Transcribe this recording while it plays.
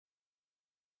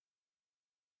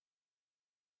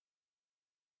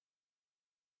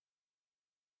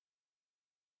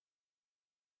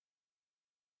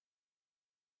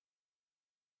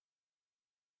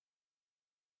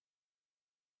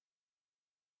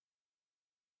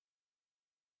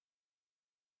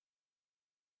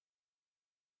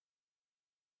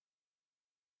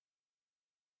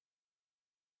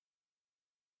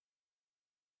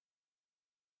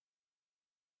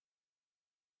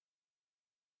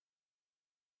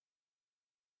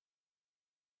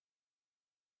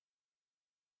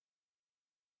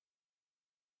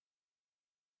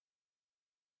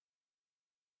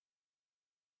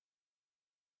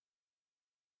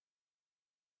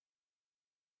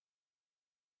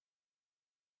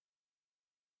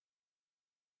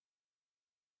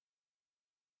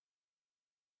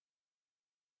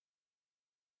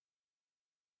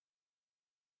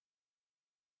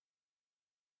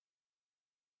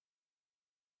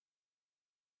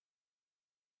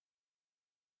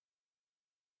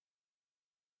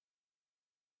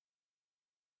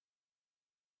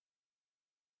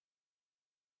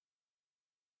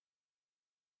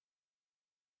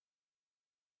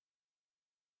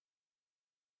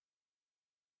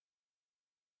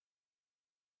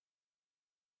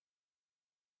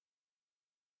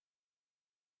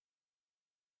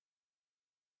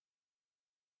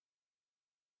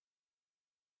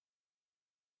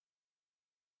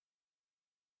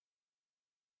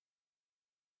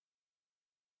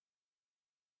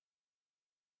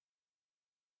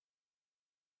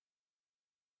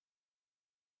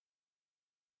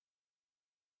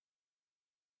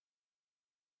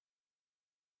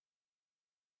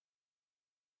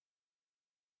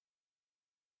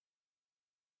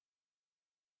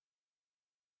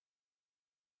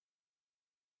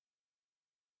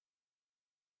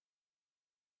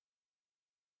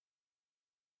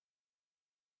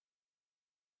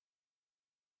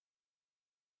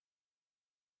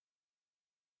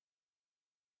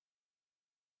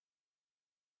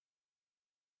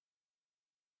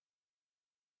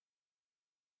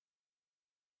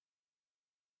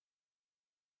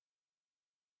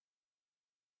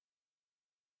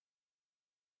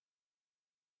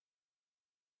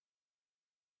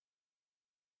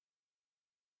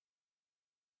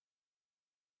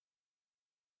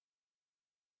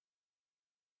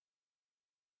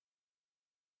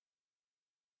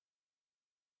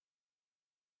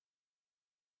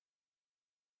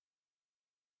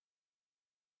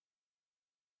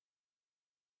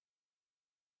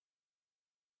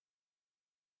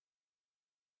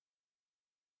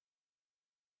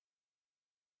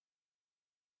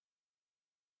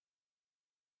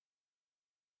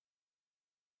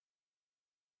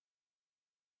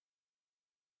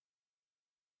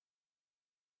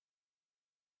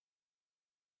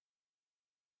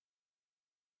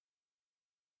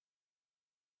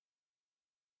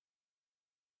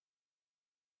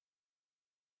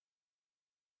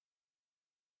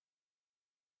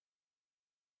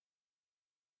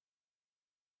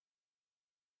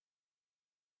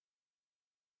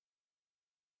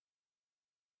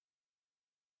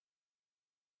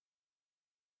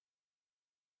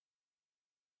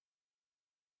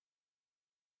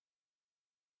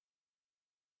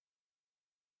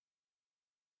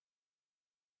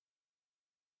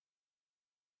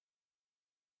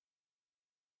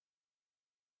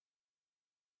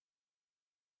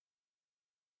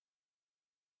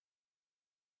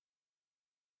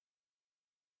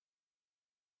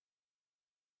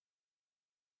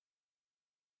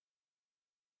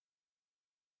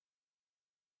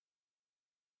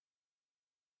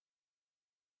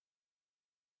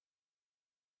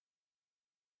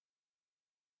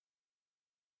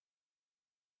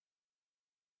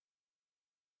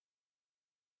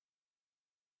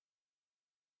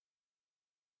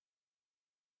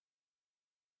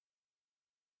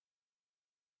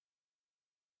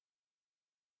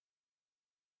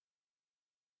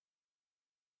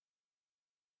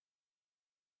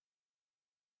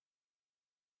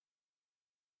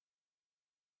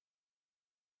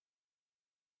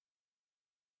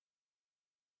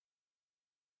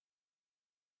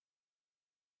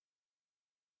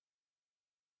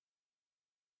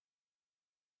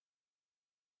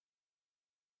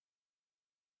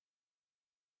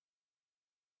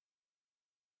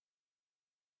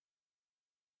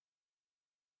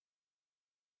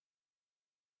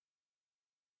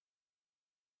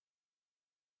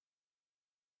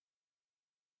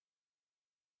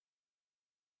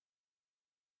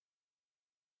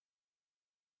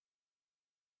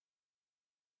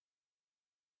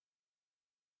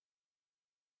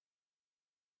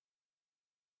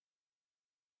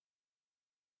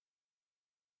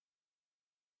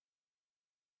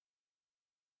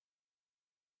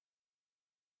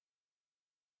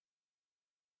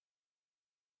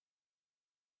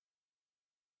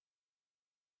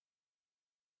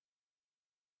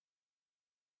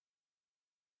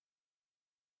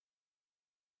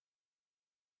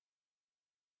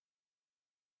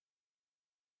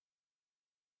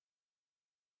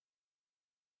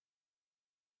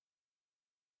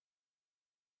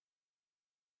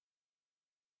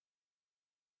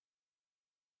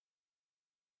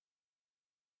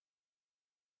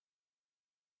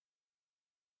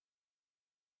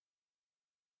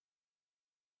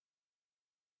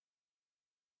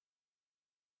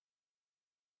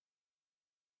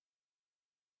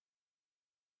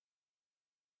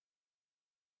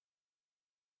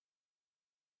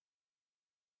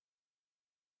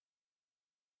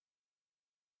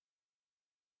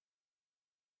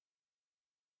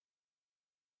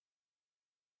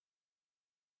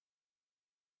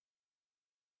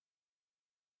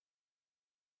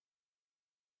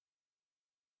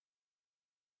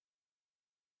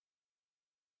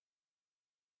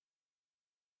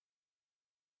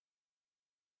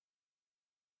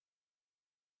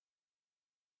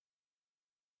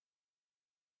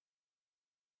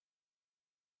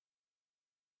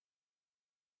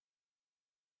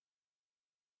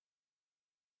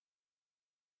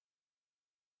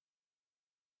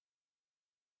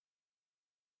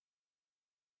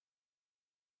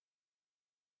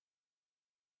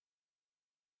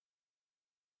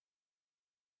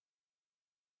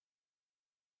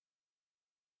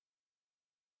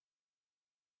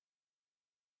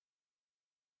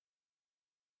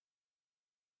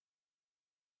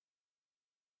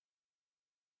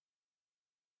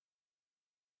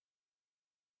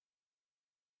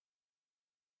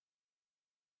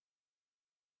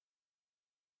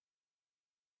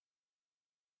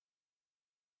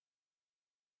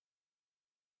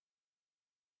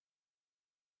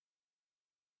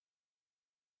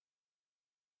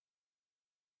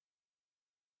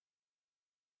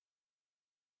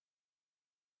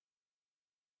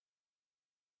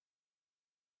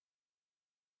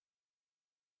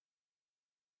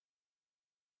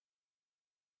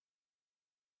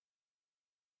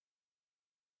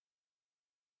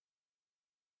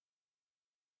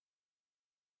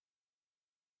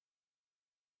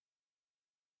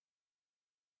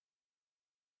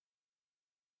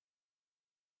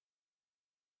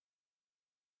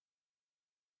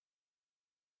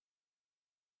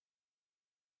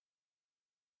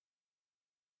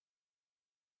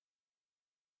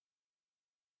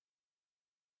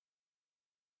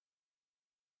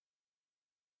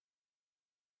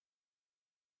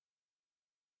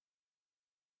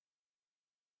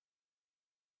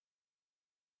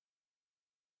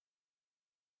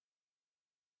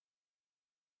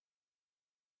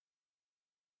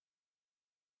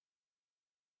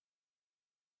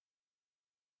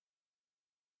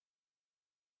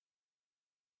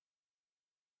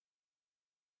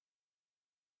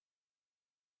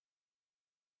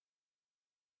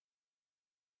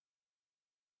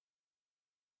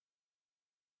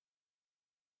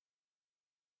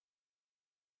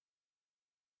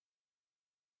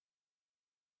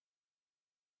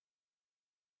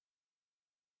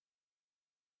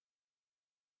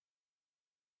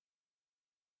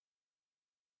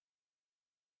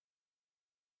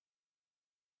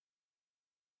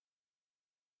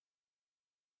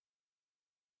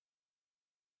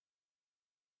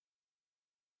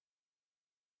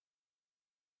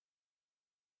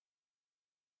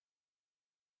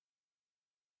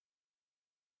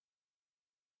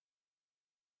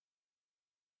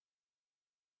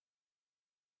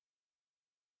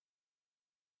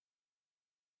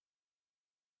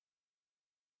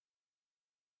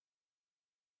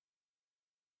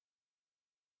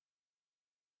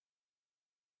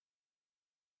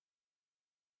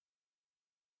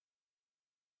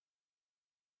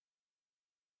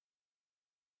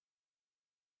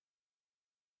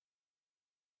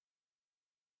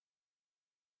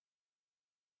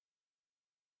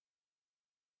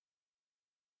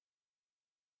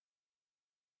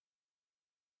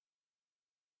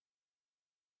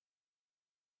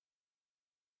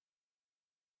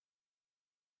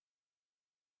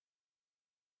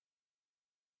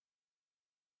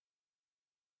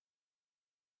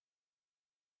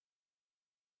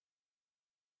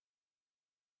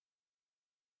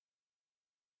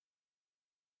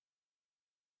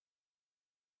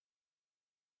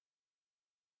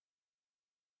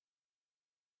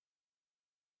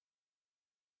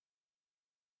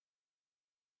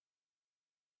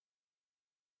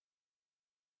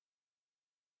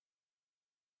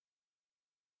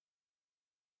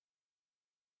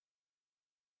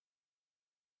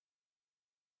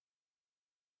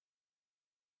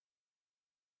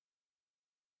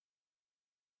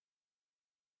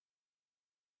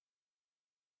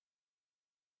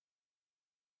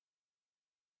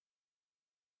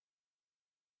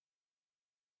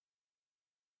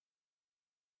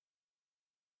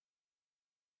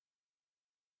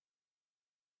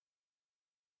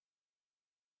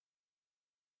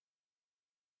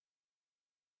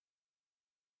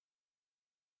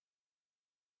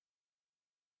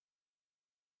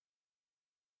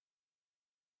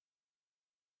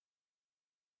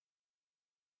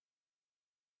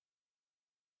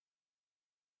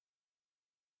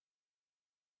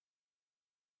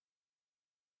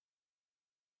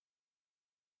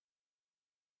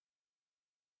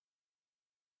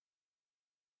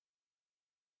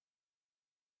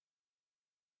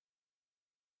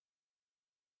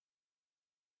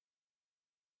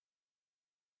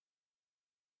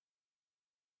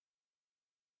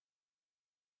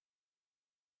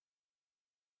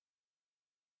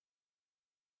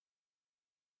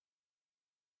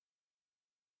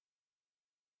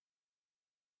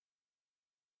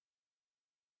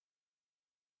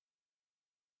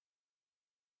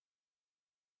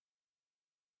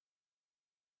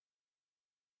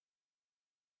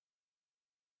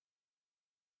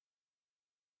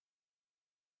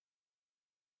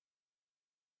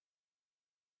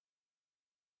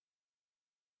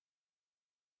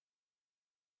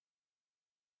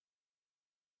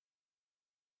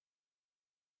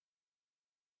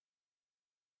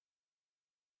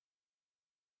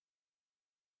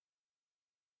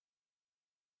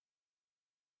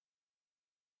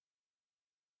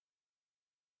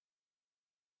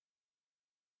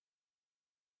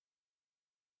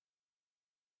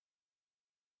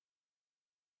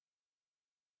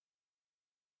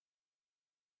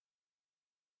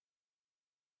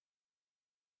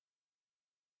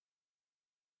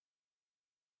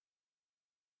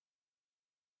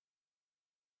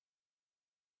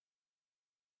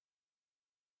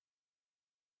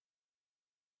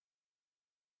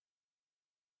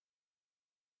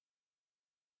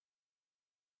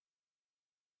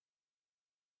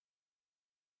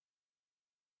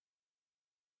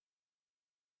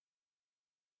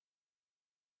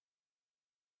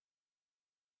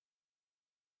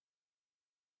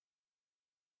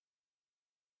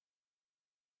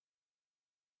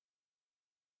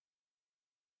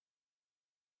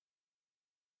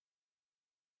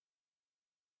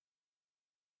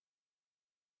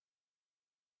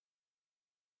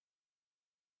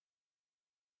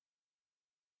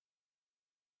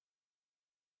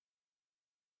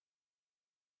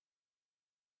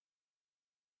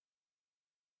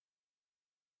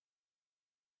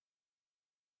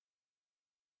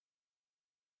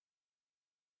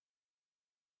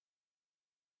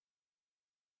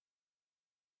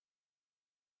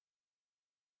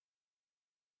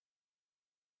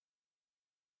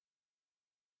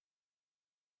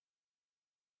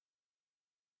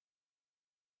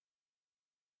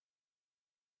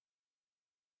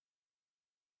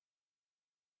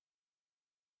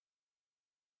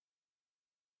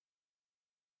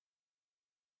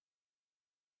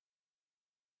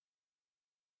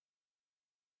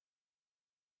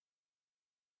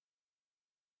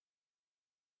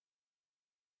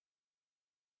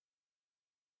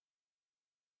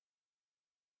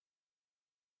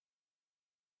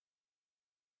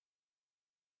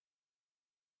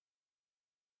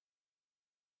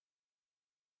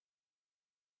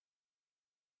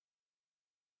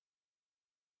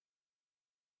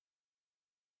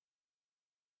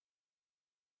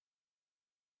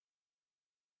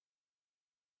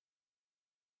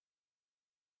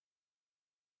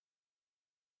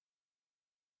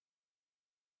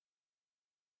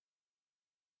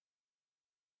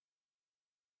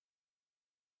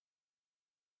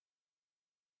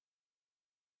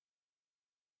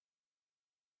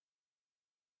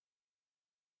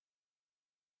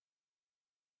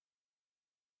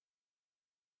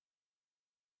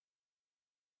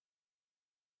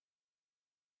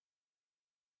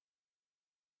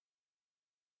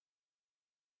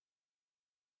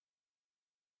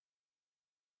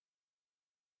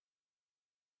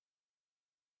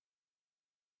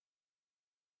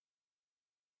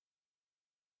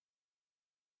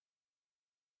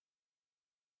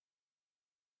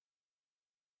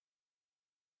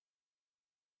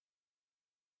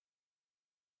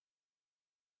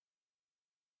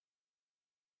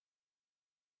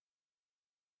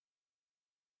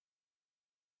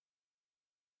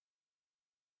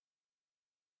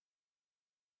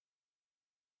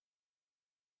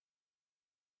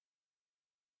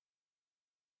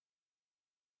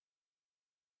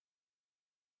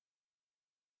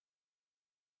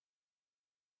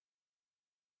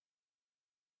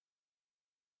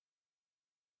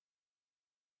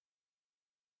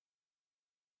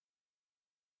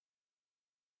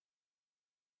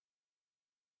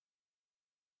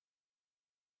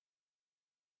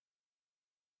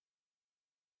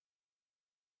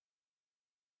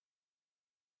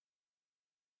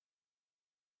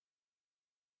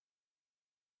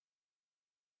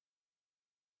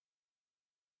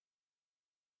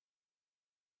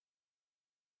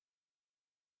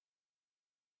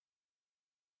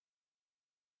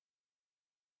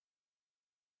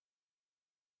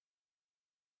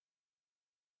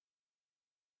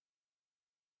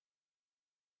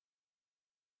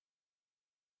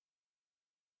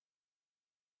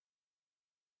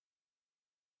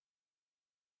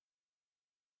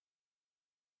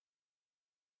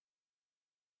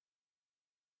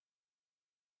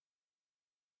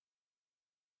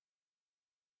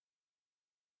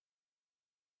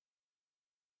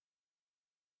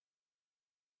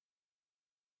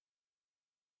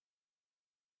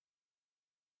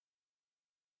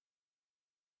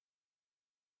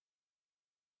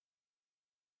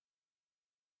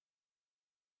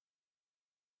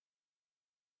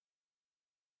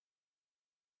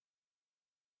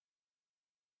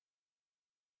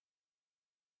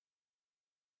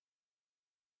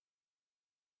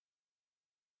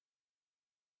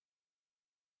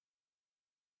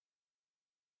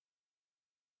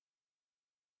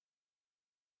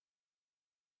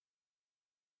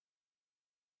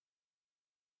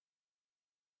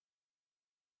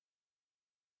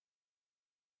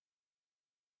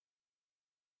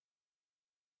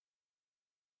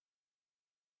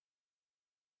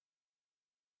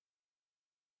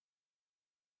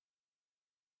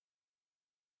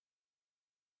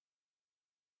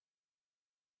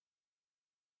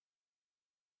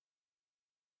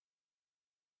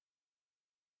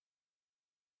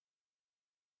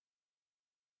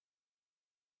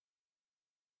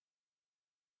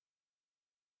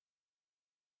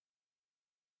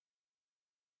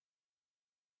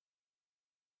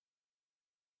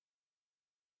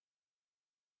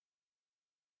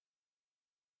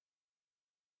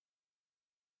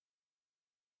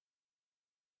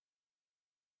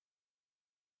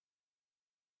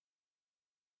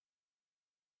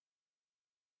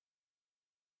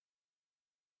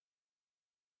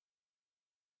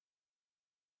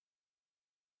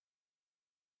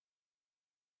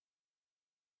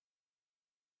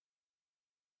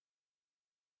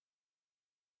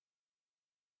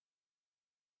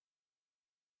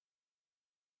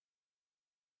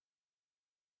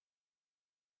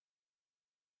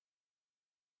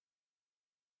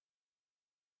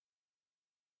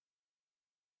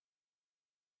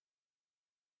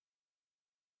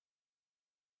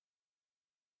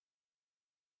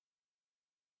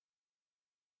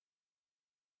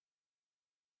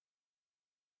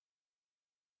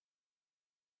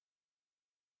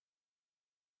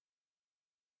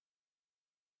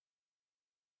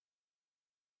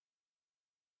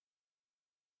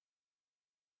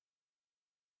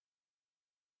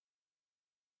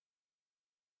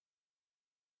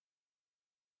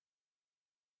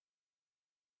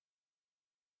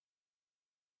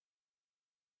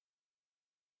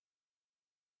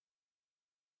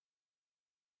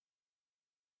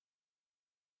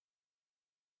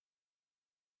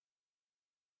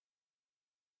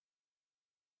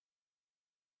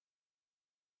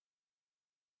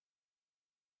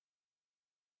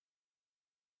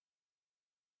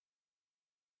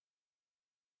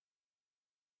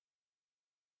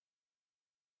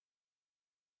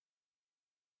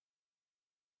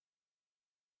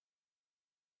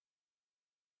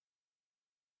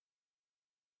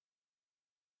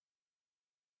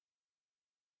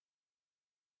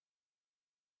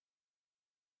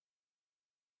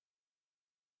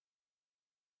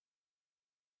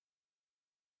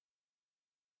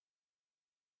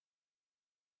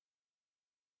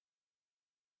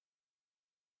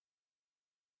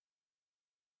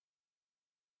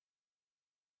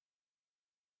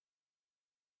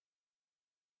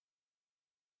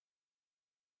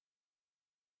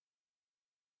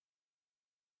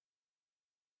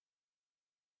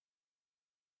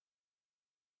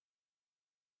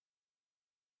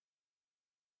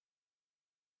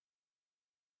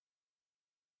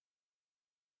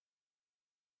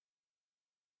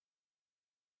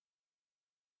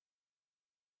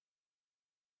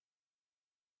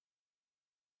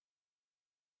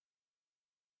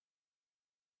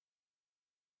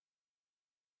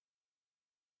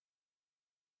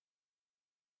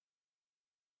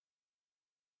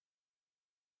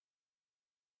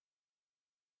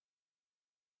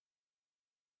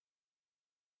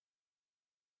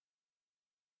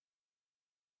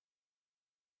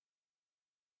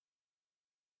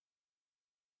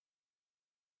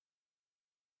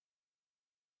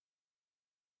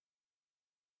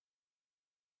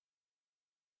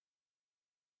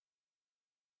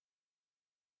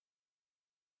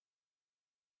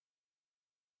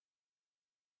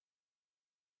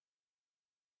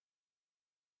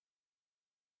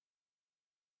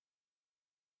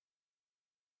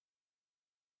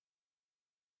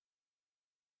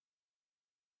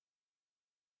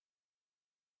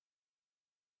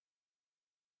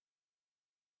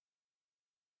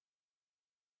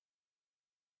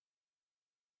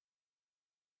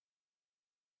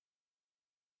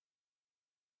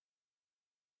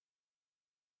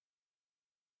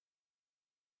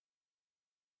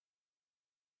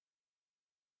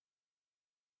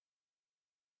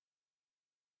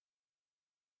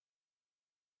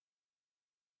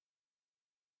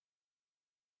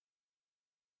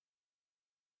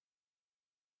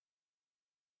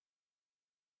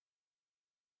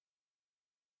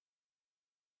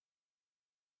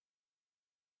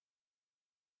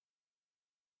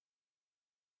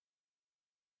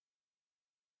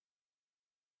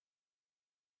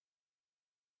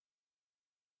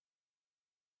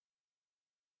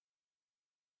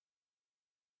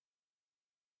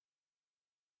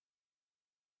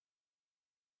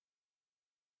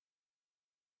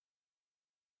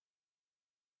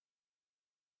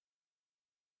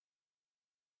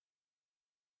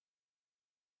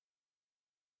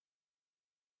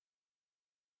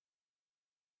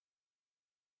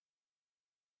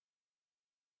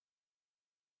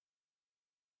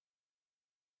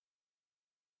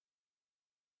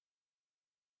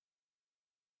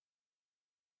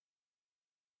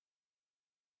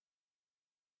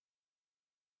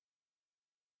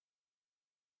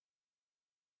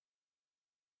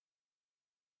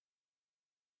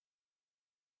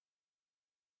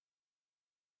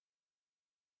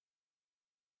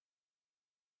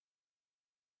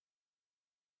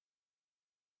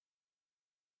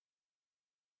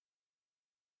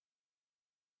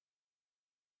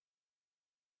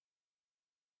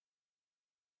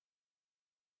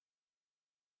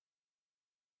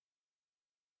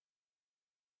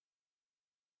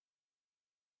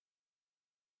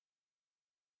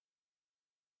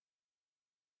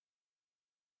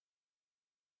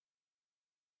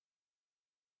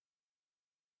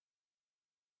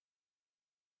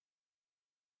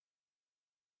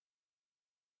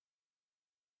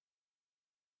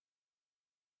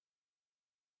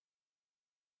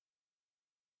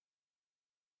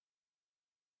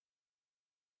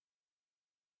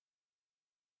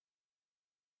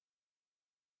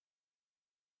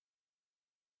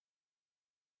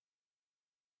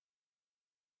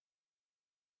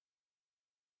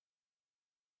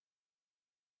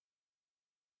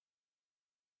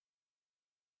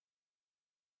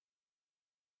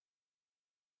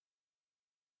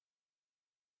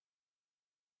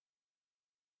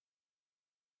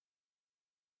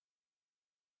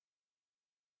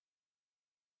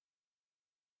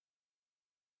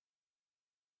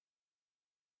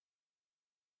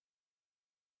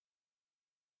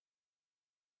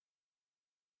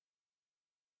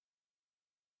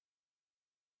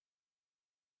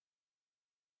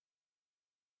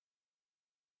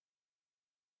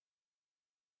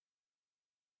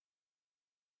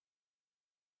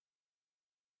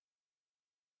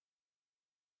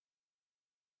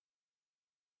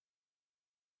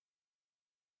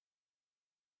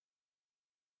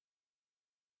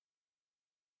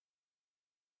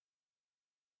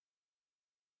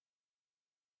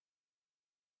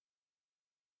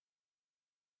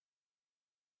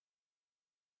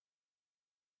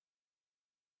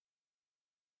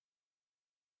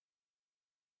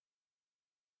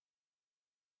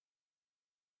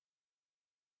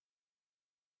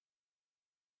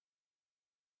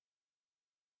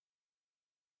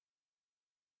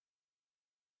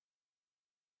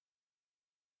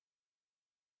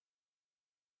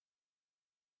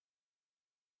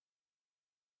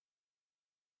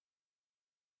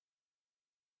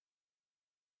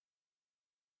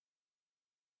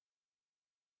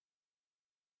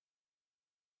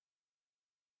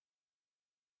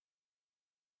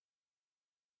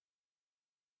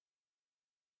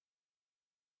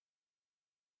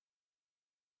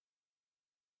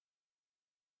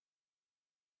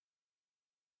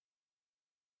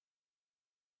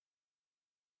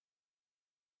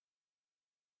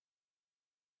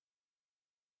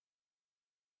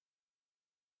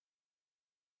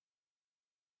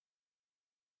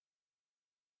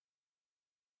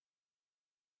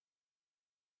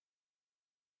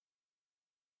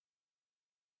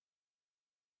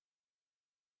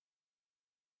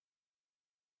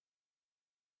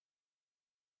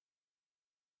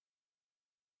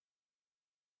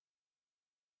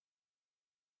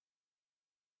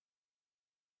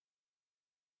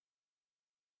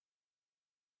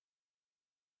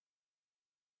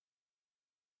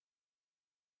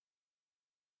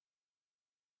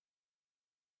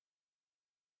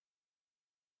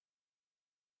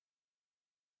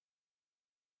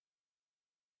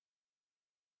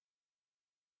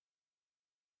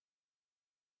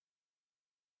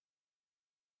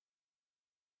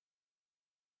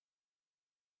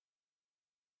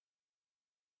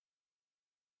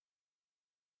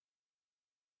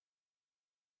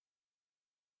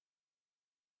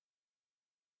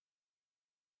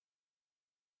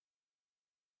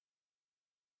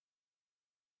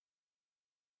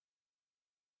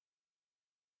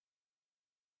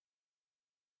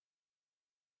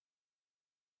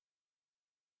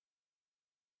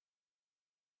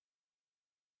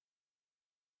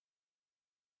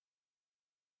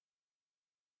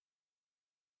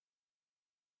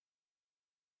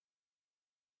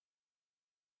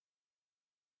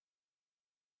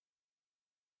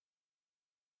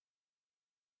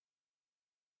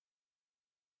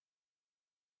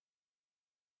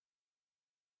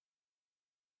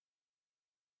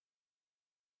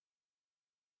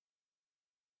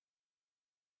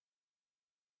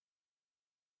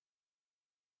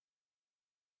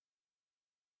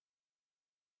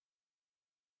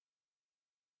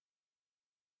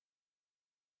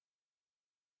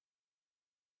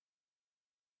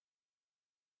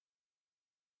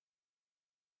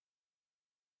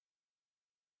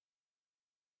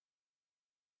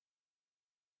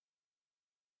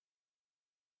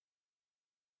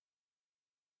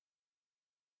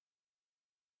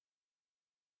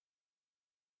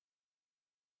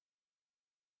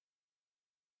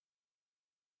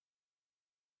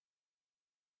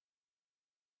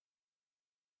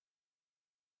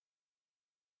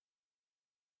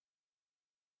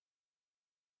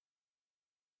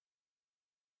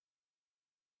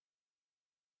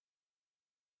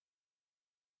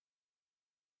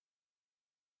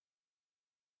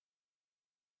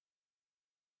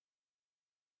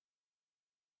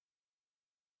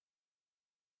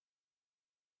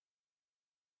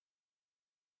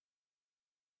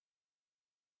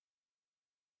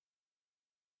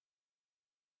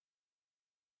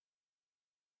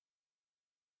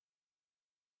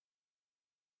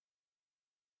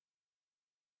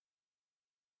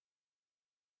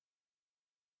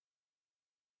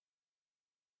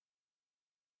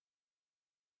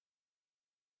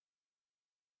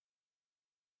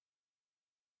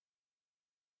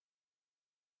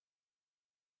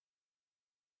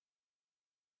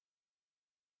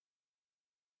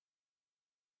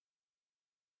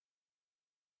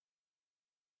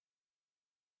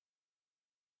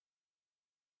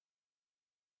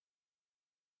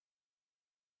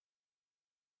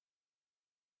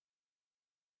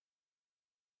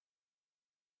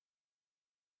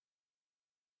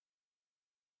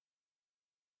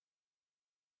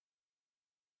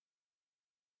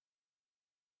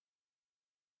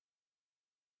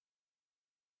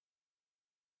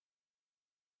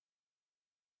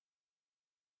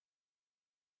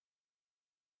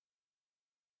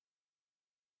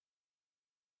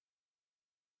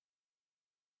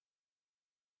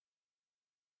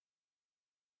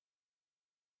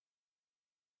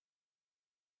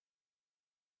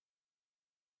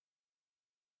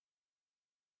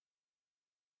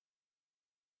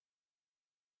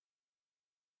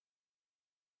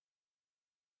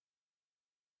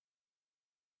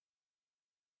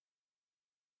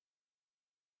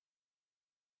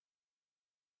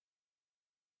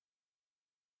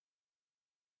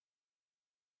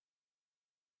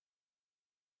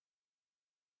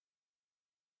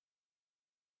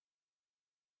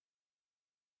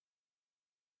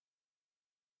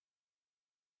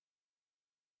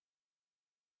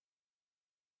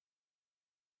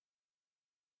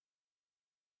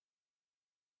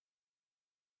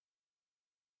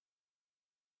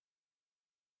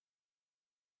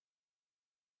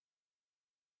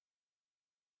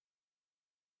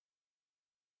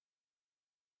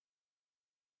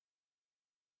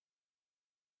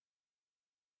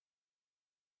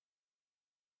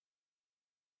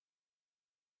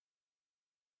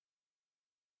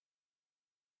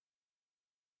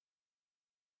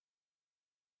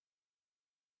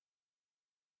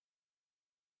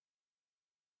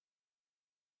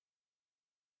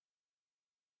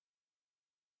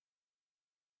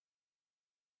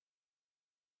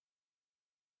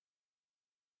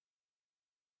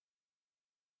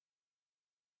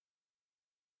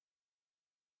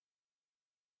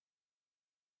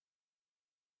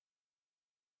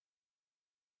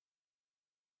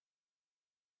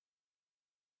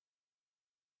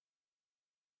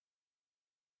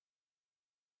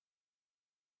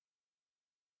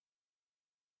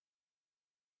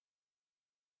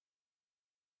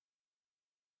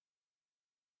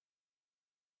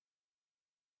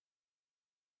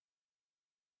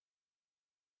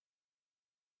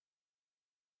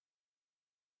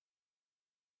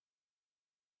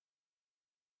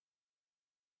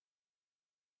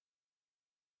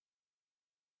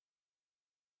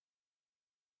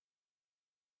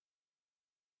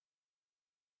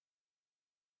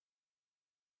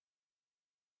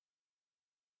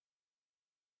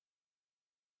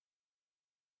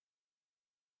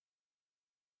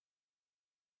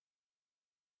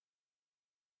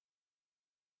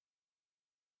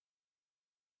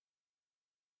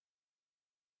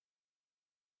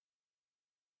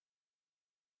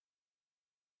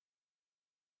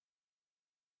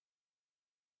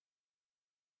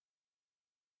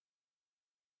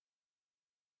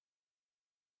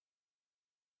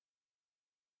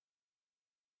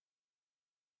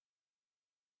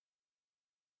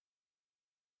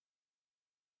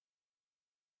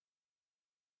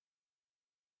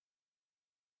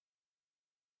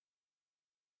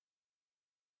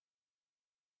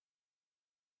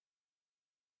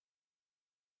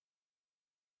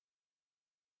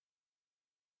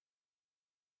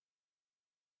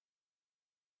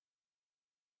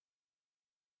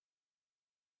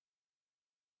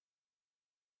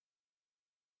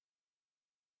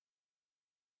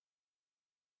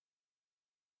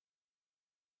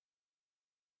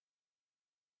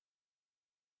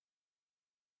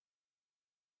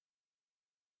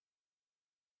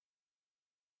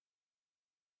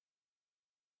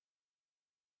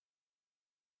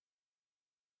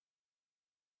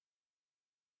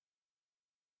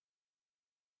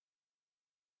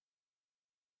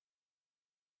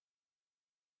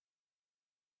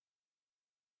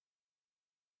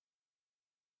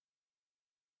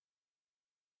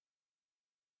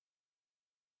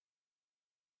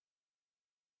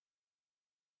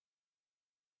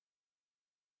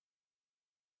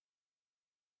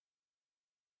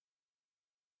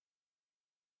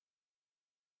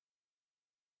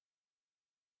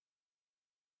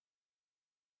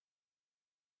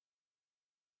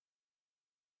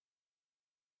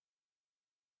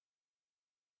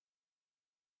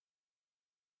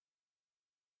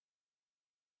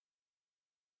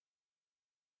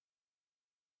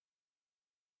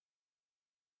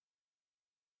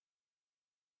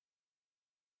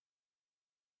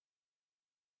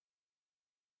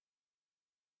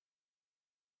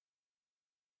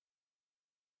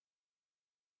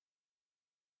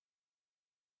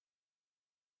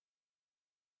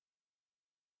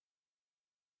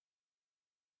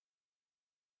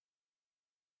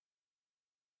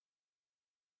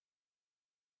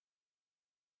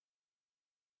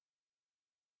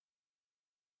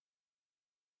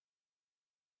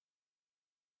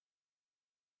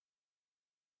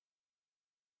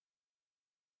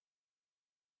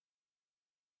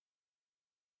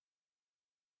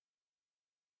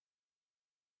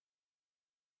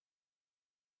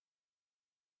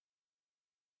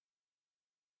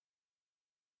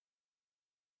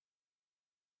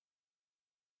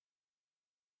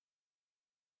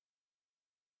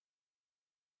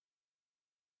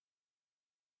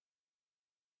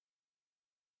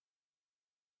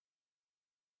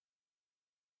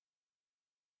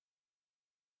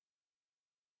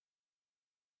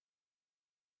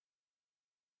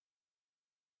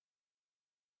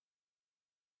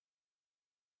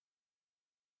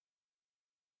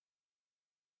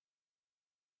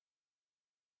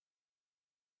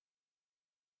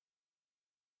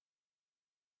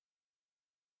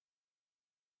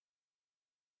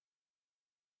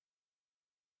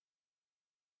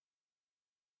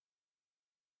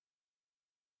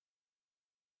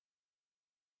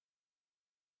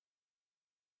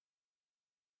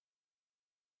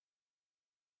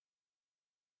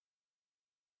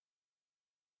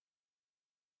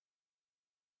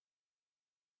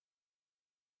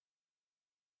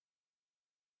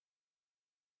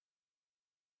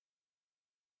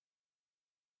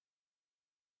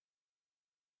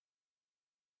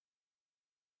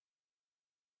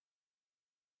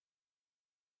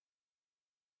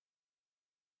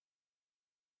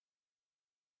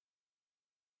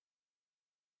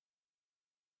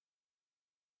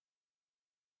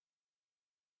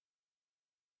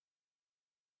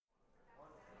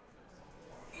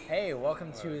Hey,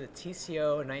 welcome to the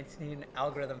TCO19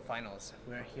 algorithm finals.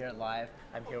 We're here live.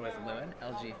 I'm here with Lewin,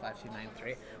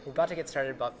 LG5293. We're about to get started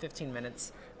in about 15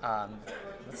 minutes.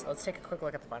 Let's take a quick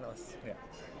look at the finalists. Yeah.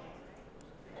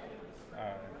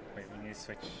 Wait, we need to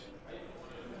switch.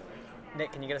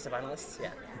 Nick, can you get us the finalists?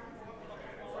 Yeah.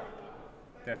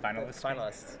 The finalists? The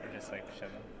finalists. Or just like show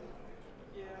them?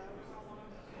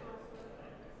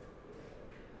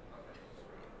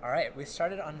 All right, we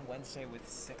started on Wednesday with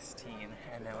 16,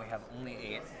 and now we have only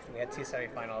 8. We had 2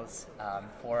 semifinals,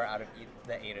 4 out of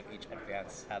the 8 of each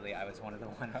advance. Sadly, I was one of the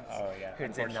ones who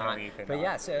did not. But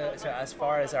yeah, so as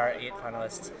far as our 8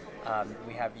 finalists,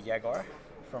 we have Yegor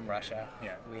from Russia.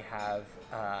 Yeah. We have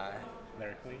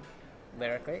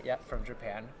Lyrically, yeah, from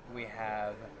Japan. We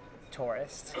have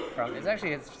Tourist from.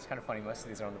 It's kind of funny. Most of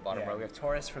these are on the bottom row. We have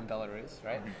Tourist from Belarus,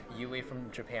 right? Yui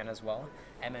from Japan as well.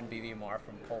 MNBV Mar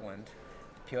from Poland.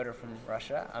 Piotr from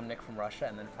Russia, I'm Nick from Russia,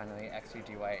 and then finally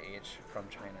XUDYH from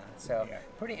China. So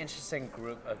pretty interesting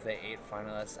group of the 8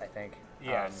 finalists, I think.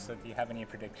 Yeah, so do you have any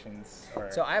predictions?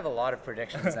 So I have a lot of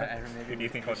predictions. Who do you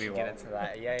think will do well? Get into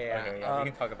that. Yeah. Okay,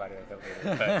 we can talk about it a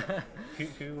bit later. But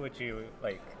who would you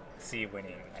see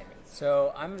winning?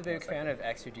 So I'm a big fan of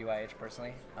XUDYH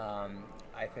personally.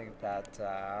 I think that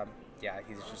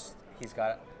he's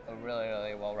got a really,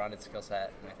 really well-rounded skill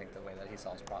set, and I think the way that he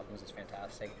solves problems is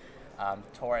fantastic.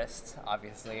 Tourist,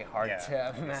 obviously, hard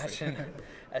to imagine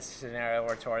a scenario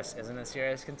where Tourist isn't a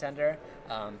serious contender.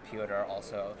 Piotr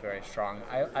also very strong.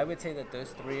 I would say that those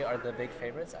 3 are the big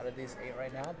favorites out of these 8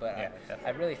 right now, but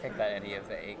I really think that any of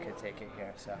the 8 could take it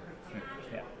here. So,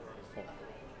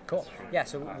 cool. Yeah,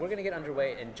 so we're going to get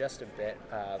underway in just a bit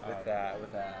with a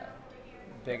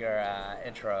bigger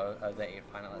intro of the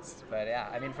 8 finalists. But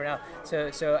yeah, I mean, for now, so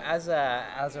as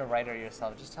a writer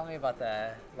yourself, just tell me about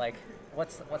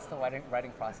what's the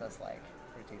writing process like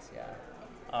for TCO?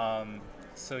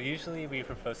 So usually we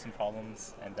propose some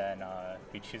problems and then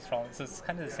we choose problems. So it's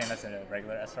kind of the same as a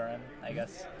regular SRM, I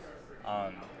guess.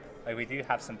 We do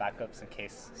have some backups in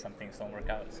case some things don't work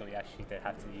out. So we actually did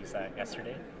have to use that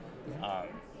yesterday.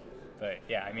 But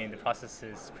yeah, I mean, the process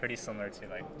is pretty similar to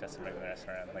just a regular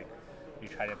SRM. We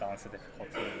try to balance the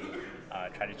difficulty,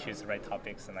 try to choose the right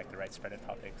topics and the right spread of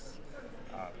topics,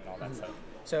 and all that stuff.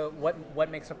 So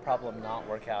what makes a problem not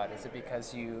work out? Is it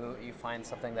because you find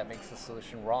something that makes the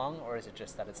solution wrong, or is it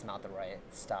just that it's not the right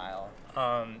style?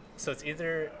 So it's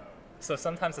either,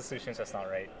 sometimes the solution is just not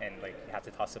right and you have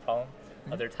to toss the problem.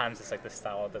 Other times it's the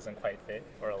style doesn't quite fit,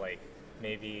 or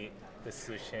maybe the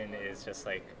solution is just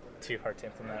too hard to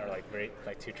implement, or very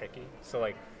too tricky. So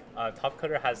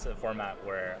Topcoder has a format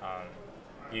where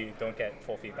you don't get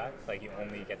full feedback, you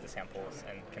only get the samples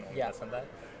and can only test on that.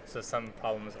 So some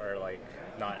problems are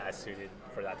not as suited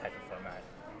for that type of format.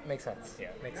 Makes sense. Yeah.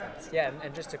 Makes sense. Yeah,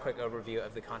 and just a quick overview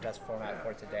of the contest format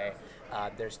for today.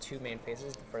 There's 2 main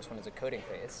phases. The first one is a coding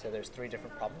phase. So there's 3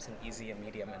 different problems, an easy, a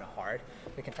medium, and a hard.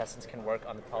 The contestants can work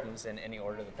on the problems in any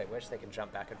order that they wish. They can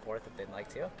jump back and forth if they'd like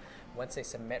to. Once they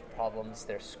submit problems,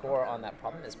 their score on that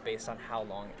problem is based on how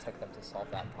long it took them to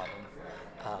solve that problem.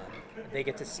 They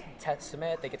get to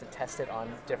submit, they get to test it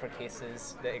on different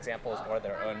cases, the examples, or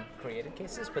their own created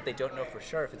cases, but they don't know for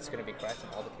sure if it's going to be correct in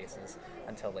all the cases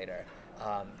until later.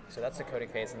 So that's the coding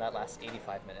phase, and that lasts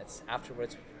 85 minutes.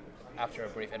 Afterwards, after a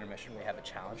brief intermission, we have a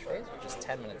challenge phase, which is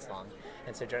 10 minutes long.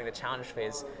 And so during the challenge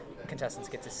phase, contestants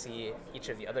get to see each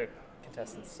of the other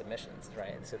contestants' submissions,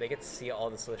 right? And so they get to see all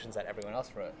the solutions that everyone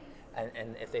else wrote.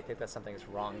 And if they think that something's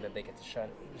wrong, then they get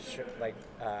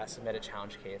to submit a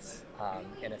challenge case.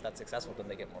 And if that's successful, then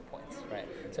they get more points, right?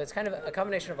 So it's kind of a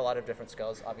combination of a lot of different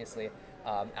skills. Obviously,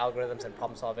 algorithms and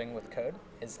problem solving with code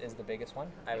is the biggest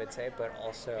one, I would say, but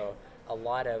also a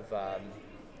lot of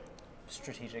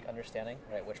strategic understanding,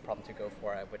 right? Which problem to go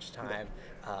for at which time,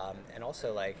 and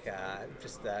also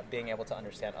being able to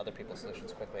understand other people's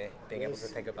solutions quickly, being able to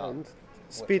think about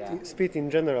speed in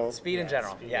general. Speed in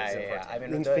general. Yeah. I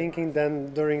mean, in thinking,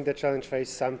 then during the challenge phase,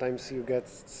 sometimes you get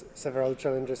several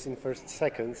challenges in first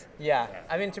seconds. Yeah.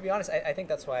 I mean, to be honest, I think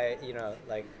that's why a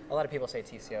lot of people say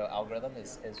TCO algorithm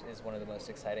is one of the most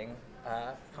exciting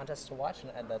contests to watch,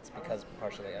 and that's because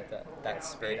partially of that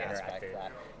speed aspect.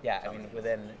 I mean,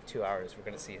 within 2 hours, we're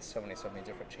going to see so many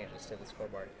different changes to the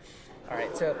scoreboard. All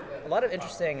right, so a lot of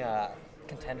interesting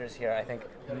contenders here. I think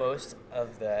most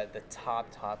of the top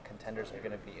contenders are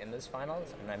going to be in this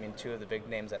finals, and I mean 2 of the big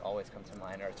names that always come to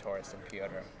mind are Tourist and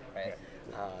Piotr, right?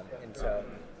 And so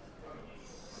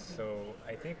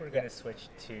I think we're going to switch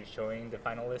to showing the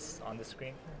finalists on the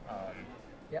screen.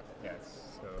 Yes.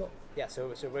 So cool. Yeah.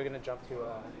 So we're going to jump to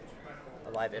a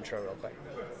live intro real quick.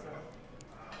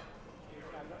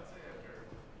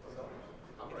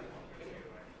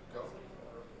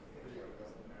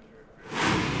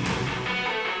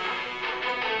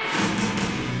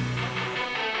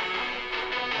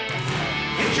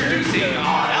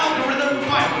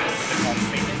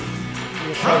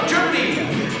 From Germany,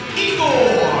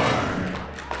 Igor.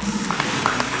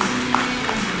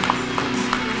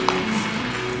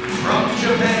 From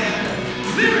Japan,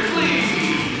 Lyrically.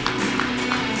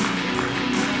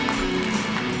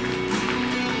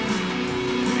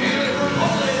 And from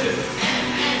Poland,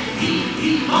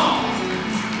 and Hall.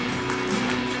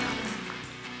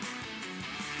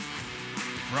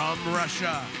 From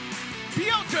Russia,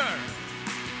 Piotr.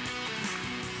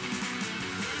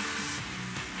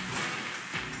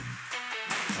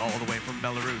 All the way from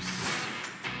Belarus,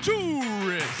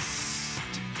 Tourist.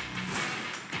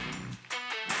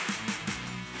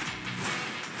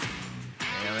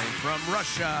 Hailing from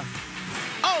Russia,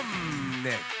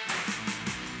 Omnik.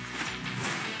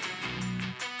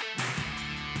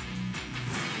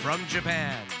 From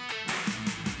Japan,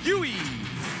 Yui.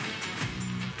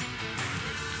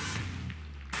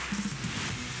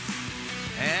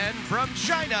 And from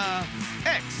China,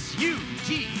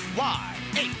 XUTYH.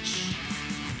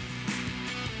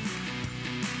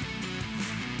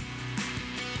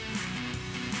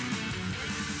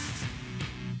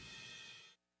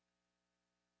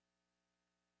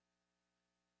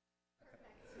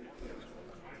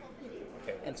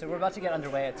 And so we're about to get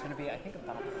underway. It's going to be, I think,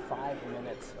 about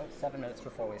 7 minutes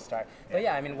before we start. But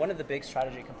yeah, I mean, one of the big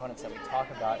strategy components that we talk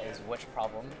about is which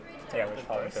problem to open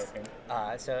first.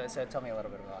 So tell me a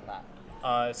little bit about that.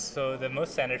 So the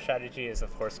most standard strategy is,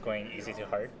 of course, going easy to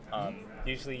hard.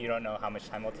 Usually you don't know how much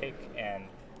time will take, and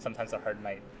sometimes the hard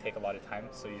might take a lot of time,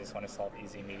 so you just want to solve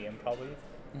easy, medium, probably,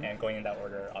 and going in that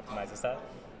order optimizes that.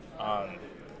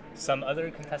 Some other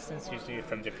contestants, usually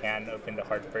from Japan, open the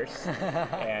hard first,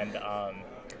 and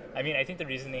I mean, I think the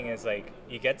reasoning is like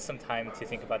you get some time to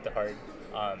think about the hard,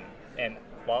 and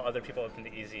while other people open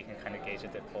the easy, you can kind of gauge the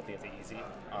difficulty of the easy.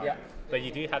 But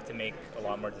you do have to make a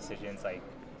lot more decisions, like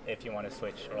if you want to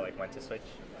switch or like when to switch.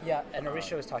 Yeah, and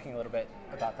Errichto was talking a little bit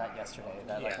about that yesterday.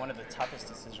 That like one of the toughest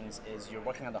decisions is you're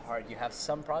working on the hard. You have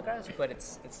some progress, but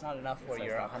it's not enough where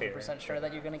you're 100% sure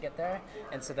that you're going to get there.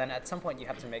 And so then at some point you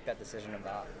have to make that decision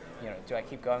about, you know, do I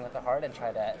keep going with the hard and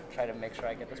try to make sure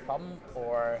I get this problem,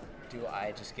 or do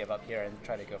I just give up here and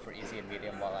try to go for easy and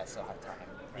medium while I still have time?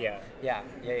 Yeah.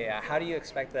 How do you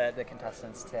expect the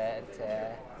contestants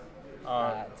to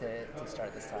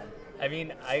start this time? I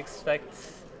mean, I expect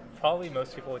probably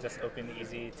most people will just open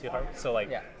easy to hard. So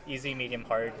like easy, medium,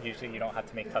 hard. Usually you don't have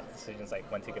to make tough decisions like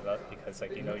when to give up, because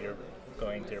like you know you're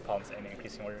going through your problems in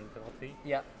increasing order of difficulty.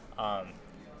 But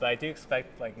I do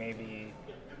expect like maybe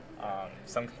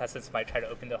some contestants might try to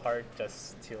open the hard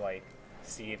just to like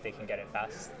see if they can get it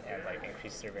fast and like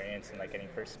increase their variance and like getting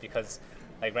first, because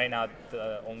like right now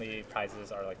the only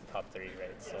prizes are like the top 3,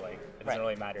 right? So like it doesn't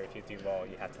really matter if you do well,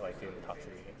 you have to like do the top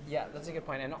 3. Yeah, that's a good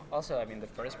point. And also, I mean, the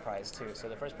first prize too. So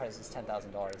the first prize is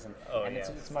 $10,000, and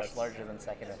it's much larger than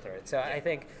second and third. So I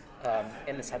think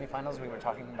in the semifinals we were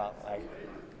talking about like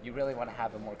you really want to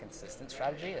have a more consistent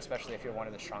strategy, especially if you're one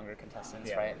of the stronger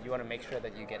contestants, right? You want to make sure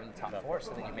that you get in the top 4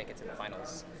 so that you make it to the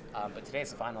finals. But today's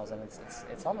the finals, and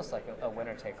it's almost like a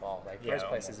winner take all. Like first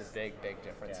place is a big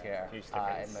difference here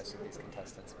in most of these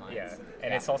contestants' minds.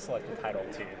 And it's also like the title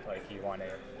too. Like you want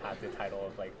to have the title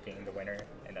of like being the winner,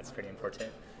 and that's pretty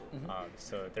important.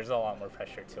 So there's a lot more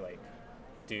pressure to like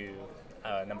do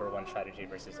number 1 strategy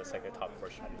versus just like a top 4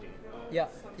 strategy.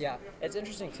 Yeah. It's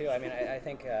interesting too. I mean, I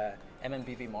think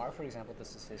MNBV Mar, for example,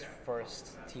 this is his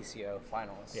first TCO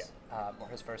finals, or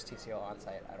his first TCO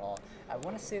on-site at all. I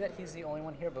want to say that he's the only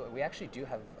one here, but we actually do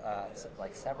have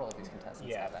like several of these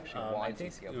contestants have actually won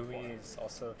TCO before. Ui is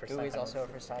also first time. Ui is also a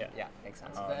first time. Yeah, makes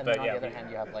sense. But and then on the other hand,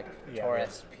 you have like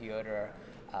Taurus, Piotr,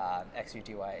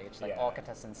 XUTYH, like all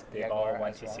contestants. They've all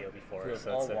won TCO before,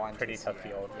 so it's a pretty tough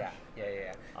field. Yeah.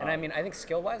 And I mean, I think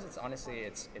skill-wise, it's honestly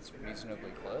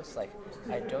reasonably close. Like,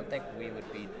 I don't think we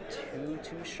would be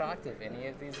too shocked if any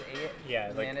of these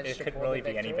 8 managed to it could pull really the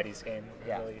be victory. anybody's game.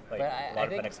 Really. Like but a lot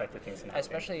of unexpected things can happen.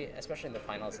 Especially in the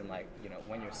finals, and like, you know,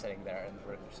 when you're sitting there and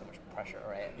there's so much pressure,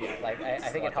 right? Like, I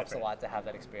think it helps a lot to have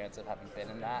that experience of having been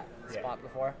in that spot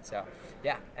before. So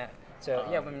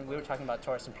when we were talking about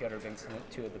Taurus and Piotr being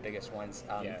 2 of the biggest ones,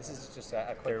 this is just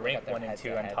a quick. They're ranked 1 and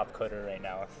 2 on Topcoder right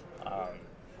now,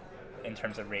 in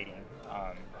terms of rating.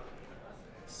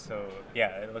 So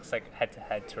it looks like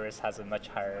head-to-head Taurus has a much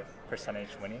higher percentage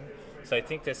winning. So I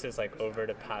think this is like over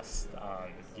the past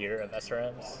year of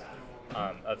SRMs,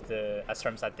 of the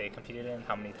SRMs that they competed in,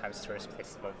 how many times Taurus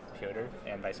placed above Piotr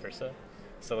and vice versa.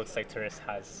 So it looks like Tourist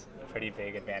has a pretty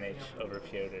big advantage over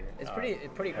Piotr. It's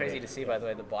pretty crazy to see, by the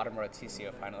way, the bottom row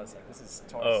TCO finalist. Like, this is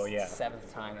Oh, Tor's yeah.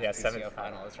 7th time Yeah, as TCO 7th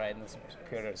time. finalist, right? And this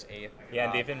Piotr's 8th. Yeah,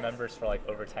 and they've been members for like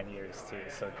over 10 years too.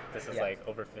 So this is Yeah. like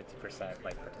over 50%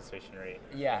 like participation rate.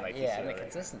 Yeah, in, like, yeah, TCO, and the right?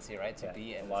 consistency, right? To Yeah,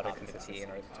 be a in lot the of top 15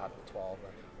 consistency. or the top 12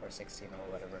 or 16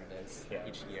 or whatever it is Yeah.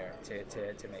 each year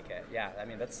to make it. Yeah, I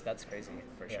mean, that's crazy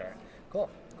for Yeah. sure. Cool.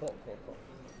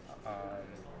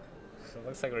 So it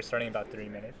looks like we're starting in about 3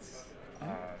 minutes.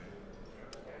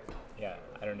 Yeah,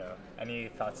 I don't know. Any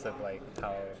thoughts of like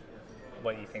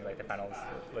what you think like the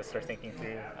finalists are thinking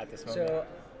through at this moment? So,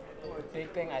 the big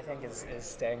thing I think is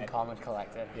staying calm and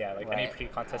collected. Yeah, like right? any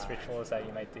pre-contest rituals that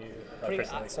you might do.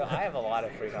 Personally. So I have a lot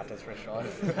of pre-contest rituals.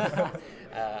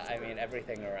 I mean,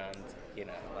 everything around,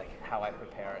 like how I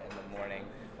prepare in the morning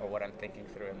or what I'm thinking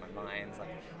through in my mind. Like,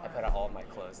 I put out all of my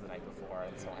clothes the night before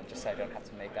and so on, just so I don't have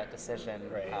to make that decision.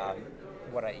 Right.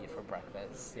 What I eat for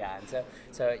breakfast. Yeah, and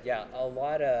so yeah, a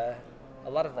lot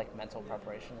of like mental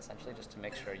preparation, essentially, just to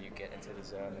make sure you get into the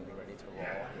zone and be ready to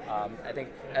roll. I think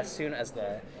as soon as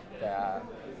the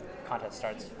contest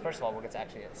starts, first of all, we'll get to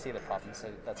actually see the problems. So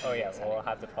that's Oh yeah, exciting. we'll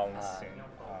have the problems soon.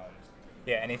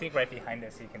 Yeah, and I think right behind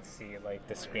us you can see like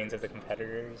the screens of the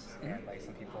competitors and like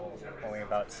some people rolling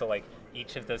about. So like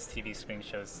each of those TV screens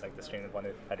shows like the screen of one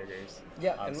of the competitors.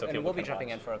 Yeah, so and people we'll be can jumping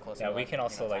watch. in for a closer Yeah, look. we can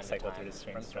also like time to cycle time through the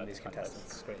screens from throughout these the contest.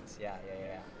 contestants' screens. Yeah,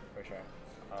 for sure.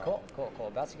 Cool.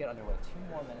 About to get underway.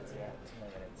 2 more minutes here. 2 more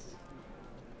minutes.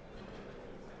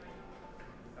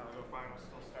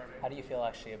 How do you feel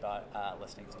actually about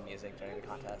listening to music during the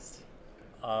contest?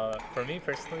 For me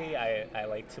personally, I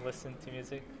like to listen to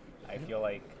music. I feel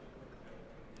like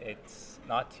it's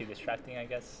not too distracting, I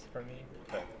guess, for me.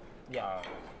 But Yeah.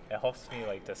 it helps me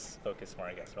like just focus more,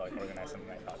 I guess, or like organize some of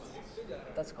my thoughts.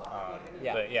 That's cool.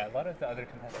 But yeah, a lot of the other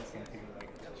contestants seem to be like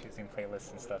choosing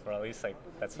playlists and stuff, or at least like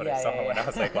that's what Yeah, I saw yeah, when yeah. I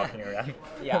was like walking around.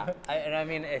 Yeah, I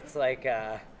mean, it's like,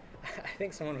 I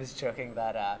think someone was joking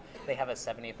that they have a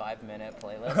 75-minute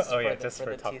playlist. Oh, yeah, the, just for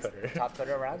the Topcoder.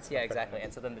 Topcoder rounds. Yeah, exactly.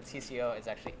 And so then the TCO is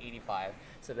actually 85.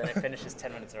 So then it finishes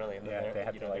 10 minutes early, and then Yeah, they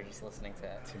have to, they're like, just listening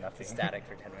to nothing. static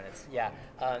for 10 minutes. Yeah,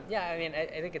 yeah. I mean, I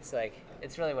think it's like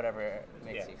it's really whatever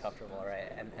makes you comfortable,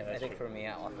 right? And I that's think true. for me,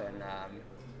 I often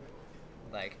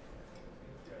like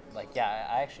yeah,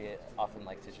 I actually often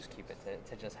like to just keep it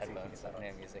to just headphones, like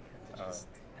no music, and to just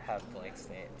have blank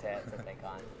state to think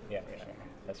on. Yeah, for yeah, sure.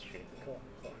 that's true. Cool.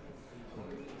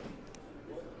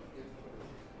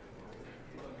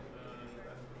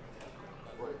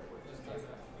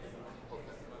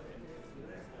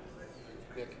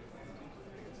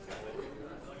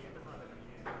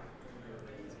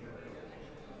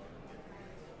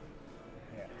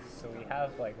 Yeah, so we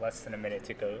have like less than a minute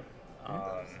to go.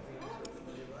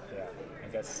 Yeah, I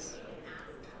guess.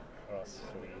 What else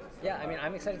should we? Yeah, I mean,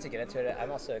 I'm excited to get into it.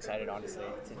 I'm also excited, honestly,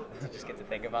 to just get to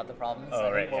think about the problems. Oh,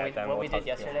 I right, think yeah, then what we'll we talk did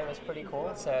yesterday was pretty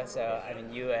cool. So I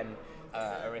mean, you and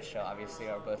Errichto obviously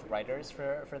are both writers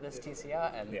for this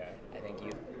TCO, and Yeah. I think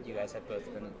you guys have both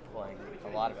been pulling a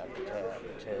lot of effort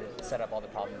to set up all the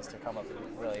problems, to come up with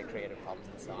really creative problems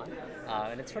and so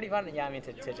on. And it's pretty fun. Yeah, I mean,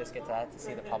 to just get to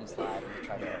see the problems live and to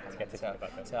try to work on get to them. think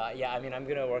about them. So yeah, I mean, I'm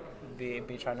gonna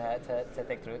be trying to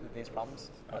think through these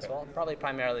problems as Okay. well. Probably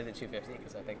primarily the 250,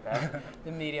 because I think that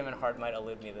the medium and hard might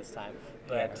elude me this time.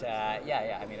 But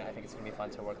yeah, I mean, I think it's gonna be fun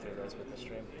to work through those with the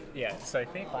stream. Yeah, so I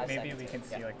think 5 maybe seconds. we can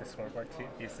see Yeah. like the scoreboard too,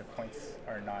 because the points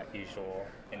are not usual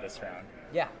in this round.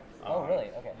 Yeah. Oh, really?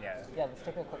 Okay. yeah. Yeah. Let's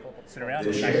take a quick look at So the round The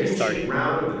is actually championship starting.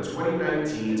 round of the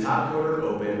 2019 Topcoder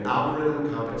Open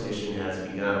algorithm competition has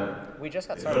begun. We just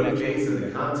got The started, coding actually. phase of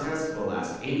the contest will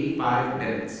last 85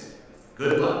 minutes.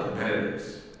 Good luck,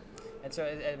 competitors. And so,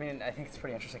 I mean, I think it's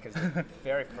pretty interesting because the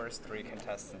very first 3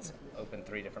 contestants opened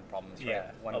 3 different problems. Right?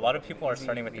 Yeah, One a lot of with people are easy,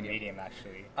 starting with the medium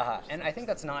actually. And I think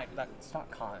that's not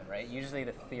common, right? Usually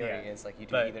the theory is like you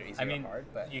do But, either easy I mean, or hard.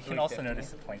 But you can also 350 notice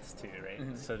the points too,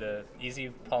 right? So the easy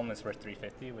problem is worth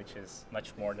 350, which is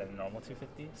much more than a normal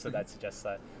 250. So that suggests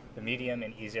that the medium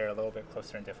and easy are a little bit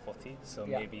closer in difficulty. So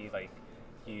Yeah. maybe like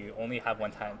you only have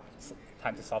one time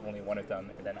to solve only one of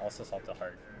them, and then also solve the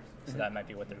hard. So that might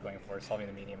be what they're going for. Solving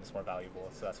the medium is more valuable,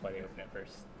 so that's why they open it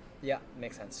first. Yeah,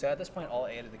 makes sense. So at this point, all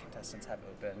 8 of the contestants have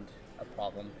opened a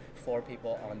problem. 4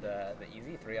 people on the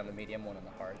easy, 3 on the medium, 1 on the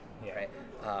hard. Yeah. Right.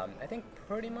 I think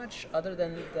pretty much, other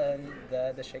than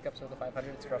the shakeups of the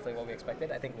 500, it's roughly what we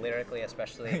expected. I think lyrically,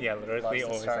 especially, Yeah, lyrically loves to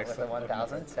always start likes with the to-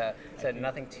 1000. So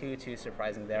nothing too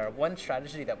surprising there. One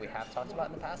strategy that we have talked about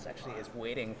in the past actually is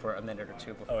waiting for a minute or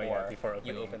two before, before you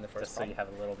opening, open the first just so you problem.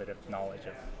 have a little bit of knowledge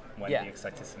of when Yeah. you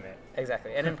expect to submit.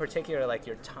 Exactly, and in particular, like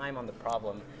your time on the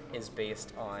problem is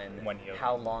based on When you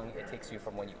how long it takes you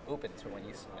from when you open to when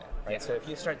you submit, right? Yeah. So if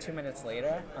you start 2 minutes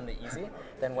later on the easy,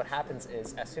 then what happens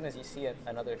is as soon as you see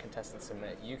another contestant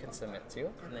submit, you can submit too,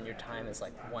 and then your time is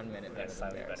like 1 minute better than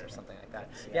slightly theirs better. or something like that.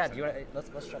 Yes, Yeah, yes. do you want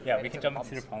to let's jump? Yeah, right we can into jump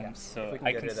into the problems. Yeah. If So we can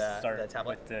I go can to the start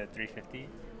tablet. with the 350.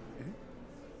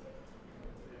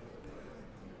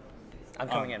 I'm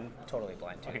coming in totally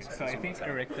blind too. Okay, so so I assume think it's out.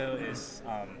 Errichto is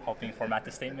helping format the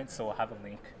statement, so we'll have a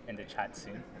link in the chat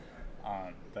soon.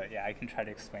 But yeah, I can try to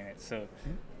explain it. So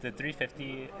the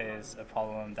 350 is a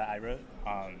problem that I wrote,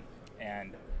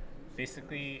 and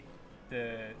basically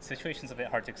the situation's a bit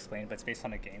hard to explain, but it's based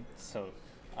on a game. So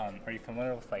are you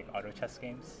familiar with like auto chess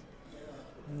games?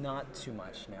 Not too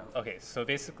much, no. Okay, so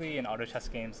basically in auto chess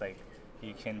games, like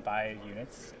you can buy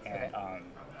units, and Okay.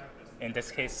 in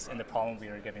this case, in the problem, we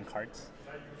were given cards,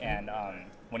 and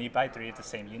when you buy 3 of the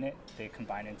same unit, they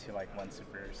combine into like one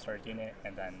superstar unit,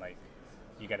 and then like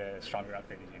you get a stronger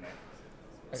upgraded unit.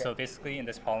 Okay. So basically, in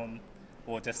this problem,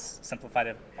 we'll just simplify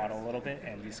the model a little bit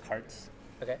and use cards.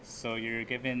 Okay. So you're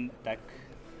given deck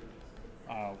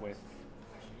with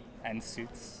n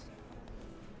suits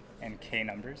and k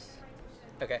numbers.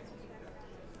 Okay.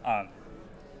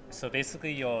 So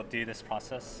basically, you'll do this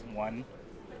process. 1,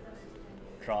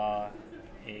 draw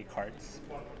a cards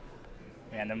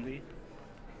randomly.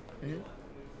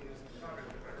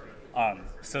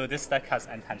 So this deck has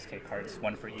n times k cards,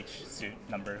 1 for each suit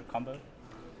number combo.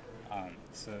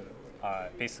 So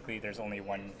basically, there's only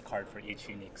 1 card for each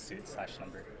unique suit /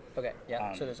 number. Okay.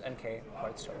 Yeah. So there's NK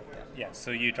cards total. Yeah. Yeah,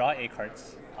 so you draw a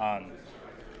cards.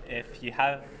 If you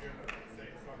have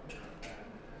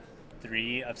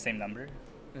 3 of same number,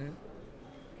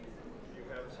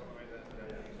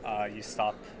 you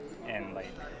stop and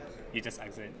like you just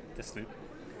exit this loop.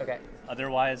 Okay.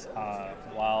 Otherwise,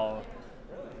 while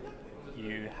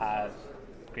you have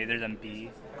greater than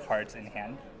B cards in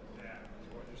hand,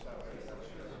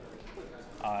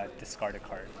 discard a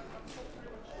card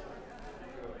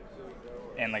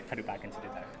and like put it back into the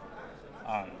deck.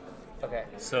 Okay.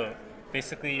 So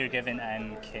basically, you're given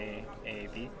N, K, A,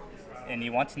 B, and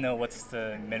you want to know what's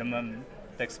the minimum,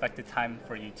 the expected time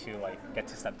for you to like get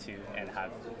to step 2 and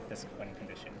have this winning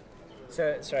condition.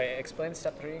 So sorry, explain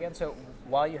step 3 again. So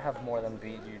while you have more than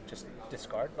B, you just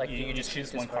discard. Like You just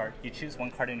choose one discard? card. You choose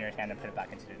one card in your hand and put it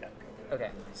back into the deck.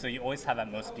 Okay. So you always have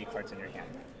at most B cards in your hand.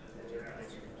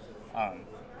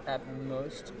 At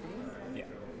most B. Yeah.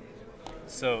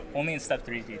 So only in step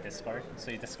 3 do you discard.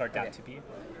 So you discard down Okay. to B.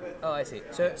 Oh, I see.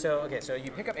 So okay. So you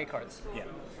pick up 8 cards. Yeah.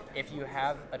 If you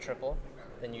have a triple,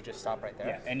 then you just stop right there.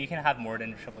 Yeah. And you can have more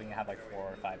than triple. You can have like 4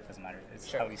 or 5. Doesn't matter. It's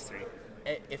Sure. at least 3.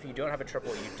 If you don't have a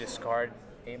triple, you discard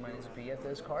A minus B at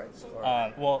those cards. Or?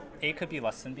 Well, A could be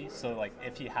less than B. So like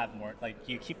if you have more, like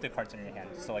you keep the cards in your hand.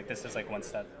 So like this is like one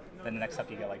step. Then the next step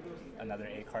you get like another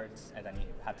A cards, and then you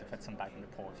have to put some back in the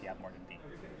pool if you have more than B.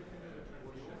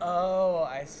 Oh,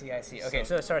 I see. Okay,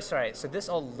 so sorry. So this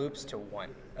all loops to 1.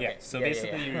 Okay. Yeah. So yeah,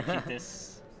 basically, yeah. you repeat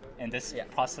this, and this Yeah.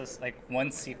 process, like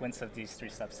one sequence of these 3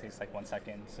 steps takes like 1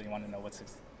 second. So you want to know what's the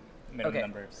minimum Okay.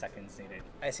 number of seconds needed.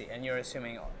 I see. And you're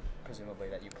assuming, presumably,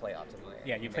 that you play optimally.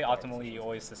 Yeah, you make play the right optimally. decision. You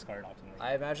always discard optimally.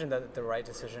 I imagine that the right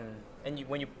decision, and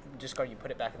when you discard, you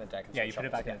put it back in the deck. And Yeah, so you put it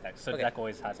shuffles back in the again. deck. So Okay. the deck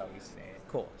always has at least a.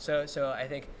 Cool. So I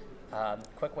think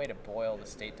quick way to boil the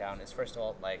state down is first of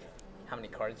all like how many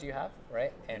cards do you have,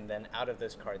 right? And then out of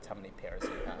those cards, how many pairs do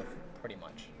you have, pretty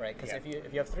much, right? Because Yeah.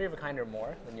 if you have 3 of a kind or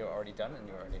more, then you're already done and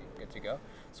you're already good to go.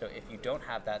 So if you don't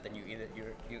have that, then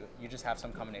you just have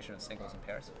some combination of singles and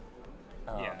pairs.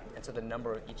 Yeah. And so the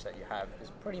number of each that you have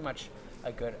is pretty much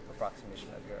a good approximation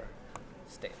of your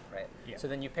state, right? Yeah. So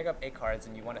then you pick up 8 cards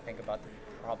and you want to think about the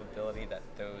probability that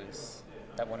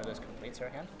one of those completes your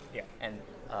hand. Yeah. And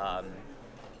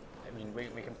I mean,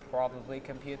 we can probably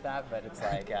compute that, but it's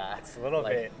like It's a little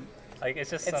like, bit. Like it's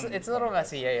just. It's a little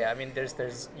messy. Yeah. I mean,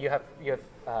 you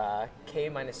have K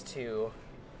minus 2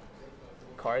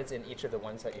 cards in each of the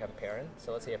ones that you have a pair in.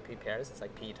 So let's say you have P pairs. It's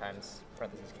like P times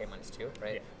parentheses K minus 2,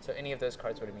 right? Yeah. So any of those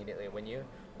cards would immediately win you.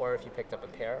 Or if you picked up a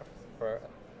pair for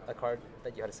a card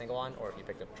that you had a single on, or if you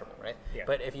picked up a triple, right? Yeah.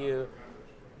 But if you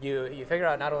you figure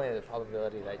out not only the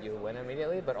probability that you win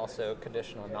immediately, but also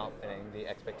conditional not winning, the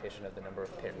expectation of the number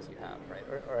of pairs you have, right?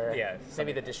 Or Yeah,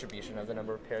 maybe the distribution of the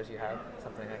number of pairs you have,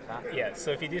 something like that. Yeah,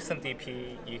 so if you do some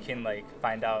DP, you can like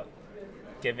find out,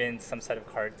 given some set of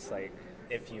cards, like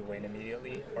if you win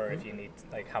immediately, or if you need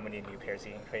like how many new pairs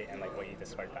you can create and like what you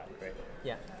discard back, right?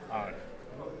 Yeah.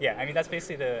 Yeah, I mean that's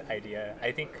basically the idea.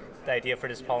 I think the idea for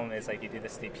this problem is like you do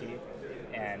this DP,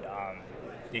 and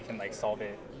you can like solve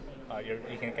it.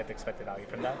 You can get the expected value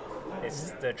from that.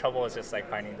 It's the trouble is just like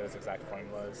finding those exact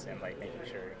formulas and like making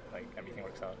sure like everything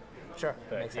works out. Sure.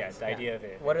 But makes yeah, sense. the idea of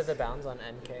it. What are the bounds on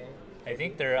NK? I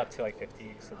think they're up to like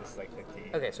 50, so this is like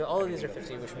 50. Okay, so all of these are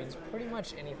 50, which means pretty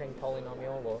much anything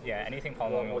polynomial will Yeah, anything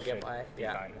polynomial will get should by. be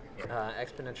Yeah. fine. Yeah.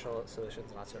 Exponential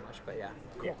solutions not so much, but yeah.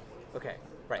 Cool. Yeah. Okay.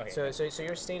 Right. Okay. So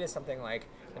your state is something like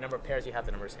the number of pairs you have,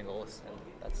 the number of singles, and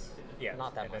that's Yeah,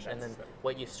 not that and much. then And then that's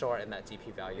what you store in that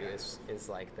DP value is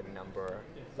like the number,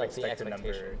 like the Expected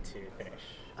expectation. number to finish.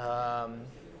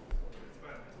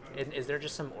 Is there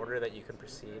just some order that you can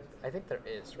proceed? I think there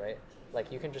is, right?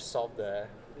 Like you can just solve the.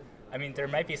 I mean, there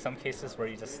might be some cases where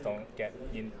you just don't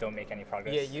make any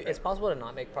progress. Yeah, it's possible to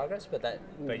not make progress, but that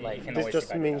But you like can This always just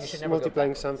get back to means You should never go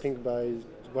multiplying backwards. something by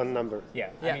one number.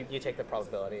 Yeah, yeah, I mean, you take the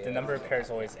probability. the number of pairs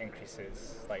always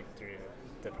increases like through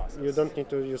the process. You don't need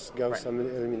to use Gauss Right.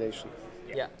 elimination.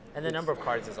 Yeah, and the number of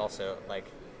cards is also like,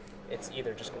 it's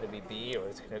either just going to be B or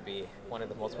it's going to be one of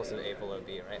the multiples of A below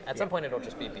B, right? At some point it'll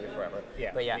just be B forever.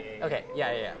 Yeah, But yeah, B, A, okay,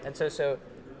 yeah. And so,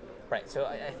 right, so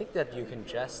I think that you can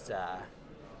just,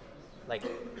 like,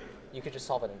 you could just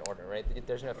solve it in order, right?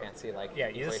 There's no fancy, like, Yeah,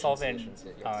 you just equation solve it in solutions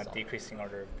that you have to solve. decreasing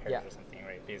order of pairs Yeah. or something,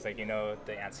 right? Because like you know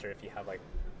the answer if you have like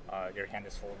your hand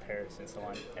is full of pairs and so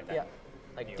on. And then Yeah,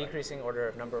 like you, decreasing order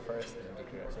of number first, and then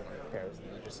decreasing order of pairs, and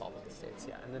then you just solve the states.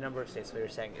 Yeah, and the number of states we were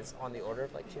saying is on the order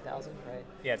of like 2,000, right?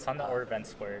 Yeah, it's on the order of n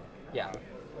squared. Yeah.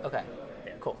 Okay.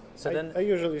 Yeah. Cool. So I then,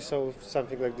 usually solve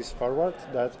something like this forward,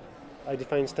 that I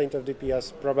define state of DP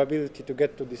as probability to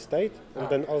get to this state, and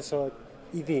then also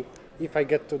EV. If I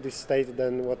get to this state,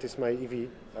 then what is my EV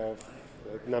of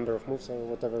number of moves or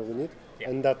whatever we need, Yeah.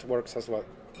 and that works as well.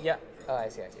 yeah. Oh, I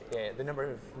see. Yeah, the number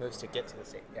of moves to get to the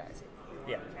state. Yeah, I see.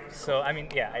 Yeah. So I mean,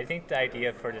 yeah, I think the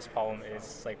idea for this problem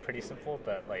is like pretty simple,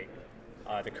 but like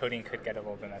the coding could get a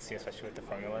little bit messy, especially with the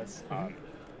formulas.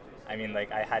 I mean,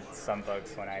 like I had some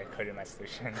bugs when I coded my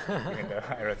solution, even though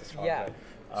I wrote this problem. Yeah.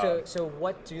 But, So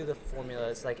what do the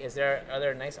formulas like? Are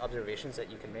there nice observations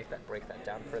that you can make that break that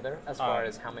down further as far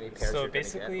as how many pairs? So you're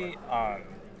basically,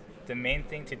 the main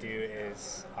thing to do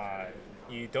is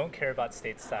you don't care about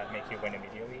states that make you win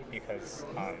immediately because,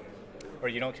 or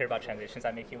you don't care about transitions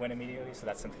that make you win immediately. So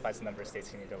that simplifies the number of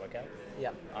states you need to look at.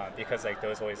 Yeah. Because like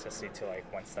those always just lead to like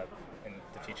one step in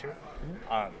the future.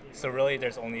 So really,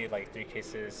 there's only like 3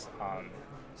 cases.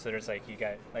 So there's like you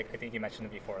get like I think you mentioned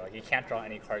it before. Like you can't draw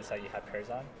any cards that you have pairs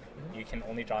on. You can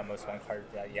only draw at most one card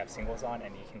that you have singles on,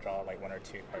 and you can draw like 1 or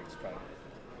 2 cards from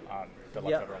the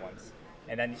Yeah. leftover ones.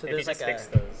 And then So if you there's just like fix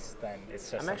a- those, then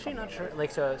it's just. I'm a actually not sure. formula.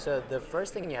 Like so the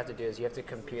first thing you have to do is you have to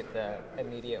compute the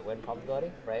immediate win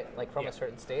probability, right? Like from Yeah. a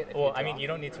certain state. if Well, I draw- mean, you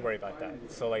don't need to worry about that.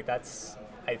 So like that's,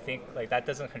 I think like that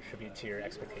doesn't contribute to your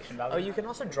expectation value. Oh, you can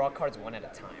also draw cards one at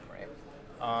a time, right?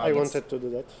 I wanted to do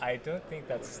that. I don't think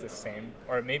that's the same,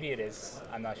 or maybe it is.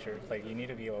 I'm not sure. Like you need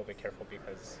to be a little bit careful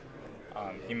because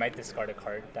you might discard a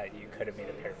card that you could have made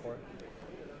a pair for.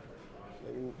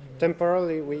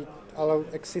 Temporarily, we allow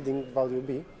exceeding value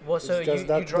B. Well, so It's just you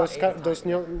that draw those, 8 at a those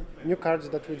new cards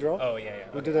that we draw, Oh yeah.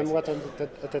 we Okay, do them I see. one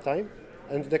at a time,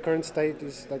 and the current state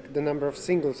is like the number of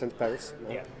singles and pairs.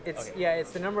 no? Yeah. It's okay. yeah,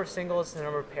 it's the number of singles, the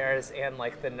number of pairs, and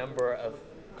like the number of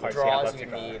Cards you have draws left you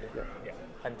to draw. need Yeah.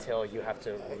 until you have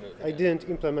to remove it. I didn't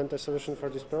implement a solution for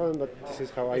this problem, but this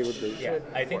is how I would do it. Yeah.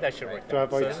 I think that should work. To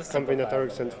avoid So this is simplified.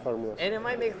 combinatorics and formulas. And it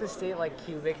might make the state like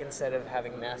cubic instead of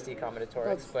having nasty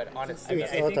combinatorics, but honestly, I mean,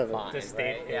 It's I think whatever. fine, the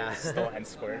state right? Yeah. is still n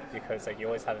squared because like you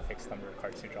always have a fixed number of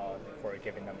cards to draw for a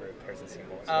given number of pairs and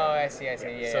singles. Oh, I see. Yeah. Yeah, So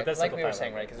it yeah. does Like we were simplify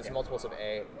saying, a right? lot. Because it's Yeah. multiples of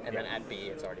A, and then Yeah. at B,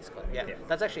 it's already split. Yeah. Yeah.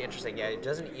 That's actually interesting. Yeah, it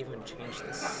doesn't even change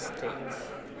the state.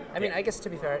 I mean, Yeah. I guess to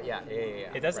be fair, yeah.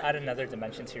 It does right. add another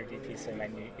dimension to your DP, so you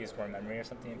might use more memory or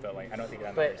something. But like, I don't think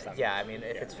that But matters that yeah, much. I mean,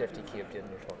 if Yeah. it's 50 cubed in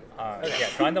your total. Yeah,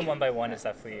 drawing them one by one is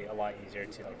definitely a lot easier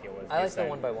to like deal with. I like because the then-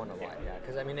 one by one a lot, yeah.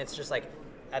 Because I mean, it's just like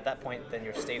at that point, then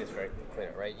your state is very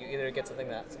clear, right? You either get something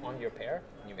that's on your pair,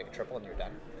 and you make a triple, and you're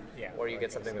done. Yeah. Or you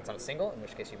get something that's on a single, in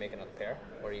which case you make another pair,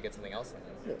 or you get something else, and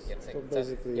then Yes, you get a single. so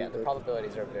basically yeah, the the-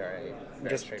 probabilities are very, very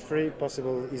Just straightforward. 3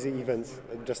 possible easy events,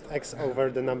 just X over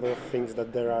the number of things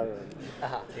that there are.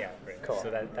 Uh-huh. Yeah, right. Cool. So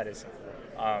that is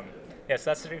simple. Yeah,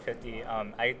 so that's 350.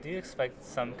 I do expect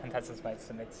some contestants might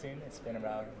submit soon. It's been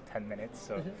around 10 minutes,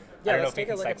 so Yeah, I don't know let's if we take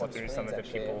a can look at cycle some through screens, some of the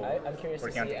actually. people I'm curious to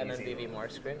working on see the easy. MMBV more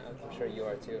screen. I'm sure you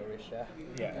are too, Arisha.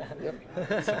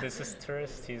 Yeah. So this is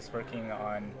Tourist. He's working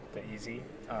on the easy.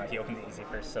 He opened the easy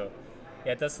first, so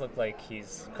yeah, it does look like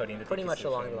he's coding the Pretty DP much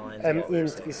along solution. the lines of what we were Mint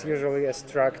saying, is right? usually a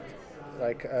struct,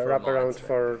 like a wraparound mods,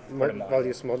 for the mod.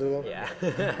 values modulo. Yeah.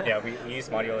 Yeah, we use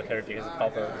modular here because the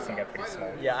problem can get pretty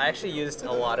small. Yeah, I actually used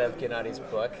a lot of Gennadi's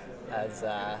book as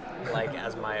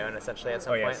as my own essentially at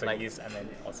some Oh yeah, point. so like, use MN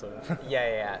also.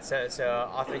 yeah. So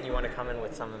often you want to come in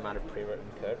with some amount of pre-written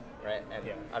code, right? And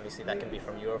Yeah. obviously that can be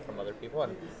from you or from other people.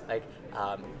 And like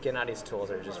Gennadi's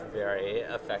tools are just very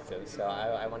effective. So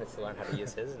I wanted to learn how to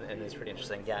use his, and it's pretty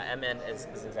interesting. Yeah, MN is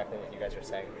exactly what you guys are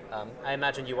saying. I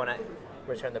imagine you want to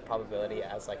return the probability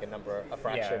as like a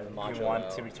fraction Yeah, modulo. you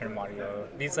want to return modulo.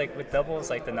 These like with doubles,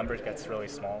 like the number gets really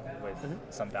small with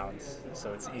some bounds,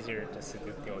 so it's easier just to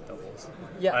deal with doubles.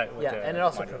 Yeah, with yeah, the and it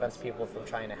also modulos. prevents people from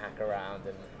trying to hack around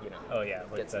and Oh yeah,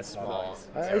 with get some the small.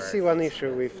 I see one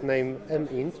issue with name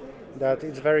mint, that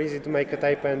it's very easy to make a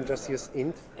typo and just use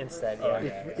int. Instead, Oh, yeah.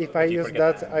 yeah. If I You use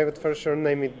forget that, I would for sure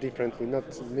name it differently, not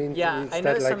mint Yeah, I instead,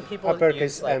 know like some people uppercase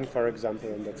use, like- M, for example,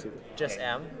 and that's it. Just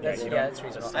Yeah. M. Yeah, That's, you yeah, don't- it's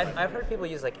reasonable. I've heard people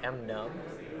use like M gnome,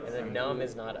 and then gnome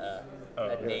is not a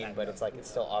name, yeah. but it's like it's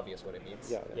still obvious what it means.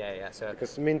 Yeah. yeah. So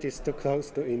Because mint is too close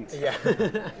to int. yeah,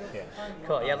 Yeah.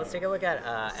 cool. Yeah, let's take a look at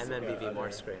MMBV more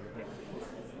screen.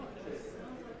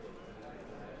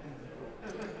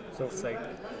 So it's like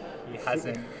he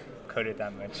hasn't coded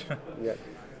that much. Yeah.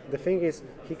 The thing is,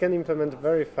 he can implement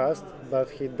very fast, but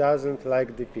he doesn't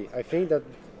like DP. I think that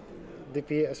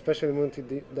DP, especially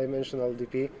multi-dimensional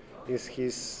DP, is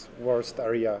his worst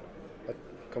area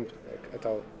at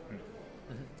all.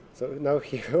 So now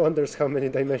he wonders how many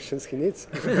dimensions he needs.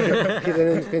 He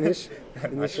didn't finish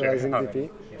initializing How DP. many?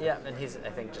 Yeah, and he's I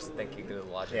think just thinking through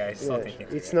the logic. Yeah, he's still Yeah, thinking.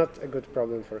 through it's it. not a good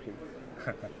problem for him.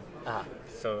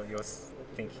 So you'll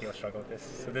think he'll struggle with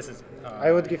this. So this is.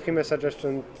 I would give him a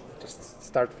suggestion: just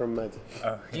start from med.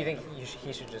 Do you think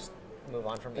he should just move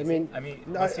on from I easy? mean,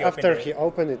 once he after opened he it,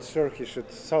 opened it, sure he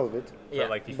should solve it. yeah.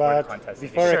 like before the But contest.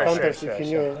 before Sure, a contest, sure, if he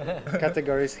knew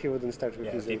categories, he wouldn't start with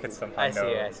yeah, easy. he could somehow I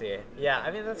know. see. Yeah,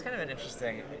 I mean that's kind of an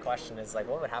interesting question. Is like,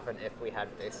 what would happen if we had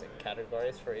basic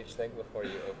categories for each thing before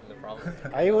you open the problem?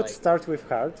 I would Like- start with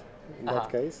hard in that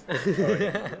case. Oh,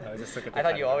 yeah. No, just look at the I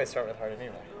thought you category. always start with hard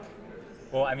anyway.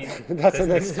 Well, I mean, That's an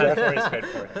this extra. category is good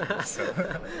for it. So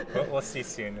we'll see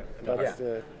soon. But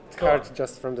Yeah. It's hard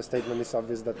just from the statement is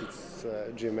obvious that it's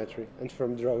geometry and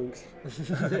from drawings.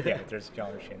 Yeah, there's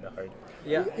geometry in the hard.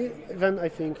 Yeah. Even I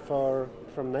think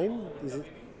from name, is it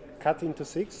cut into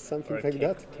 6, something Or like cake,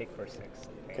 that? cake for 6.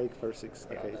 Cake for 6.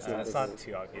 Yeah, Okay, it's it's not not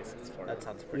too obvious. It's 4. That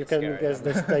sounds pretty You can scary. guess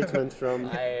the statement from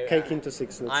I- cake into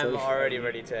 6. Let's I'm say. already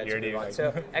ready to You're move on. like-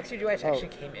 So XUGY actually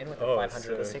came in with the Oh, 500.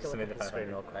 so Let's take a look submit at the the screen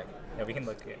 500. real quick. Yeah, we can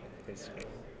look at his screen.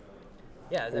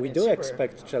 Yeah, I We mean, do super-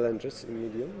 expect challenges in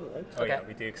Medium, right? Oh yeah, Okay.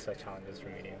 we do expect challenges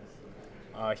from Medium.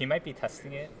 He might be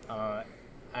testing it.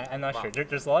 I'm not Wow. sure.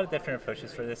 There's a lot of different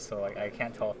approaches for this, so like I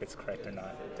can't tell if it's correct or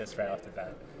not just right off the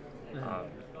bat.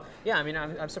 Yeah, I mean,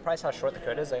 I'm surprised how short the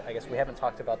code is. I guess we haven't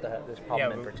talked about this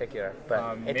problem Yeah, in particular, but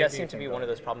it maybe does we seem to can be go- one of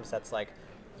those problems that's like,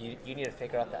 you need to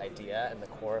figure out the idea and the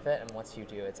core of it, and once you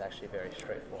do, it's actually very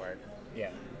straightforward.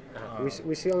 Yeah.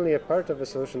 We see only a part of a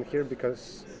solution here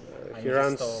because And he he's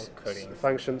runs still coding.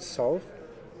 function solve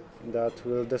that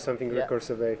will do something Yeah.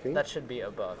 recursive, I think. That should be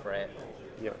above, right?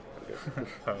 Yeah.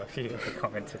 okay. He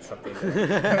commented something.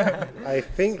 I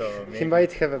think So he maybe-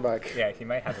 might have a bug. Yeah, he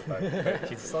might have a bug, but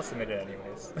he's still submitted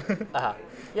anyways.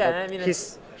 Yeah, and I mean,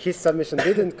 it's, His submission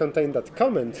didn't contain that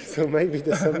comment, so maybe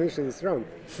the submission is wrong.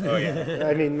 Oh yeah.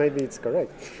 I mean, maybe it's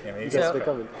correct. Yeah, maybe Just it's the correct.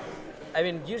 comment. I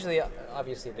mean, usually,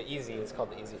 obviously, the easy is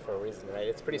called the easy for a reason, right?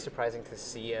 It's pretty surprising to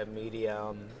see a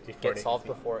medium Before get the solved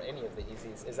easy. before any of the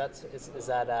easies. Is that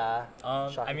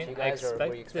shocking I mean, to you I guys, or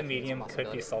were you expect the expecting this medium could be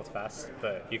possibility? solved fast,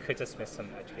 but you could just miss some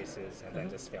edge cases and then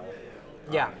just fail.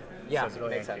 Yeah, So yeah, it's really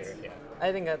makes unclear, sense. Yeah.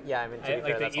 I think that, yeah, I mean, to be fair,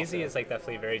 Like that's the easy also- is like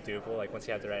definitely very doable. Like once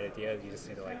you have the right idea, you just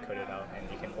need to like code it out, and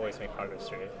you can always make progress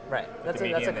through it. Right, But that's the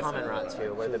a medium is common like- route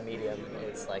too, where the medium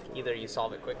is like either you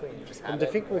solve it quickly and you just have And the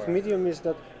it, thing with or- medium is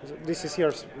that this is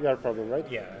your problem, right?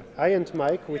 Yeah. I and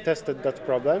Mike, we tested that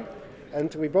problem,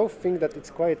 and we both think that it's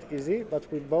quite easy, but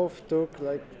we both took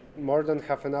like more than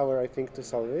half an hour, I think, to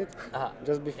solve it.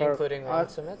 Just before, including wrong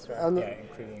submits, or? Yeah,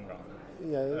 including wrong.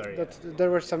 Yeah, yeah. that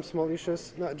there were some small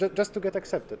issues, no, just to get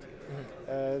accepted.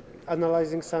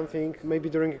 Analyzing something, maybe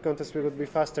during a contest we would be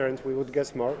faster and we would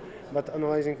guess more, but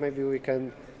analyzing maybe we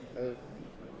can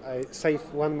I save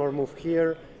one more move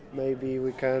here, maybe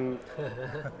we can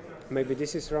maybe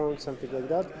this is wrong, something like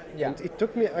that. Yeah. And it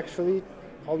took me actually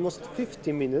almost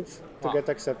 50 minutes to Wow. get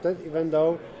accepted, even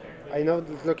though I know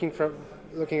that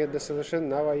looking at the solution,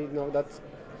 now I know that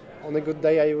on a good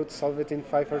day I would solve it in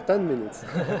 5 or 10 minutes.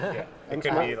 Yeah. And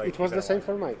could be, like, it was either the same one.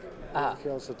 for Mike. Ah. He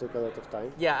also took a lot of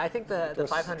time. Yeah, I think the was-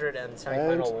 500 and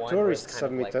semifinal and 1 was tourist kind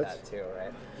submitted. of like that too,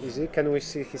 right? Easy. Can we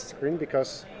see his screen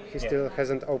because he Yeah. still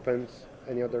hasn't opened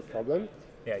any other problem?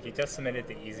 Yeah, he just submitted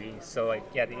the easy. So like,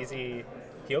 yeah, the easy,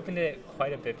 he opened it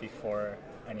quite a bit before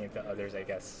any of the others, I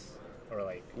guess. Or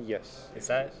like, Yes, is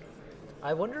that,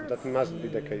 I wonder that if must be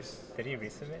the case. did he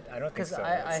resubmit? I don't think Because so.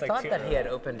 I It's, like, thought too that he had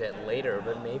early. opened it later,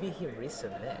 but maybe he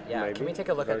resubmit. Yeah, can we Maybe. take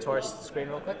a look at Very Tourist's screen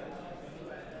real quick?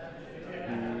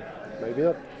 Maybe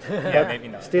not. Yeah, maybe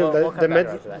not. Still, We'll come back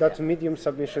after that, that yeah. medium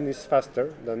submission is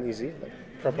faster than easy, like,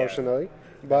 proportionally.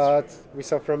 But we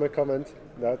saw from a comment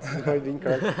that it might be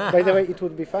incorrect. By the way, it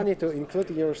would be funny to include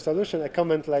in your solution a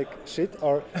comment like shit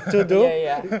or to do.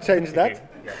 Yeah. Change that.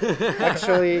 Yeah.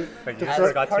 Actually, But to you As throw-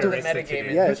 forgot part to of the erase the metagame to-do.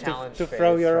 in Yeah, the to- challenge to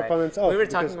throw phase, your right? opponents off, We were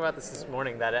because- talking about this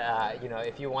morning that you know,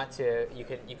 if you want to, you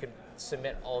could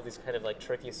submit all these kind of like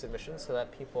tricky submissions so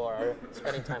that people are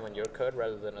spending time on your code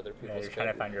rather than other people's you're code. trying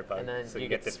to find your bug, and then so you you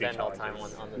get get to the free spend all time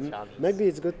challenges. on the challenges. maybe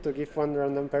it's good to give one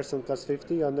random person plus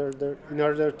 50 in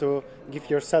order to give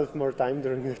yourself more time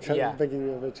during the Yeah.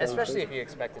 beginning of the challenge. Especially if you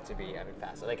expect it to be, I mean,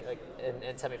 fast. Like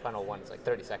in semifinal 1, it's like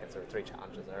 30 seconds or 3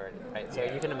 challenges already, right? So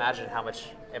you can imagine how much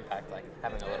impact like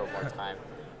having a little more time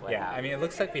would Yeah, have. I mean, it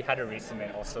looks like we had a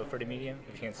resubmit also for the medium.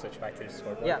 If you can switch back to the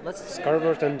scoreboard. Yeah, let's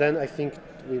Scoreboard, and then I think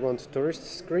we want tourist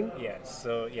screen. Yeah,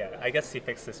 so yeah, I guess he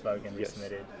fixed this bug and Yes.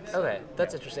 resubmitted. Okay,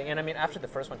 that's interesting. And I mean, after the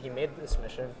first one, he made the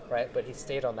submission, right? But he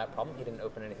stayed on that problem. He didn't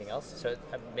open anything else. So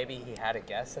maybe he had a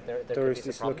guess that there could be Tourist some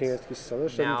is problems. looking at his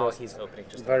solution, Now just he's opening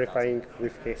just verifying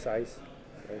with his eyes.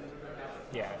 Right.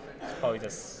 Yeah, it's probably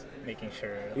just making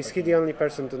sure. Is he the only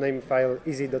person to name file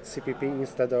easy.cpp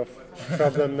instead of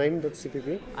problem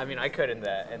name.cpp? I mean, I could in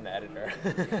the editor.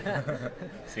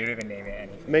 So you don't even name it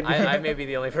anything. Maybe I may be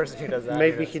the only person who does that.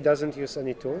 maybe he doesn't use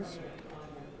any tools.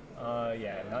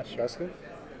 Yeah, not sure. Does he?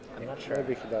 I'm not sure.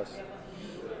 Maybe he does.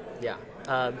 Yeah.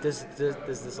 Does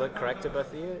this look correct to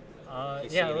both of you? You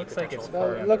see Yeah, it any looks like it's. potential? Well,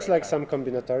 far it on looks the like right some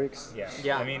combinatorics. Yeah.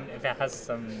 Yeah. I mean, if it has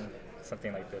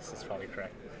something like this, it's probably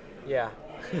correct. Yeah.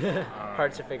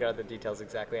 Hard to figure out the details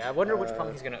exactly. I wonder which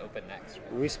problem he's going to open next.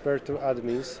 Right? Whisper to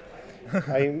admins.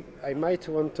 I might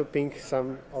want to ping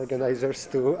some organizers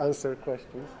to answer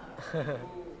questions.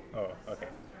 Oh, okay.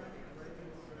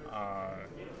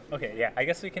 Okay, yeah. I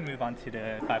guess we can move on to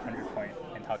the 500 point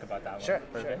and talk about that one. Sure.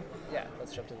 Perfect. Yeah.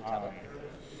 Let's jump to the tablet.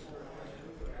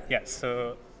 Yeah,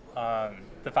 so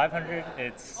the 500,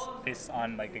 it's based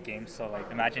on like a game. So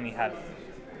like imagine you have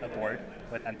a board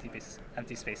with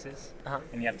empty spaces, Uh-huh.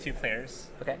 and you have 2 players,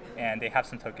 Okay. and they have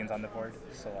some tokens on the board.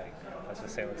 So like let's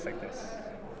just say it looks like this.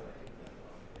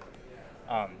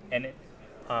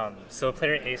 So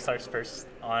player A starts first.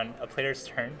 On a player's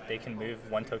turn, they can move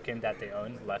 1 token that they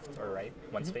own left or right,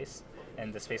 1 space,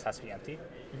 and the space has to be empty.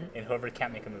 And whoever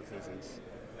can't make a move loses.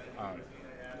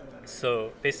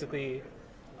 So basically,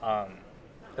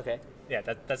 Okay. yeah,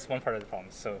 that's one part of the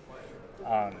problem. So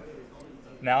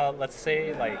now let's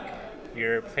say like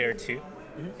you're player 2,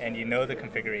 and you know the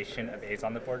configuration of A's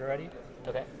on the board already.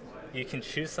 Okay. You can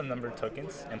choose some number of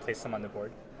tokens and place them on the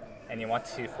board, and you want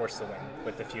to force the win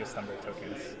with the fewest number of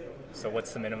tokens. So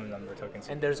what's the minimum number of tokens?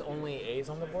 And there's only A's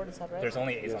on the board, is that right? There's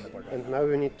only A's on the board And now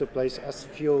you need to place as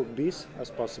few Bs as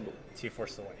possible. to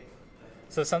force the win.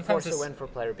 So sometimes Force this, a win for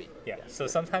player B. yeah. So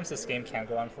sometimes this game can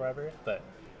go on forever, but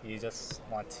you just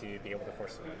want to be able to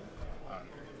force the win.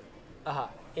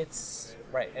 It's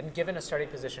right, and given a starting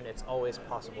position, it's always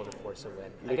possible to force a win.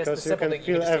 I guess Because the you simple can thing,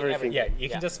 feel you can just take everything. Yeah, you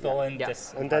can just fill in Yeah.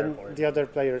 this And entire then board. the other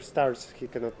player starts, he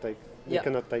cannot take. He Yeah.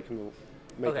 cannot take move.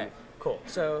 Make Okay, move. cool.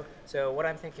 So what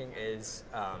I'm thinking is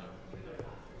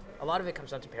a lot of it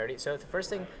comes down to parity. So the first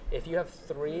thing, if you have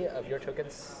 3 of your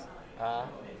tokens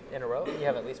in a row, you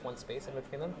have at least 1 space in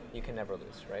between them, you can never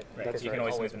lose, right? Right. Because You can you're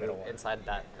always move the middle one. inside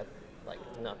that like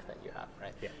nook that you have,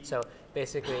 right? Yeah. So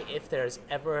basically, if there's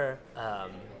ever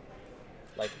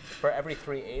like for every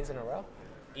 3 A's in a row,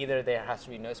 either there has to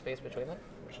be no space between them,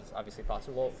 which is obviously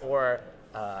possible, or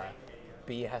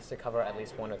B has to cover at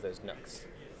least one of those nooks.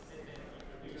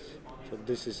 So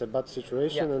this is a bad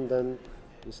situation, Yeah. and then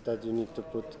instead you need to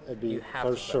put a B You have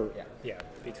for to sure. Yeah. Yeah,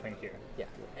 between here. Yeah,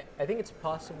 I think it's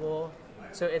possible.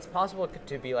 So it's possible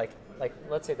to be like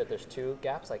let's say that there's 2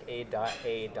 gaps, like A dot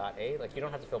A dot A. Like you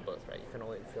don't have to fill both, right? You can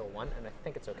only fill one, and I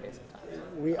think it's okay sometimes.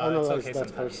 We it's analyzed okay that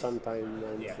for sometimes. some time,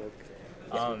 and Yeah.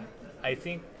 like, I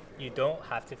think you don't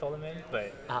have to fill them in,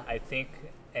 but Uh-huh. I think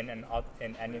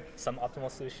in any some optimal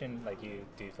solution, like you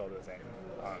do fill those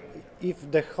in. If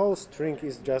the whole string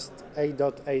is just a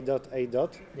dot a dot a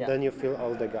dot, Yeah. then you fill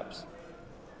all the gaps.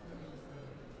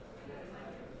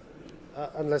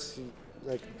 Unless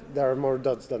like there are more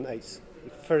dots than a's.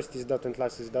 If first is dot and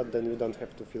last is dot, then you don't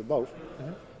have to fill both.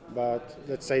 But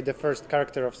let's say the first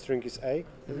character of string is a.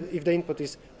 If the input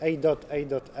is a dot a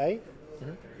dot a,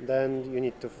 then you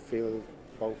need to fill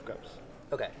both gaps.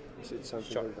 Okay. It's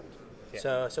something Sure. like that.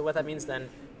 Yeah. So what that means then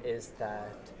is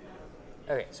that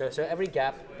okay. So every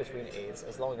gap between a's,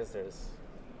 as long as there's,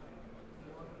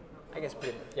 I guess,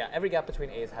 every gap between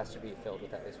a's has to be filled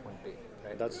with at least one b.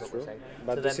 Right? That's what we're true. saying.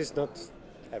 But So this then, is not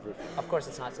everything. of course,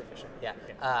 it's not sufficient. Yeah.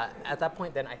 At that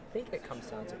point, then I think it comes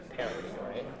down to parity,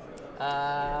 right?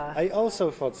 I also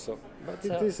thought so, but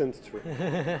it So- isn't true.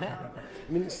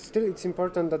 I mean, still it's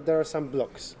important that there are some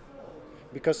blocks.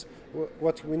 Because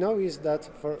what we know is that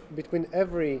for between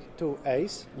every two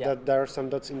a's, Yeah. that there are some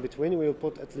dots in between, we will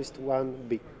put at least one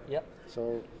b. Yep.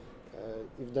 So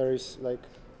if there is like,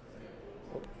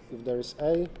 if there is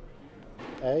a,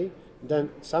 then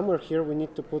somewhere here we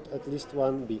need to put at least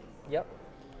one b. Yep.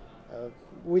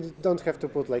 We don't have to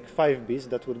put like 5 b's,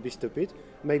 that would be stupid.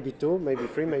 Maybe 2, maybe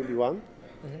 3, maybe 1.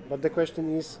 But the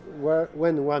question is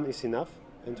when 1 is enough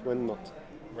and when not.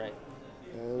 Right.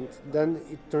 And then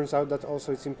it turns out that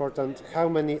also it's important how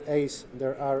many a's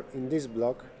there are in this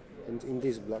block and in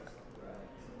this block.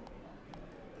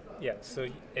 Yeah, so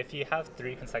if you have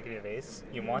 3 consecutive A's,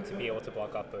 you want to be able to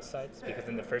block off both sides, because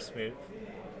in the first move,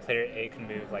 player A can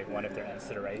move like one of their ends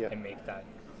to the right Yeah. and make that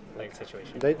like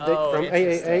situation. They, Oh, from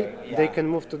interesting. AAA, they Yeah. can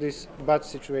move to this bad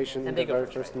situation in And the they go very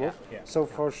for it, first yeah. move. Yeah. So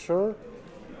for sure,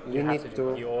 you have need to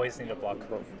to. You always need to block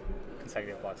both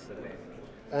consecutive blocks to the game.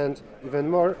 And even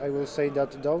more, I will say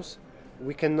that those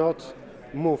we cannot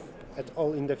move at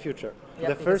all in the future. Yeah,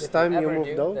 The because first if time you ever move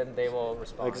do, those, then they will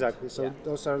respond. exactly. So Yeah.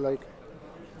 those are like,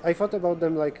 I thought about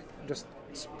them like just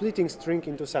splitting string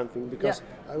into something, because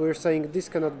we're saying this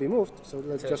cannot be moved. So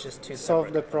let's So it's just two solve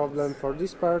separate the problem for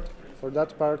this part, for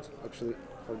that part, actually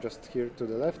for just here to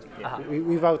the left, Uh-huh.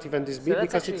 without even this b, that's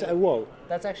because it's actually- a wall.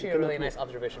 That's actually You a really cannot nice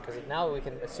observation, because now we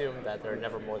can assume that there are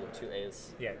never more than 2 a's.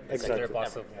 Yeah, Exactly. consecutive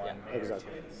blocks of Yeah. one A or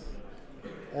Exactly. 2 A's.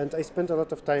 And I spent a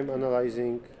lot of time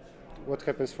analyzing what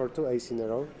happens for 2 a's in a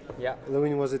row. Yeah.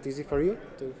 Lewin, was it easy for you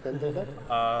to handle that?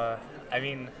 I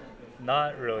mean,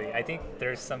 not really. I think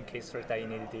there's some casework that you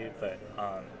need to do, but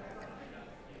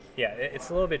yeah, it's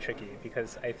a little bit tricky,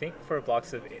 because I think for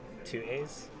blocks of 2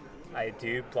 A's, I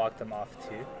do block them off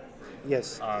too.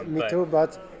 Yes, me but too,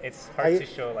 but It's hard I- to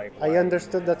show like I why.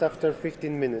 understood that after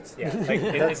 15 minutes. Yeah, like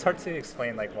it's hard to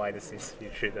explain like why this is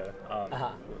true though.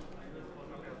 Uh-huh.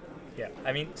 Yeah,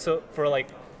 I mean, so for like,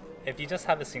 if you just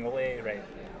have a single A, right?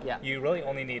 Yeah. You really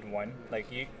only need one.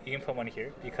 Like you can put one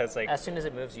here, because like As soon as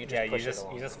it moves, you just yeah, push it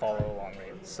along. you just follow along,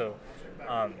 right? So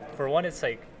for one, it's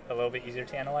like a little bit easier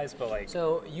to analyze, but like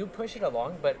So you push it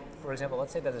along, but for example,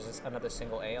 let's say that there's just another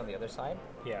single A on the other side,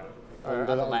 yeah, or the on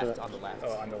the le- on the left, left. on the left.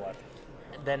 oh, on the left.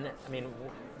 Then I mean,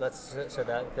 so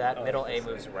that middle A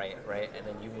moves right, and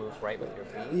then you move right with your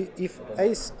B. If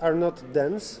a's are not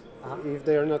dense, Uh-huh. if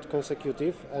they are not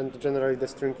consecutive, and generally the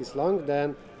string is long,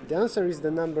 then the answer is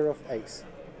the number of a's.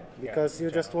 Because you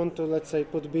just want to, let's say,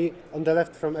 put b on the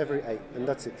left from every a, and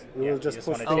that's it. You Yeah, will you just just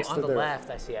push wanna Oh, things on to the the left.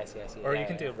 I see. Or Yeah, you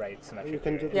can yeah, do it right symmetrically. You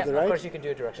can do right? Yeah, to the of right. course you can do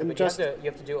a direction, and but just- you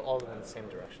have to do all of them in the same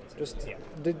direction. So Just Yeah.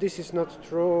 this is not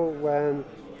true when,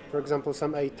 for example,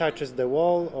 some a touches the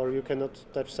wall, or you cannot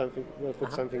touch something,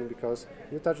 put something because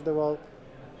you touch the wall.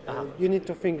 You need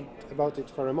to think about it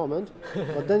for a moment,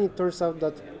 but then it turns out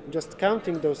that just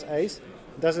counting those a's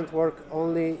doesn't work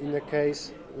only in a case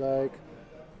like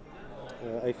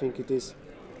I think it is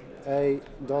a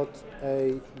dot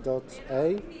a dot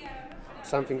a,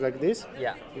 something like this,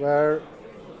 yeah, where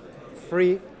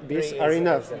 3 b's Three are is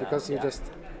enough, enough, because you yeah. just,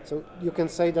 so you can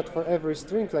say that for every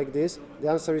string like this, the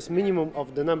answer is minimum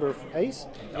of the number of a's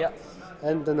yeah.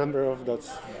 and the number of dots.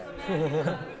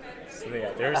 So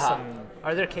yeah, there's Uh-huh. some.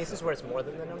 Are there cases where it's more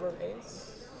than the number of A's?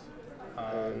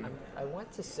 I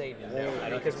want to say no,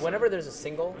 because whenever there's a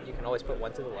single, you can always put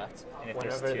one to the left. And if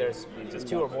there's Whenever two, there's you just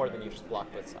 2 or block more, then you just block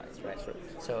both sides, right?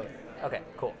 So, okay,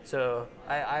 cool. So,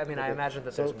 I mean, I imagine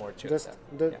that So there's more to just it.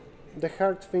 the, the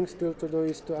hard thing still to do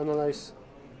is to analyze,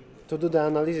 to do the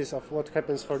analysis of what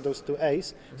happens for those 2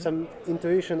 a's. Some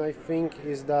intuition, I think,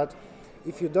 is that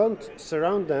if you don't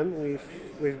surround them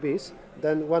with b's,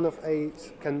 then one of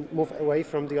a's can move away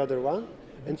from the other one,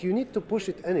 and you need to push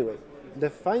it anyway. The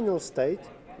final state,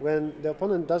 when the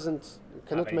opponent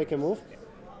cannot any make a move,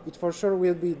 it for sure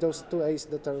will be those 2 a's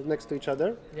that are next to each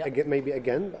other, Yeah. maybe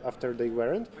again after they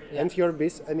weren't, Yeah. and your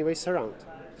b's anyway surround.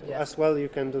 Yeah. as well, you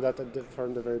can do that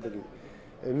from the very beginning.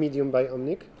 Medium by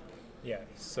Omnic. Yeah,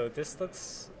 so this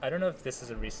looks, I don't know if this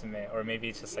is a resubmit or maybe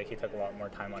it's just like he took a lot more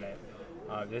time on it.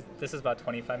 This is about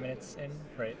 25 minutes in,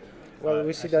 right? Well,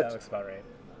 we see actually, that looks about right.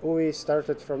 UI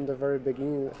started from the very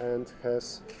beginning and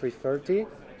has 330,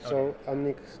 so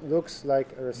Omnic looks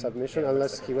like a resubmission Yeah,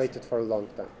 unless looks like he a waited for a long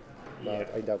time, but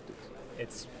Yeah. I doubt it.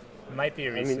 It's might be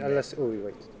a I resubmit. mean, unless UI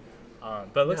waited.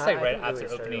 But it looks No, like I right think it after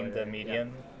was opening earlier, the yeah.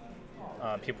 medium,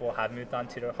 people have moved on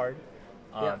to the hard.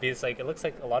 Yeah. Because like it looks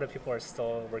like a lot of people are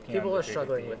still working on People the are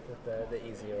struggling 350. with the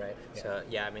easy, right? So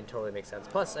yeah, I mean, totally makes sense.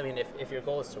 Plus, I mean, if your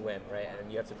goal is to win, right,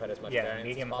 and you have to put as much Yeah, variance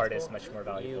medium as hard possible, is much more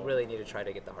valuable. You really need to try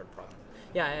to get the hard problem.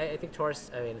 Yeah, I think Taurus.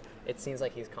 I mean, it seems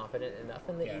like he's confident enough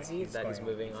in the Yeah, easy he's that he's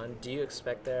going moving on. Do you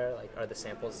expect there, like, are the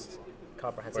samples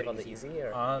comprehensive For on the easy? easy,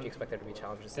 or do you expect there to be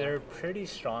challenges? They're pretty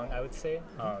strong, I would say.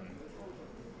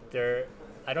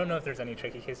 I don't know if there's any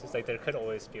tricky cases. Like there could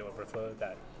always be overflow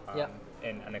that Yeah.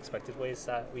 in unexpected ways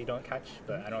that we don't catch,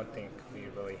 but I don't think we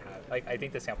really have. Like I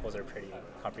think the samples are pretty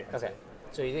comprehensive. Okay.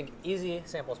 So you think easy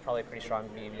sample is probably pretty strong,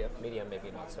 medium maybe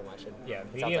not so much. And Yeah, it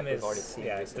sounds medium like we've already is seen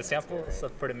the recent samples ones,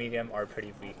 right? for the medium are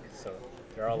pretty weak, so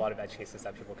there are a lot of edge cases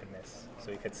that people could miss.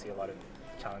 So we could see a lot of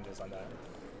challenges on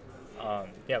that.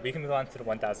 Yeah, we can move on to the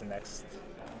 1000 next.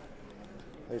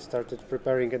 I started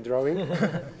preparing a drawing.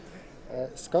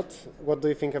 Scott, what do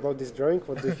you think about this drawing?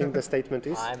 What do you think the statement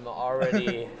is? I'm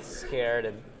already scared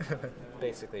and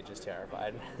basically just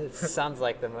terrified. It sounds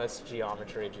like the most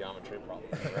geometry problem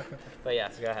ever. But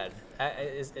yes, go ahead.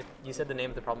 You said the name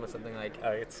of the problem was something like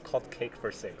It's called Cake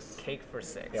for 6. Cake for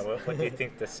 6. Yeah, what do you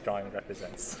think this drawing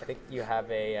represents? I think you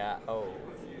have a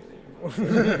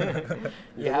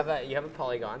you have a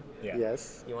polygon. Yeah.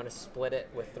 Yes. You want to split it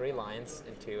with 3 lines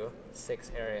into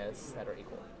 6 areas that are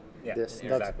equal. Yeah, Yes,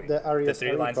 exactly. the areas the 3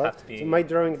 are lines equal. have to be. So my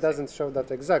drawing doesn't show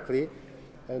that exactly,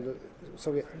 and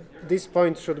so this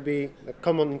point should be a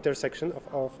common intersection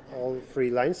of all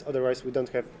 3 lines. Otherwise, we don't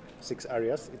have 6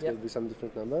 areas. It Yep. will be some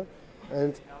different number,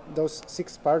 and those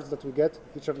 6 parts that we get,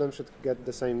 each of them should get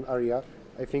the same area.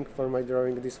 I think for my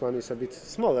drawing, this one is a bit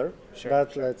smaller,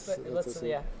 but let's see.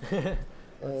 Yeah.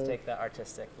 Let's take the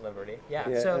artistic liberty. Yeah.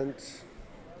 Yeah, So and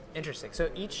interesting. So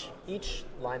each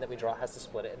line that we draw has to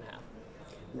split it in half.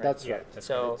 that's Yeah, right. that's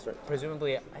So That's right.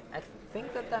 presumably, I think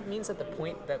that means that the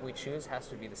point that we choose has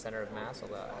to be the center of mass.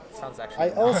 Although it sounds actually. I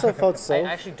also thought so.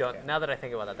 I actually don't. Now that I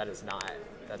think about that, that is not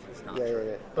Yeah, true.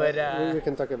 yeah. But we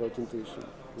can talk about intuition.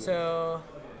 so.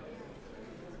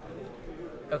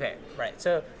 Okay, right.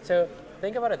 So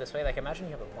think about it this way. Like imagine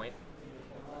you have a point,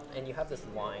 and you have this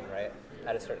line, right,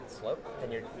 at a certain slope,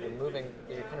 and you're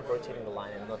kind of rotating the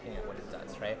line and looking at what it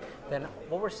does, right? Then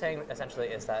what we're saying essentially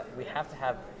is that we have to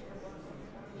have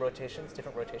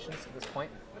different rotations at this point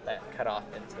that cut off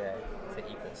into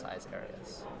equal size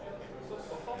areas.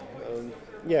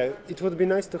 Yeah, it would be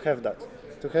nice to have that.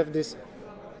 To have this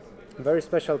very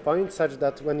special point such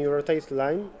that when you rotate the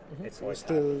line, It's you're always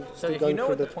still So if you going know through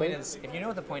what the that point is, if you know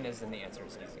what the point is, then the answer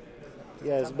is easy.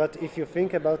 Yes, but if you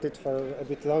think about it for a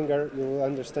bit longer, you will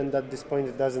understand that this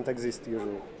point doesn't exist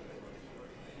usually.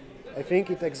 I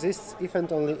think it exists if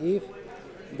and only if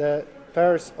the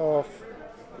pairs of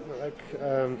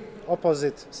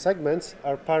opposite segments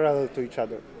are parallel to each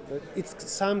other. It's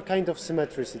some kind of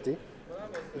symmetricity.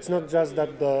 It's not just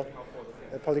that the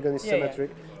polygon is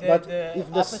symmetric, but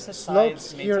if the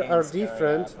slopes here are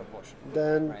different,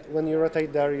 then when you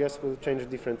rotate the areas will change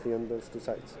differently on those 2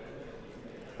 sides.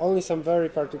 Only some very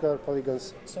particular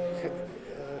polygons So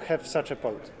have such a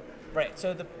point. right.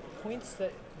 So the points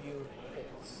that you hit.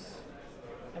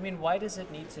 I mean, why does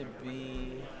it need to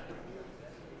be?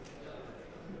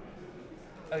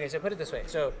 Okay, so put it this way.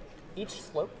 So each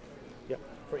slope. Yeah.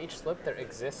 For each slope, there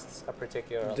exists a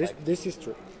particular This is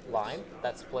true. line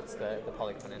that splits the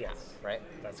polygon in half, right?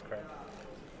 That's correct.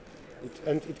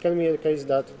 And it can be a case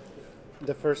that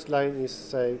the first line is,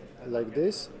 say, like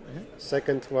this.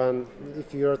 Second one,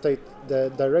 if you rotate the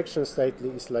direction slightly,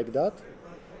 is like that.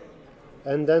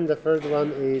 And then the third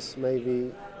one is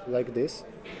maybe like this.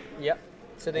 Yep.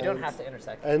 So they don't have to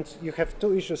intersect. And you have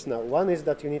 2 issues now. One is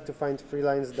that you need to find 3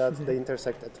 lines that they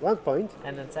intersect at one point.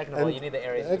 And then second of all, And you need the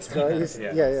areas. the extra is,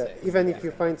 even if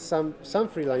you find some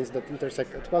 3 lines that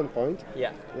intersect at one point,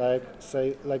 Yeah. like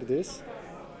say like this,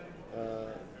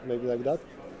 maybe like that,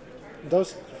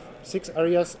 those 6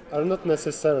 areas are not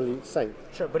necessarily same.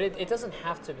 Sure, but it doesn't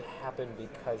have to happen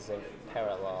because of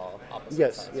parallel opposite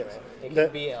Yes, sides, yes. right? It The-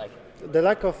 can be like The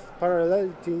lack of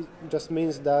parallelity just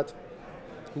means that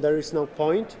there is no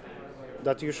point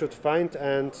that you should find,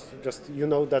 and just you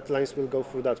know that lines will go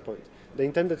through that point. The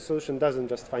intended solution doesn't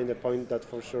just find a point that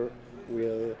for sure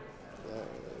will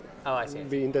Oh, I see.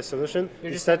 be in the solution.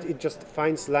 You're just Instead, it just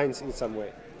finds lines in some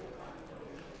way.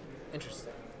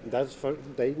 Interesting. That's for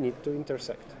they need to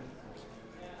intersect.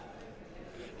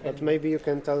 But maybe you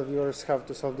can tell viewers how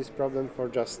to solve this problem for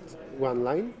just one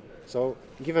line. So,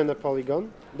 given a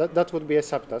polygon, that would be a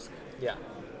subtask. Yeah.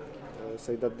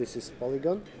 Say that this is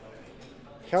polygon.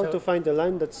 How So- to find a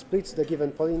line that splits the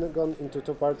given polygon into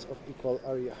two parts of equal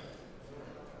area.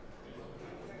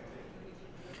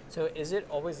 So is it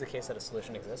always the case that a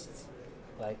solution exists?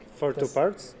 Like For two does-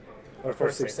 parts? Or for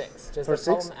For six? six. Does For the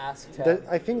problem six, ask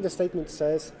I think the statement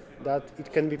says that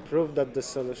it can be proved that the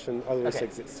solution always okay.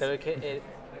 exists. So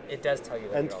it does tell you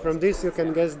that And it from always this you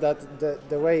can guess that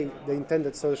the way the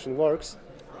intended solution works,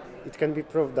 it can be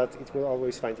proved that it will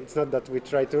always find. It's not that we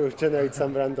try to generate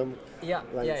some random Yeah,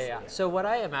 lines. yeah. So what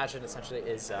I imagine essentially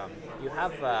is you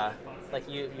have like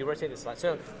you rotate this line.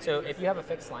 So if you have a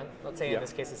fixed line, let's say Yeah. in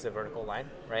this case it's a vertical line,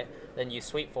 right? Then you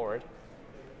sweep forward,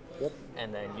 Yep.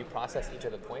 and then you process each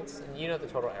of the points, and you know the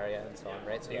total area and so on,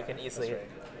 right? So you Yeah, can that's easily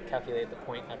right. calculate the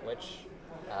point at which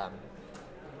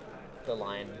the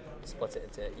line splits it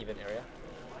into even area.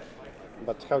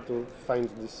 But how to find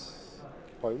this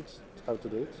point? How to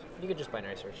do it? You could just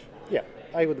binary search. Yeah,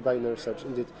 I would binary search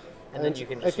indeed. And then you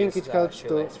can I just think use, it helps to,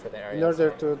 shoelace for the area in and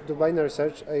order so to do binary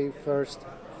search, I first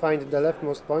find the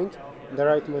leftmost point, the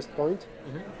rightmost point,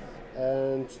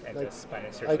 and And like, just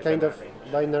binary search I within kind that of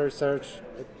range. binary search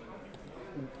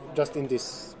just in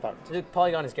this part. The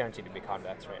polygon is guaranteed to be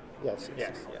convex, right? Yes.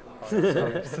 Yes.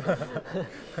 I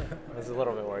was a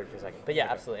little bit worried for a second, but yeah,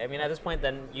 absolutely. I mean, at this point,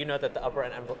 then you know that the upper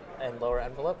and lower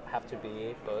envelope have to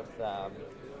be both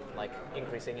like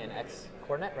increasing in x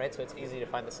coordinate, right? So it's easy to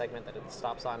find the segment that it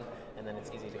stops on, and then it's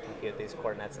easy to compute these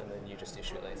coordinates, and then you just do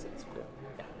shoelaces.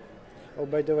 Yeah. Oh,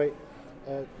 by the way,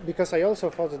 because I also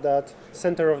thought that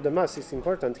center of the mass is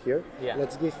important here. Yeah.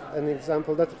 Let's give an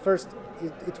example that first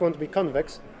it won't be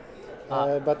convex,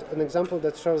 but an example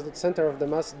that shows that center of the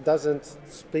mass doesn't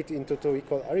split into two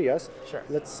equal areas. Sure.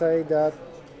 Let's say that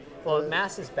Well,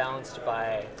 mass is balanced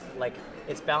by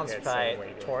it's balanced Yeah, it's by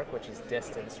weighted. torque, which is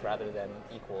distance rather than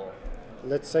equal.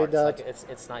 let's say parts. that Like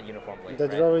it's not uniformly. the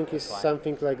right? drawing is Fine.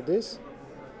 something like this,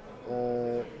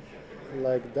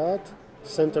 like that.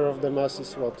 Center of the mass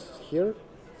is what here,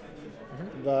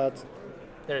 but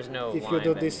There's no. if you line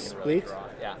do that this can really split, draw.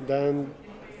 Yeah. then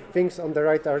things on the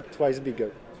right are twice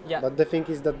bigger. Yeah. But the thing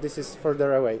is that this is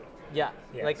further away. Yeah.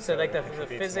 Yeah, Like so, like the it should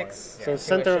be physics. smaller. So Yeah.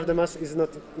 center of intuition- the mass is not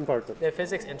important. The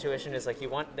physics intuition is like you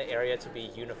want the area to be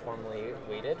uniformly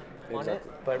weighted on it,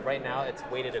 Exactly. but right now it's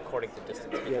weighted according to distance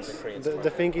because Yes. it creates The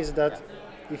torque. thing is that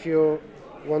if you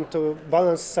want to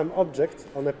balance some object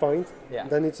on a point, Yeah.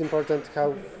 then it's important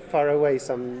how far away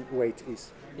some weight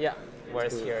is. Yeah.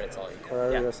 Whereas here it's all equal.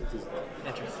 For Yeah. areas it is.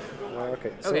 Interesting.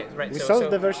 Okay. So Okay, right, we so- solved so-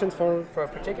 the version for For a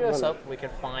particular Well, sub, we can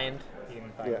find You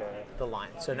can find Yeah. the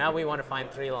line. So now we want to find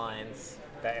 3 lines.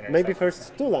 that intersect. maybe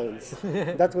first 2 lines.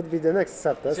 That would be the next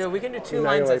subtask. So we can do 2 in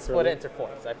lines iOS and split it really. into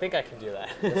 4s. I think I can do that.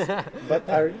 But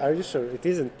are you sure it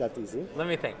isn't that easy? Let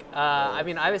me think. I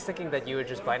mean, I was thinking that you would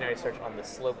just binary search on the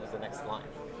slope of the next line.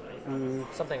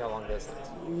 Something along those lines.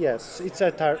 Yes, it's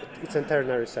a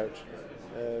ternary search.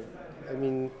 I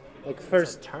mean, like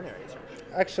first, It's a ternary search.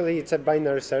 actually it's a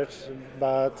binary search,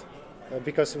 but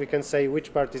because we can say which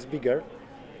part is bigger.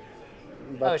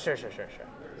 But Oh, sure.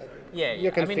 Yeah.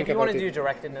 You can I mean, think if you want to about do it.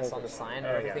 directedness on the sign or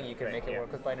Oh, everything, yeah, you can right, make it yeah.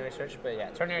 work with binary search. But yeah,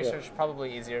 ternary Yeah. search is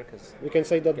probably easier because we can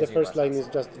say that the Gives you first more line sense.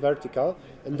 is just vertical,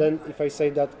 and then if I say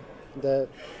that the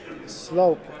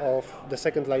slope of the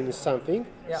second line is something,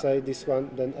 Yeah. say this one,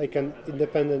 then I can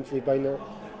independently find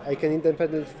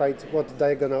what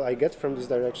diagonal I get from this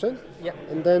direction, Yep.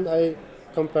 and then I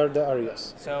compare the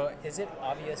areas. So is it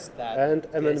obvious that And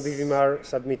this- MNBVMAR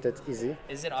submitted easy.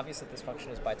 Is it obvious that this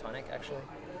function is bitonic actually?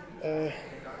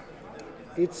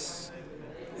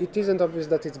 It isn't obvious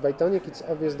that it's bitonic, it's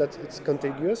obvious that it's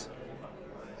contiguous,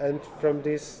 and from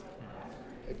this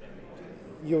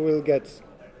you will get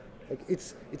like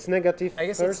it's negative I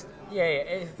guess first. it's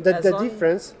if- The- as the long-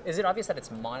 difference- Is it obvious that it's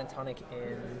monotonic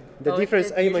in The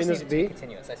difference A you just minus need it to be B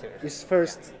continuous. I see what you're saying. Is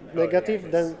first negative,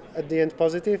 yeah, then at the end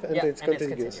positive, and Yeah, it's and it's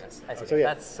contiguous. continuous. I see. So yeah,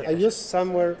 That's I sufficient. use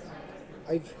somewhere.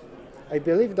 I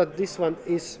believe that this one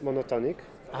is monotonic.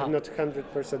 Uh-huh. I'm not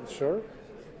 100% sure,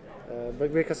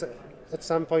 but because at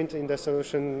some point in the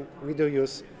solution we do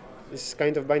use this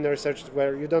kind of binary search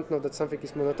where you don't know that something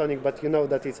is monotonic, but you know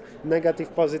that it's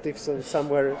negative, positive, so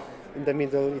somewhere in the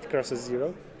middle it crosses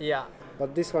 0. Yeah.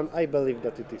 But this one, I believe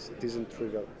that it is. It isn't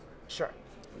trivial. Sure.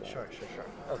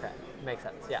 Okay. Makes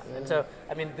sense, yeah. And so,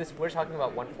 I mean, we're talking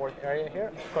about 1/4 area here.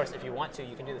 Of course, if you want to,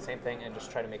 you can do the same thing and just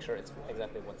try to make sure it's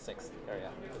exactly 1/6 area.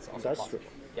 It's also That's possible. true.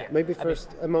 Yeah. Maybe first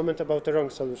a moment about the wrong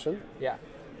solution Yeah.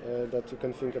 that you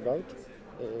can think about.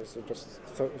 So just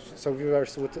so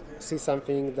viewers would see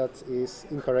something that is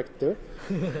incorrect too.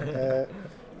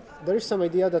 There is some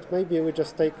idea that maybe we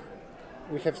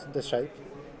have the shape,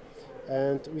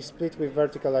 and we split with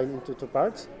vertical line into two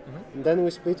parts, and then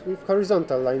we split with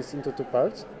horizontal lines into two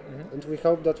parts, and we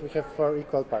hope that we have 4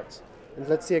 equal parts. And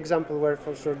let's see example where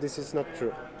for sure this is not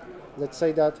true. Let's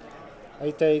say that I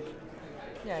take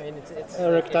Yeah, I mean, it's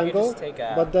a rectangle, just take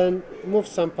a, but then move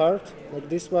some part, like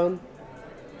this one,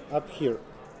 up here.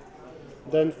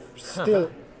 Then still,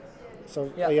 so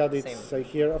Yeah, I add it same. say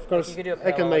here. Of course, you could do a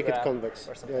I can make it parallelogram convex.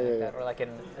 or something like that, or like a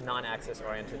non-axis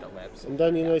oriented ellipse. And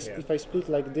then if I split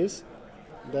like this,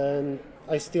 then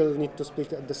I still need to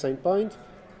split at the same point.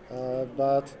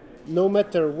 But no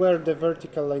matter where the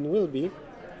vertical line will be,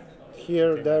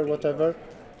 here, there, whatever,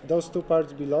 those two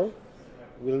parts below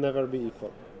will never be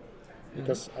equal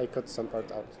because I cut some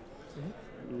part out.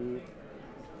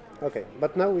 Okay,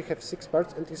 but now we have 6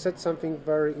 parts, and you said something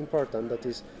very important. That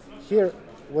is, here,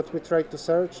 what we try to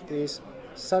search is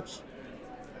such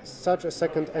a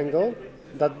second angle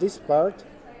that this part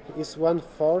is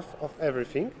 1/4 of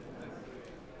everything.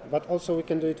 But also we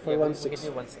can do it for Yeah, 1/6. we can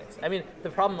do 1/6. I mean, the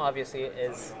problem obviously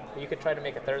is you could try to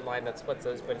make a third line that splits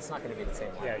those, but it's not going to be the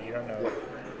same line. Yeah, you don't know.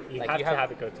 You Like, have you to have-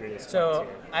 have it go through this. So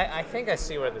I think I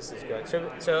see where this is going.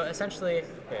 So essentially,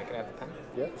 wait, can I have the pen?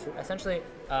 Yeah, sure. Essentially,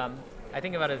 I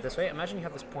think about it this way. Imagine you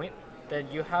have this point, then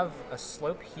you have a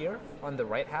slope here on the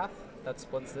right half that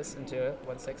splits this into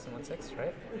 1/6 and 1/6,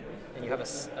 right? And you have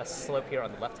a slope here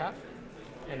on the left half.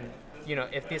 And you know,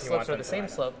 if these You slopes want are them the to same line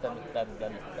slope,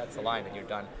 then that's the line, and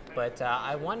you're done. But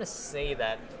I want to say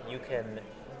that you can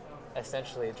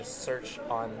essentially just search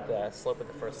on the slope of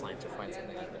the first line to find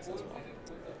something like this as well.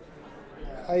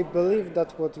 I believe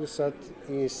that what you said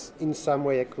is in some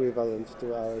way equivalent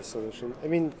to our solution. I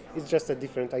mean, it's just a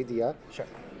different idea. Sure.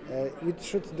 We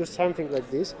should do something like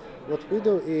this. What we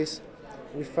do is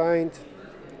we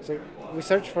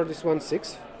search for this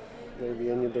 1/6. Maybe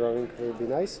a new drawing will be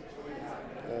nice.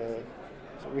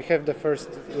 So we have the first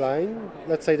line.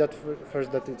 Let's say that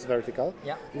first that it's vertical.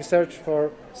 Yeah. We search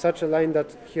for such a line that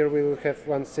here we will have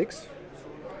 1/6.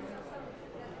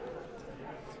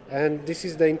 And this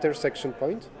is the intersection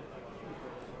point.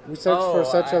 We search for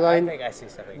such a line I think I see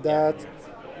something.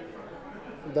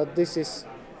 that this is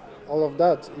all of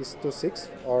that is 2/6,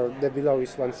 or the below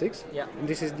is 1/6. Yeah. And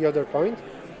this is the other point.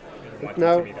 You want And them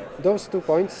now to be there. those 2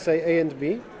 points, say A and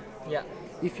B, Yeah.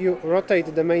 if you rotate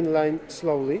the main line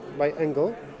slowly by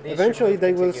angle, They eventually should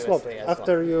they move will swap. contiguously as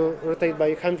After you rotate by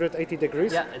 180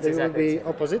 degrees, Yeah, it's they will exactly the be same.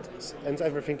 opposite, and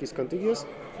everything is contiguous,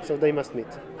 so they must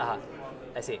meet.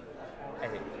 I see.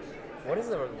 What is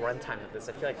the runtime of this?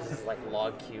 I feel like this is like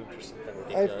log cubed or something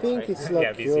I ridiculous, think right? it's Yeah, log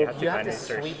because you cube. have You have to binary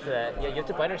search. sweep you have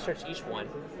to binary search each one,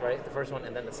 right? The first one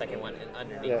and then the second one and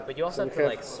underneath. Yeah. But you also So have we to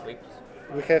have- like sweep.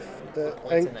 We have the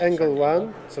Points in that angle triangle.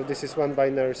 1, so this is one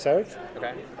binary search.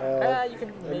 Okay. You can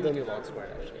maybe then- do log squared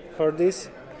actually. For this,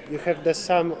 you have the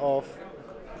sum of,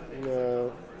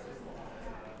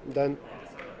 then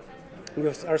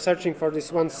you are searching for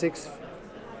this 1/6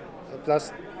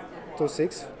 plus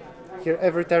 2/6. Here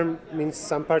every term means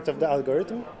some part of the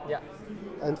algorithm, Yeah.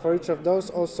 and for each of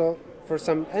those also, for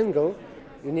some angle,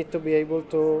 you need to be able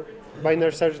to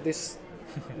binary search this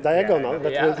diagonal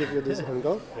that Yeah. will give you this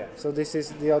angle. Yeah. So this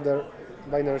is the other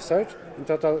binary search. In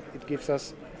total, it gives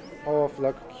us O of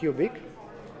log cubic,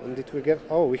 and it will give,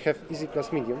 we have easy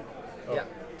plus medium. Yeah.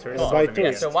 Tourist By solved the two. Yeah,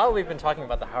 medium. so while we've been talking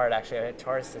about the hard, actually,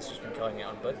 Taurus has just been killing it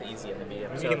on both the easy and the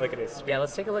medium. We can look at his screen. Yeah,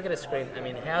 let's take a look at his screen. I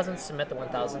mean, he hasn't submit the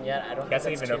 1000 yet. I don't think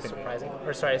hasn't that's even too opened it. surprising.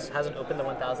 Or sorry, hasn't opened the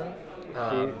 1000.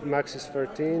 The max is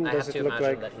 13. I Does have it to look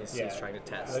imagine like that he's Yeah. trying to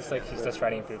test. Looks like he's just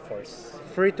writing brute force.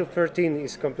 3 to 13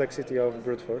 is complexity of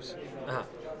brute force, Uh-huh.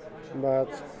 but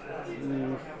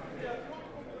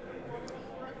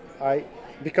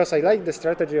because I like the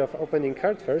strategy of opening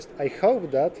hard first, I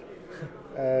hope that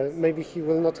maybe he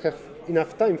will not have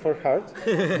enough time for hard.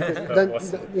 Because then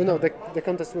Awesome. the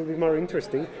contest will be more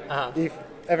interesting Uh-huh. if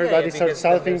everybody Yeah, solves because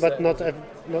then something, there's but a- not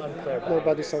unclear balance.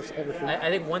 nobody solves everything. I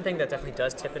think one thing that definitely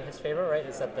does tip in his favor, right,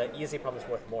 is that the easy problem is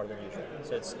worth more than usual.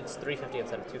 So it's 350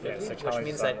 instead of 250, Yeah, so which challenge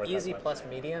means is not that worth as easy much. plus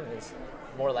medium is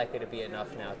more likely to be enough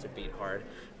now to beat hard.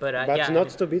 But, But yeah, not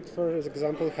to beat, for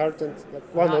example, hard and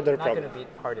one other not problem. going to beat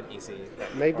hard and easy.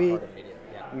 Maybe- or hard and medium.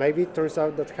 Yeah. Maybe it turns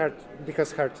out that hard, because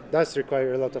hard does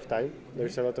require a lot of time,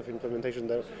 there's a lot of implementation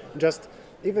there.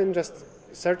 Even just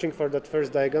searching for that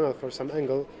first diagonal for some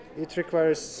angle, it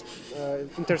requires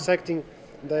intersecting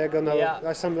diagonal,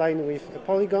 Yeah. some line with a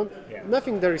polygon. Yeah.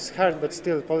 Nothing there is hard, but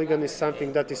still, polygon is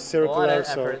something that is A lot circular, of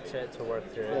so effort to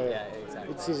work through. Yeah,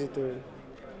 exactly. it's easy to.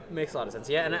 Makes a lot of sense.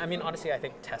 Yeah, and I mean, honestly, I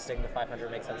think testing the 500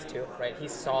 makes sense too, right? He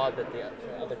saw that the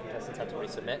other contestants had to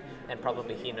resubmit, and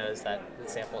probably he knows that the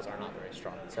samples are not very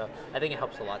strong. So I think it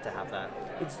helps a lot to have that.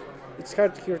 It's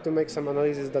hard here to make some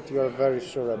analysis that you are very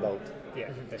sure about. Yeah,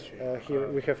 that's true. Here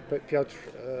we have Piotr.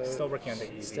 Still working on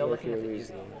the easy. Still looking at the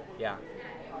easy. easy. Yeah.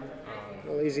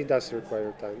 Well, easy does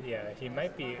require time. Yeah, he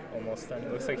might be almost done.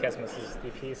 It looks like he has most of his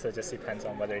DP, so it just depends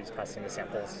on whether he's passing the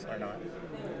samples or not.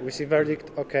 We see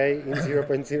verdict okay in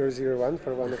 0.001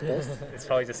 for one of tests. It's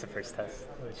probably just the first test,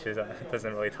 which is,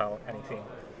 doesn't really tell anything.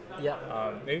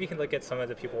 Yeah. Maybe we can look at some of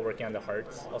the people working on the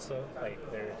hearts also, like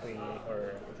Errichto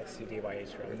or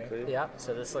XUDYH revenue. Yeah,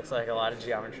 so this looks like a lot of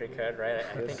geometry code, right?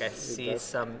 I think I it see does.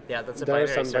 some, that's a There are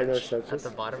binary some binary search at searches. the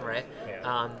bottom, right?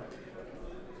 Yeah.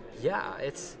 Yeah,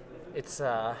 it's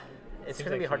going to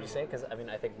be like hard to say because I mean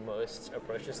I think most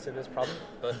approaches to this problem,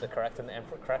 both the correct and the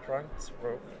incorrect ones,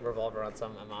 revolve around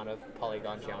some amount of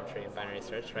polygon geometry and binary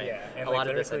search, right? Yeah, and a like lot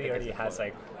of this I Errichto think already is has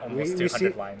like We, almost we 200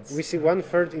 see lines. we see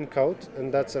 1/3 in code,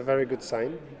 and that's a very good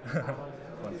sign.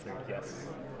 1/3, yes.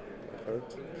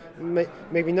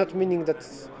 Maybe not meaning that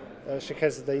she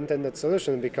has the intended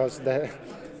solution, because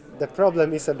the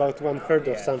problem is about 1/3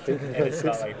 of something. And it's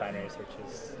about like binary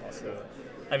searches also.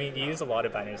 I mean, you use a lot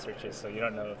of binary searches, so you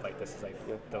don't know if like this is like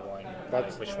the one, But-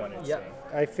 like which one it's Yeah. doing.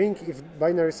 I think if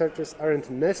binary searches aren't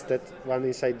nested one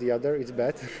inside the other, it's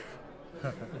bad.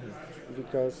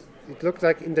 Because it looked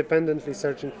like independently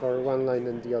searching for one line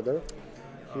and the other.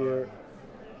 Here,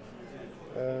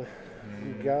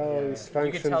 Gao is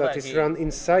function tell that that is he- run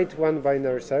inside one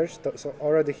binary search. So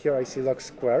already here I see log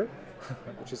square,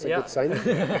 which is a Yeah. good sign.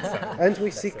 And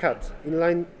we see cut in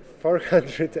line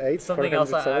 408. Something else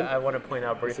 407. I want to point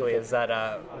out briefly is that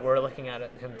we're looking at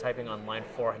him typing on line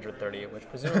 430, which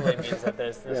presumably means that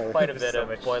there's Yeah. quite a bit So of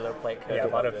much- boilerplate code. Yeah, a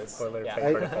lot above of this. boilerplate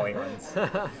Yeah. for the following ones.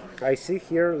 I see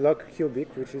here log cubic,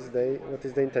 which is what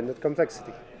is the intended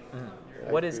complexity.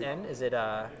 What is n? Is it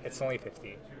It's only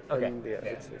 50. okay? And,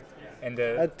 yeah, it's it. And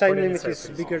the Time coordinates limit are is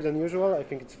pretty bigger small. than usual. I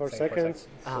think it's 4 It's like 4 seconds.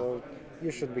 seconds. So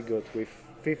you should be good with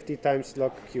 50 times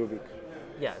log cubic.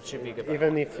 Yeah, it should be good.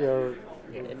 Even if your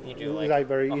if you do like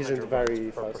library 100 isn't words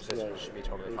very per fast, precision, yeah, it should be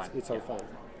totally fine. it's all fine.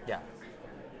 Yeah.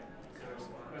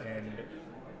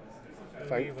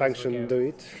 And Function do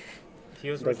it. He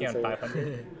was working on Doesn't say.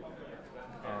 500.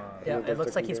 Yeah, that's it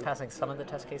looks like looking he's good. passing some of the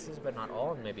test cases, but not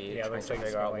all, and maybe Yeah, it trying looks to like he's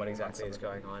figure out what falling on exactly some is of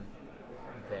them. going on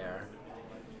there.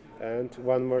 And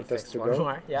one more test Fix to one go.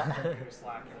 more, yeah.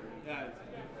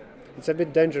 It's a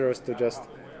bit dangerous to just.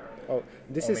 Oh,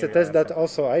 this is a maybe test that's that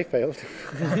also I failed.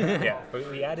 Yeah, but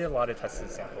we added a lot of tested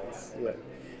samples. Yeah.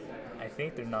 I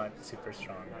think they're not super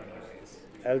strong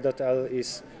anyways. L.L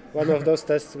is one of those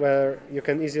tests where you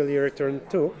can easily return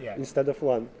 2 Yeah. instead of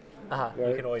 1. Uh-huh.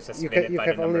 Where could always just you, split it you by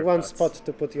have the only number of one dots. spot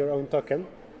to put your own token,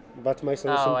 but my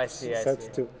solution Oh, I see, I sets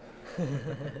see. 2.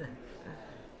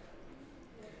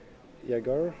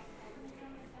 Yegor,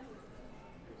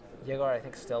 Yegor, I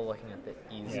think, still looking at the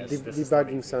easy. Yes. de- this is not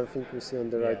debugging easy. something. We see on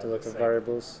the Yeah, right a lot looks of like-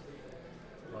 variables.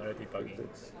 A lot of debugging.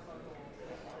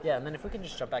 Yeah, and then if we can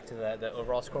just jump back to the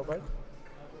overall scoreboard.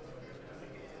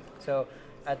 So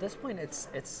at this point,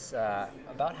 it's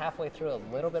about halfway through, a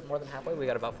little bit more than halfway. We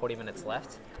got about 40 minutes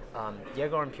left.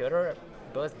 Yegor and Piotr,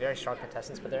 both very strong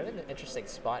contestants, but they're in an interesting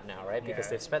spot now, right? Because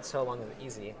Yeah. they've spent so long with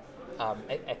easy.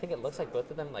 I think it looks like both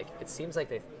of them, like, it seems like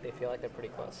they feel like they're pretty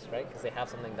close, right? Because they have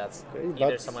something that's either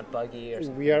but somewhat buggy or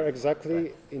something. We are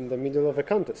exactly in the middle of a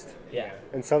contest. Yeah.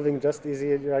 And solving just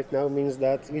easy right now means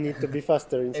that you need to be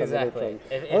faster in solving the Exactly. problem.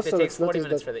 If Also, it takes let's 40 notice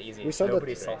minutes that for the easy, we saw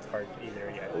Nobody that solved hard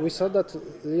either yet. we saw that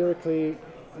lyrically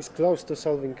is close to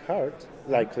solving hard,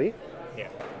 likely, Yeah.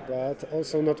 but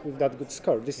also not with that good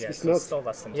score. This Yeah, is so not it's still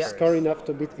less than Yeah. first. score enough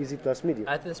to beat easy plus medium.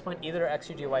 At this point, either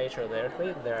XUDYH or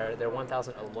lyrically, their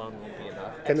 1000 alone won't be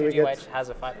enough. Can we XUDYH get- has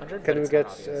a 500, Can but we it's get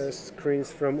not obvious.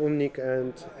 screens from Umnik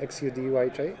and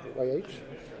XUDYH?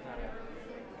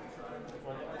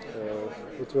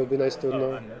 It will be nice to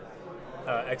know.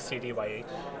 XUDYH.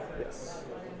 Yes.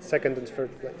 Second and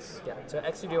third place. Yeah, so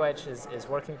XUDYH is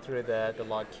working through the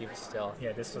log cubes still.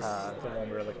 Yeah, this was the one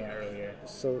we were looking at earlier.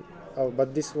 So,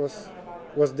 but this was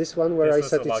this one where This I was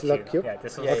set the its log cube? Yeah,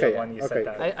 this was Yeah, the yeah, one you okay. said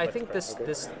that. I looked think this bad.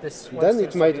 this one Then seems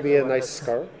it to might be the a one nice that's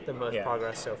score. The most Yeah.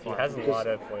 progress so He far. has a lot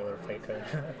of boilerplate code.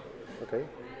 Okay.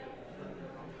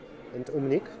 And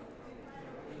Umnik?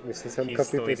 We see some He's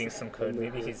copy deleting paste. some code.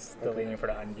 Maybe he's deleting for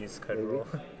the unused code Maybe. rule.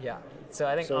 Yeah. So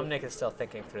I think So- Omnic is still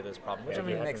thinking through this problem, which Yeah, I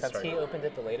mean he makes sense. hasn't He started. opened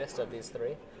it the latest of these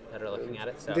three that are looking at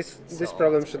it. So This so-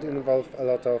 problem should involve a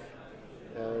lot of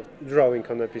drawing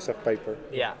on a piece of paper.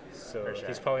 Yeah. So For sure.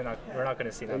 he's probably not. We're not going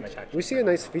to see that much action. We see a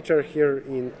nice feature here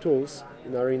in tools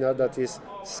in Arena that is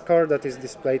score that is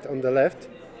displayed on the left.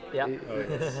 Yeah.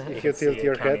 If you see tilt it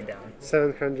your counting head, down.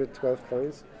 712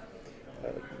 points.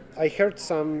 I heard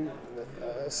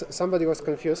somebody was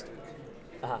confused.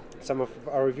 Some of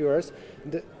our viewers.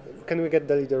 Can we get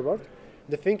the leaderboard?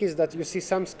 The thing is that you see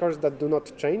some scores that do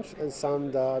not change and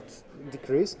some that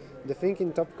decrease. The thing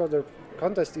in Topcoder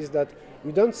contest is that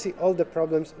you don't see all the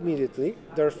problems immediately.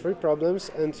 There are 3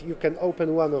 problems and you can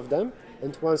open one of them,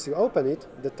 and once you open it,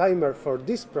 the timer for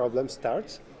this problem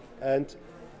starts, and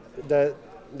the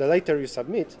later you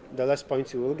submit, the less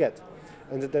points you will get.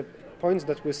 And the points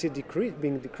that we see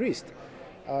being decreased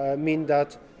mean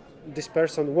that this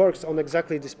person works on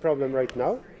exactly this problem right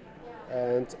now,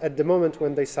 and at the moment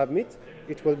when they submit,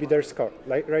 it will be their score.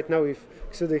 Like right now, if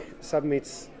Xudich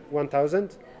submits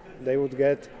 1000, they would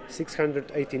get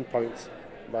 618 points.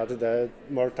 But the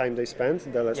more time they spend,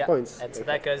 the less points. And so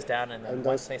that goes down, and then And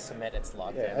once those- they submit, it's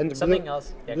logged in. And Something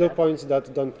else. Yeah, blue go ahead. points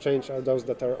that don't change are those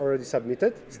that are already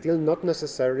submitted, still not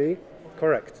necessarily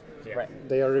correct. Yeah. Right.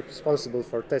 They are responsible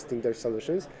for testing their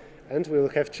solutions, and we will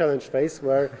have challenge phase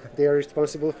where they are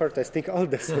responsible for testing all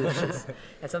the solutions.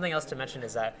 And something else to mention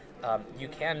is that you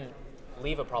can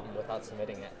leave a problem without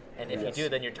submitting it, and if you do,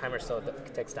 then your timer still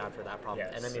ticks down for that problem.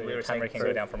 Yeah, and I so mean, we your were saying timer can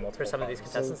go down for multiple some of these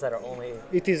problems. contestants that are only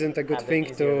It isn't a good Have it thing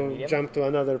easier than to medium? jump to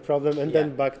another problem and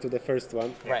then back to the first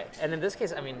one. right. And in this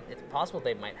case, I mean, it's possible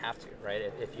they might have to, right?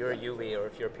 If you're a Yui or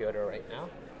if you're Piotr right now,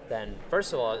 then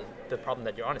first of all, the problem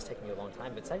that you're on is taking you a long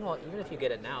time. But second of all, even if you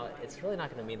get it now, it's really not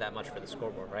going to mean that much for the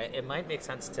scoreboard, right? It might make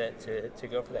sense to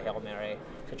go for the Hail Mary,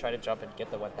 to try to jump and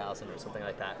get the 1000 or something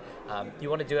like that. You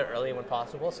want to do it early when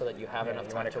possible so that you have enough you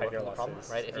time wanna to cut work your on the problem,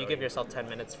 losses right? If you early. give yourself 10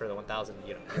 minutes for the 1000,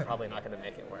 you're probably not going to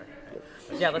make it work.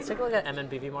 Yeah, let's take a look at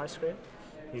MNBVMAR's screen.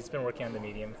 He's been working on the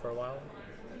medium for a while.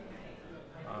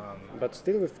 But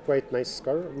still with quite nice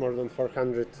score, more than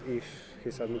 400 if he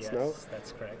submits Yes, now.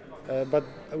 that's correct. But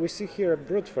we see here a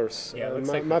brute force Yeah, it looks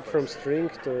like map brute from force. string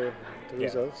to Yeah.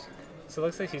 results. So it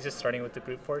looks like he's just starting with the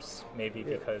brute force, maybe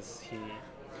because he.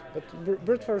 But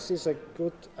brute force is a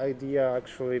good idea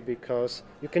actually because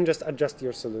you can just adjust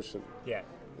your solution. Yeah,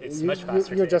 it's you, much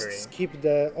faster. You to just iterate.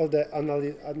 skip all the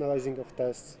analyzing of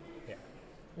tests. Yeah.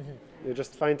 You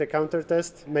just find a counter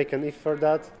test, make an if for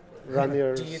that, run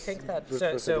your. Do you think that brute so?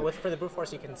 force So again. for the brute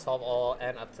force, you can solve all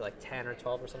n up to like 10 or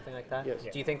 12 or something like that. Yes.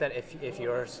 Do you think that if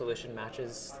your solution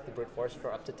matches the brute force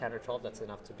for up to 10 or 12, that's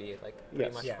enough to be like pretty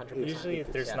Yes. much Yeah. 100%? Usually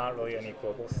there's Yeah. not really any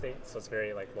global state, so it's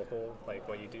very like local, like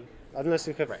what you do. Unless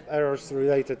you have Right. errors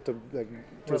related to like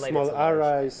too Related small to large.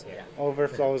 arrays, Yeah.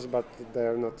 overflows, but they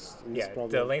are not in this Yeah,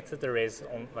 problem. the length of the array is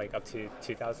like up to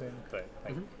 2000, but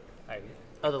like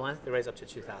Oh, the length, the raise up to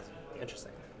 2000.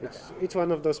 Interesting. It's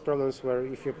one of those problems where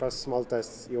if you pass small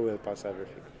tests, you will pass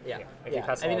everything. Yeah. if you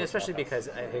pass I mean, all, especially it's all because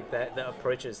I think that the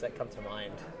approaches that come to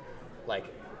mind, like,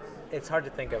 it's hard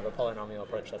to think of a polynomial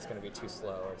approach that's going to be too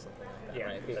slow or something like that, Yeah,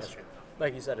 right? that's Because, true.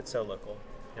 like you said, it's so local.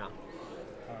 Yeah.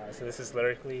 So this is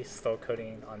literally still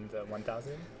coding on the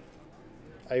 1000.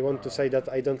 I want to say that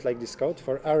I don't like this code.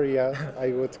 For area, I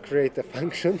would create a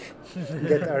function,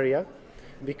 get area,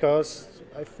 because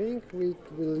I think we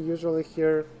will usually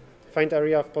here find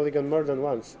area of polygon more than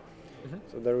once.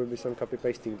 So there will be some copy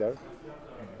pasting there.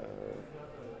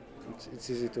 It's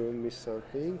easy to miss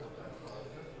something.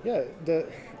 Yeah,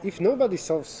 if nobody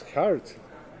solves hard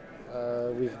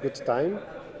with good time,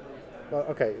 well,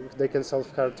 okay, they can solve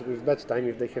hard with bad time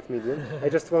if they have medium. I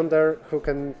just wonder who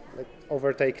can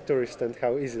overtake tourist and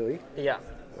how easily. Yeah.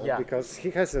 Yeah. Because he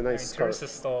has a nice score. Tourist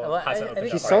is still Well, hasn't I opened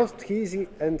think He up hard. solved easy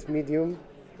and medium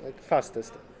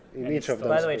fastest in And each he's of still-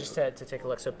 them. By the way, just to take a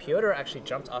look, so Piotr actually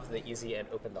jumped off the easy and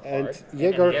opened the hard. And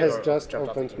Yegor has Yegor just jumped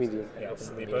off the opened easy medium. and Yeah, opened so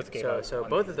the they medium. both gave So, up so on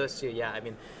both the of those two, yeah. I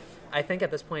mean, I think at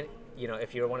this point, you know,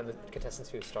 if you're one of the contestants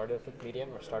who started with medium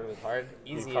or started with hard,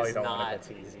 easy probably is don't wanna not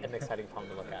go to easy. an exciting problem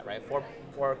to look at, right?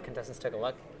 Four contestants took a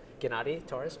look. Gennady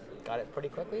Torres got it pretty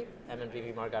quickly, and then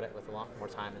BVMAR got it with a lot more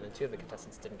time, and then two of the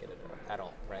contestants didn't get it at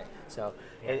all, right? So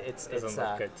it's doesn't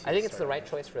look good to I think it's the start right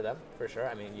choice for them, for sure.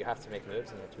 I mean, you have to make moves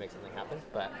and you have to make something happen,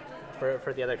 but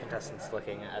for the other contestants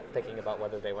thinking about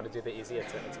whether they want to do the easy,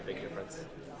 it's a big difference.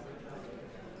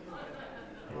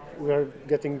 We are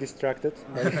getting distracted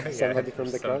by somebody from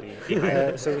the crowd. somebody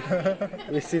behind. So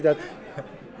we see that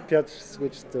Piotr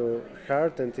switched to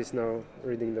hard and is now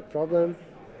reading the problem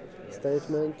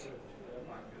statement.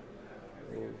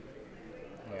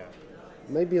 Yeah.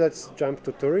 Maybe let's jump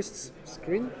to tourists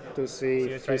screen to see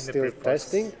you're if trying he's to still brute force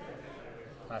testing.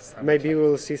 Last time. Maybe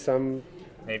we'll see some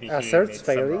maybe he asserts made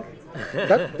some failing.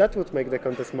 wrong. that would make the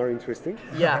contest more interesting.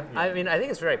 Yeah, I mean, I think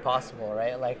it's very possible,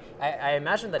 right? Like, I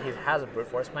imagine that he has a brute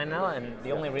force by now, and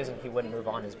the only reason he wouldn't move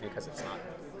on is because it's not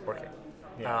working.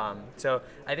 Yeah. So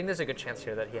I think there's a good chance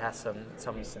here that he has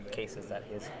some cases that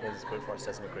his brute force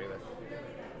doesn't agree with.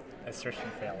 Assertion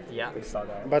failed. Yeah. We saw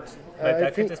that. But But I that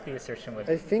could think just be assertion with.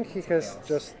 I think he has else.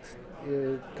 just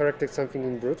corrected something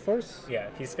in brute force. Yeah,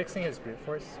 he's fixing his brute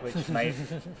force, which might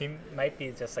he might be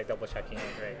just like double checking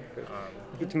it, right?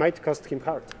 It might cost him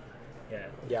hard. Yeah.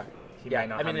 Yeah. He Yeah, might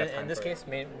not I mean, have enough in time this for it.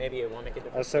 case, maybe it won't make a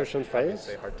difference. Assertion It's fails.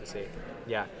 obviously hard to see.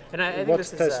 Yeah, and I think What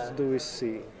this test is. do we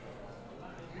see?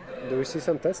 Do we see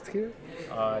some test here?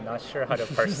 Not sure how to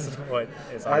parse what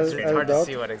is on I'll- screen. It's hard to dot.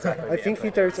 see what exactly. I the think he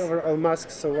input turns is. over all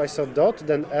masks, so I saw dot,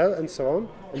 then L, and so on.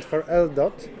 And for L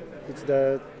dot, it's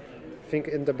the thing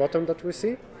in the bottom that we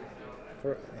see.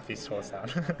 For If he scrolls down.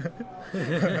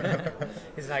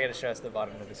 He's not going to show us the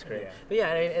bottom of the screen. Yeah. But yeah,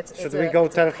 I mean, should we go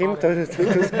tell him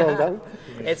to scroll down?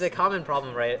 It's a common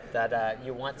problem, right? That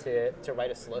you want to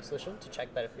write a slow solution to check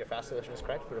that if your fast solution is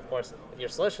correct. But of course, if your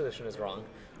slow solution is wrong,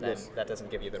 then Yes. that doesn't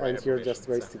give you the right And you're information. just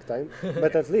wasting time.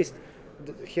 But at least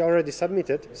he already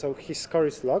submitted, so his score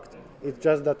is locked. It's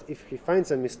just that if he finds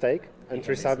a mistake and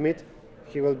resubmit,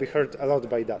 he will be hurt a lot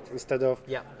by that. Instead of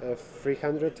Yeah.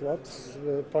 300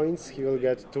 points, he will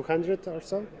get 200 or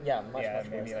so. Yeah, much, Yeah, much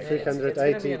maybe worse. like It's gonna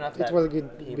 380. be enough It that will be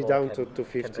people down can- to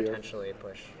 250 Can or- potentially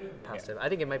push past Yeah. it. I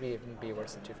think it might even be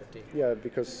worse than 250. Yeah,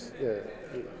 because it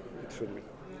should be.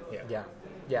 Yeah,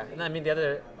 yeah. And I mean, the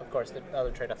other, of course, the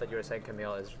other trade-off that you were saying,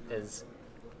 Camille, is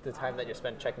the time that you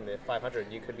spend checking the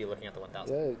 500. You could be looking at the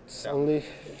 1,000. Yeah, it's So- only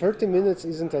 30 minutes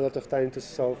isn't a lot of time to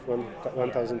solve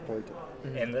 1,000 pointer.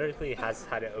 And literally has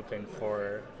had it open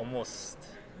for almost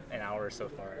an hour so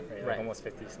far, right? Like Right. almost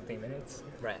 50 something minutes.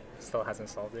 Right. Still hasn't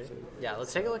solved it. Yeah.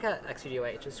 Let's take a look at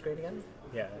XUDYH's screen again.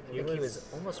 Yeah, I think he was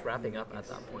almost wrapping up at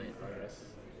that point,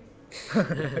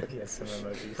 He has some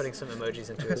emojis. putting some emojis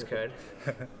into his code.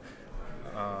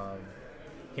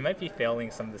 He might be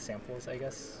failing some of the samples, I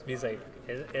guess. Because like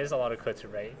it is a lot of code to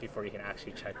write before you can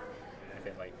actually check if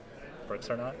it like works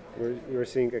or not. We're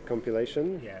seeing a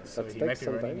compilation. Yeah, so that he might takes be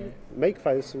some running time. it. Make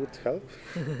files would help.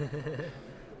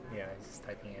 Yeah, he's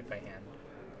typing it by hand.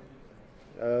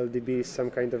 LDB is some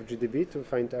kind of GDB to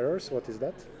find errors. What is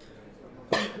that?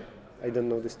 I don't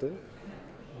know this tool.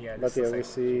 Yeah, But this yeah, is we like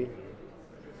see.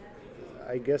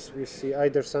 I guess we see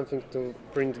either something to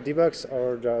print debugs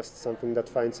or just something that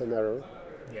finds an error.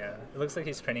 Yeah, it looks like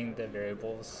he's printing the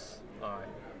variables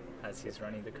as he's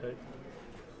running the code.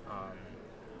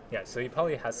 Yeah, so he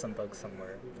probably has some bugs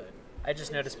somewhere, but I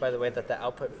just noticed, by the way, that the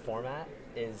output format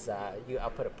is you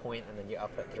output a point and then you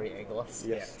output 3 angles.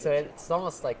 Yes. So it's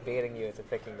almost like baiting you into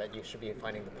thinking that you should be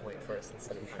finding the point first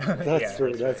instead of finding That's yeah,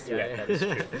 true. That's true. yeah, that is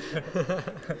true.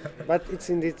 But it's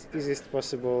indeed easiest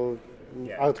possible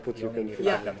Yeah, output you you only can need fit.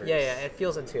 Yeah, five numbers. yeah. It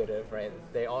feels intuitive, right?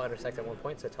 They all intersect at one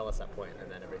point, so tell us that point, and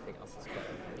then everything else is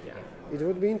fine. Yeah. It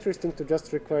would be interesting to just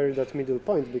require that middle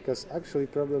point because actually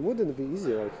problem wouldn't be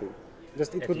easier, I think.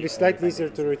 Just it If would you be only slightly find easier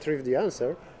it to retrieve the answer,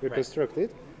 reconstruct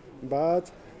it, but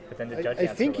But then the judge I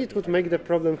answer think would it be would make the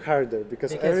problem harder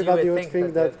because, Because everybody you would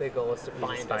think that. the goal is to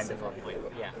find a find single it. point.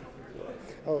 Yeah.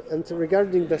 Oh, and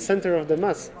regarding the center of the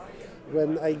mass,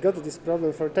 when I got this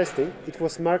problem for testing, it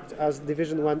was marked as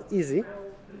division 1 easy,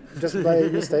 just by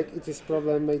mistake. It is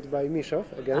problem made by Mishov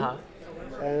again. Uh-huh.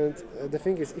 And the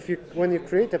thing is, when you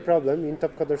create a problem in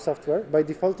Topcoder software, by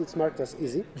default it's marked as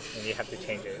easy. and you have to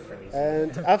change it from easy.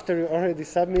 And after you already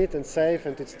submit and save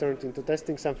and it's turned into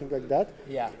testing, something like that,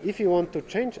 Yeah. if you want to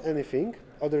change anything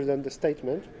other than the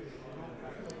statement,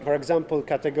 for example,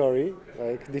 category,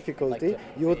 like difficulty,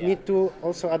 you would need to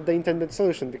also add the intended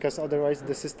solution because otherwise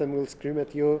the system will scream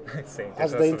at you Saying as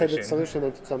there's no the intended solution. solution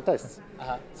and some tests.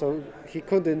 Uh-huh. So he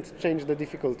couldn't change the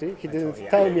difficulty. He didn't yeah.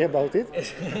 tell me about it.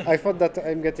 I thought that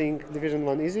I'm getting division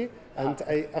 1 easy, and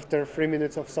after 3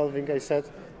 minutes of solving, I said,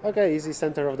 okay, easy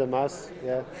center of the mass,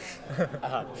 yeah.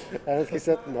 And he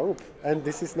said, nope, and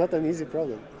this is not an easy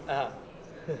problem.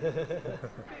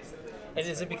 And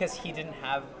is it because he didn't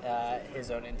have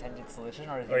his own intended solution,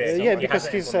 or is Or he yeah, so Yeah, he because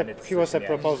hasn't implemented he was a the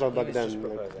solution yet. proposal he back was then, just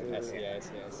like, proposing? I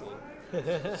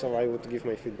see. so I would give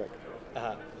my feedback.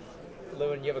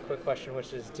 Lewin, you have a quick question,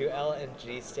 which is, do L and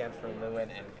G stand for Lewin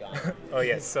and Gon? Oh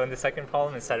yes, so in the second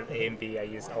problem, instead of A and B, I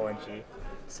used O and G.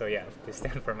 So yeah, they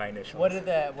stand for my initials. What are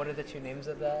the two names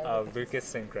of the?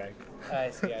 Lucas and Greg. I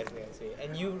see.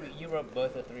 And you wrote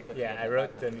both the 350. Yeah, I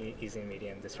wrote the easy and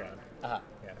medium this round. Uh-huh.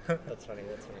 Yeah. That's funny.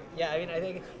 Yeah, I mean, I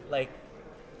think like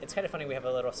it's kind of funny. We have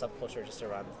a little subculture just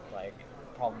around like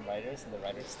problem writers and the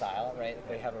writer's style, right?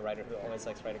 They have a writer who always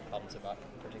likes writing problems about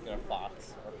a particular fox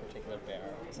or a particular bear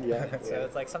or something. Yeah. So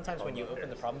it's like sometimes when you open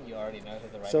the problem, you already know who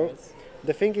the writer So is.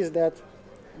 the thing is that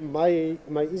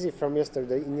my easy from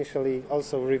yesterday initially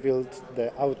also revealed the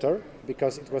author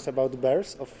because it was about bears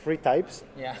of 3 types: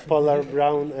 Yeah. polar,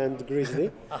 brown, and grizzly.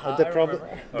 And the I problem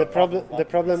remember. the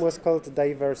problem was called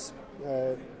diverse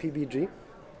PBG.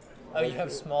 Oh, you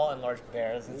have small and large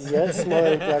bears. Yes, small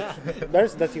and large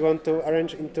bears that you want to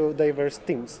arrange into diverse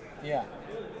teams. Yeah.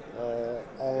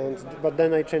 But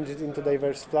then I changed it into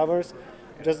diverse flowers.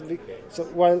 So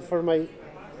while for my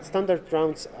standard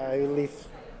rounds I leave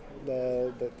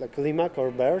the like limac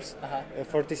or bears,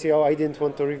 for TCO I didn't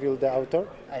want to reveal the author.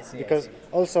 I see. Because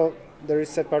also there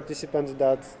is a participant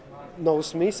that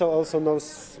knows me, so also knows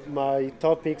my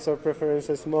topics or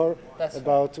preferences more That's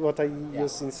about what I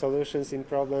use in solutions, in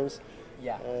problems.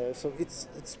 Yeah. So it's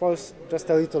supposed just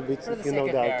a little bit For the if you sake know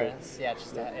of the author. fairness, yeah,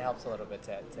 just it helps a little bit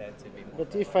to be more.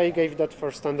 But if I gave that for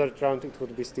standard round, it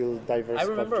would be still diverse. I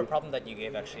remember a PUBG. problem that you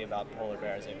gave actually about polar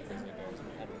bears and grizzly bears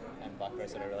and black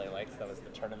bears that I really liked. That was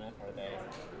the tournament where they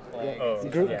play. Oh, against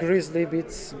each yeah. other. Grizzly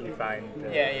beats. You find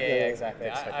Yeah, exactly.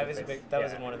 It's I was a big, that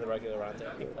was yeah. in one of the regular rounds,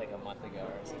 I think like a month ago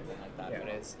or something like that. Yeah. But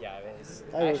it's it's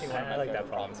I actually was- one of my I like favorite that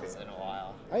problem problems too. in a while.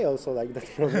 I also like that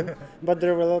problem, but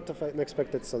there were a lot of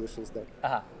unexpected solutions there.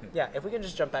 Yeah, if we can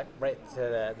just jump back right to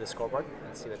the scoreboard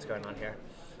and see what's going on here.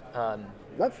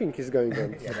 Nothing is going on.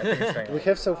 Yeah, nothing's going We on.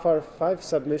 have so far 5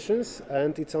 submissions,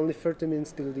 and it's only 30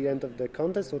 minutes till the end of the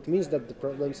contest, which means that the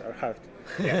problems are hard.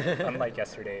 Yeah, unlike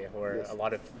yesterday, where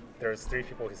Yes. there was 3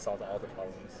 people who solved all the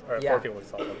problems, or Yeah. 4 people who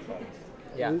solved all the problems.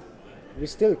 Yeah. We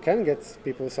still can get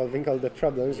people solving all the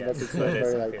problems, but it's not But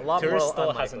it's very okay. like. A lot Tourist more still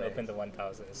unlikely. hasn't opened the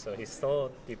 1000, so he's still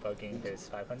debugging his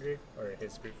 500 or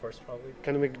his brute force probably.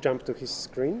 Can we jump to his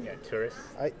screen? Yeah, tourist.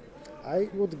 I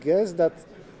would guess that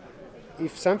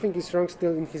if something is wrong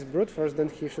still in his brute force, then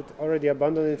he should already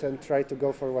abandon it and try to go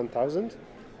for 1000,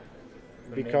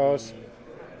 because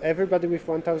everybody with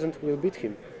 1000 will beat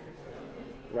him,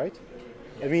 right?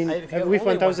 I mean, If you have with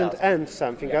only 1000 1000. and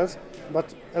something else, but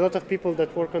a lot of people that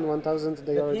work on 1000,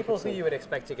 they The already people have who some. you would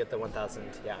expect to get the 1000,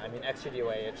 yeah. I mean,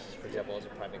 XGDOH, for example, is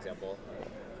a prime example.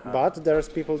 But there's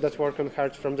people that work on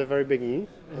hard from the very beginning,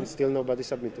 and still nobody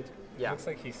submitted. Yeah. Looks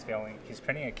like he's failing. He's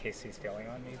printing a case he's failing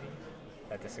on, maybe.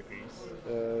 That disagrees.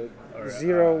 Or,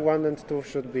 0, 1, and 2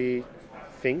 should be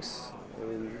things.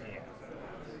 Yeah.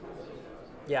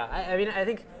 Yeah, I mean, I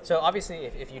think, so obviously,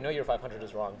 if you know your 500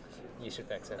 is wrong, you should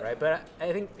fix it, right? But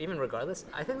I think even regardless,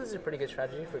 I think this is a pretty good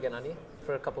strategy for Gennady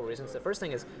for a couple of reasons. The first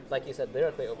thing is, like you said,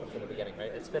 lyrically open from the beginning,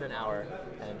 right? It's been an hour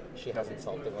and she hasn't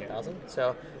solved the 1000.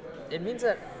 So it means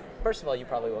that, first of all, you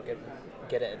probably will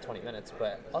get it in 20 minutes,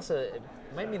 but also it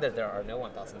might mean that there are no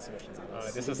 1000 submissions on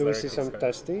this. This is Do we see lyrically some good.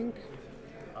 testing?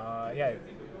 Yeah.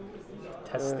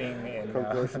 Testing in.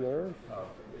 Compilation error?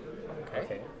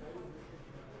 Okay.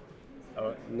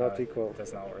 Oh, Not equal.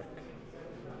 Does not work.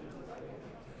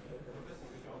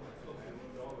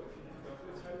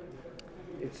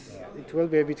 It will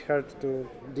be a bit hard to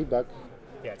debug.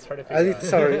 Yeah, it's hard to A figure little,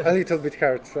 sorry, a little bit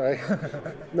hard. Sorry.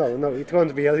 No, it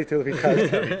won't be a little bit hard. out.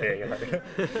 Very hard.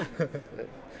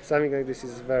 Something like this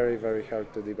is very, very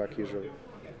hard to debug usually.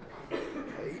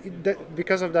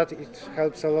 Because of that, it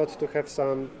helps a lot to have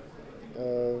some.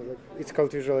 It's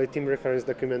called usually team reference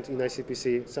document in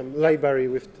ICPC. Some library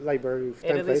with It at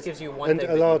templates, least gives you one and thing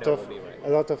a that you lot know of will be right. a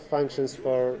lot of functions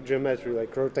for geometry,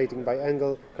 like rotating by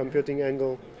angle, computing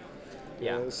angle,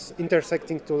 Yeah.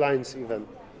 intersecting 2 lines even.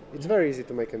 It's very easy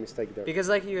to make a mistake there. Because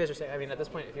like you guys are saying, I mean, at this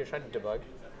point, if you're trying to debug,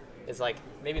 it's like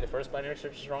maybe the first binary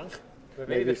search is wrong. But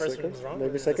maybe the first second, one is wrong.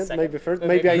 maybe it's the second, maybe third, but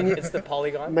maybe I need- it's the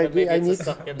polygon. Maybe I it's need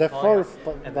stuck in the polygon. 4th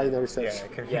And then- binary search. Yeah,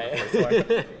 it could be Yeah, the yeah. first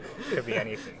one. Could be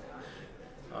anything.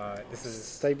 This is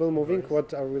Stable moving,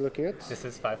 what are we looking at? This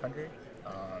is 500.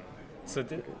 So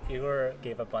Igor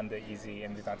gave up on the easy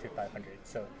and moved on to 500.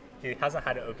 So he hasn't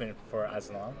had it open for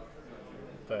as long.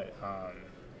 But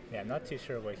yeah, I'm not too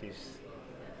sure what he's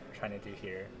trying to do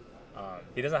here.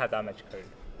 He doesn't have that much code,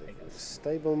 I guess.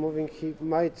 Stable moving, he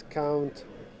might count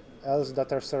L's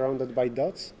that are surrounded by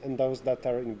dots and those that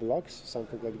are in blocks,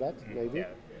 something like that, maybe. Yeah,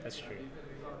 that's true.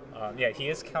 Yeah, he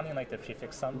is counting like the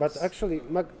prefix sums. But actually,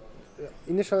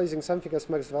 initializing something as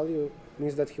max value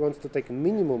means that he wants to take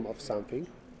minimum of something,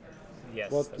 yes,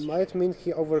 what that's might mean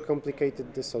he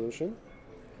overcomplicated the solution.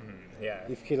 true. Yeah.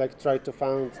 If he tried to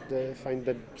find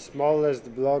the smallest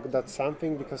block that's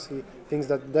something, because he thinks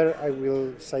that there I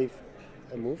will save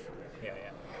a move. Yeah.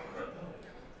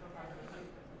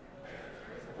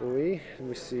 We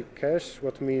see cache,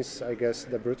 what means, I guess,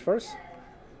 the brute force.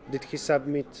 Did he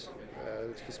submit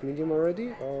his medium already,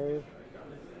 or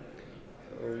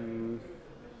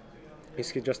Is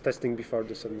he just testing before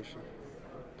the submission?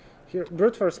 Here,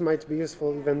 brute force might be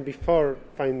useful even before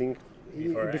finding,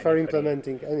 before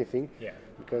implementing anything, Yeah.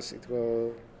 because it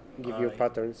will give you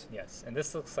patterns. Yes, and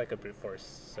this looks like a brute force.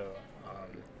 So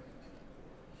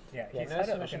yeah, Yeah, he's no had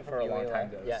it submission open for a from long UI. time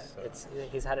though. Yeah, so.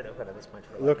 he's had it open at this point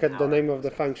for like Look an at the hour. name of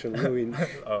the function, Ruin.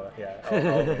 Oh yeah,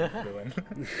 I'll ruin.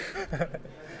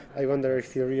 I wonder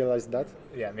if you realized that.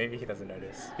 Yeah, maybe he doesn't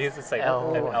notice. Because it's like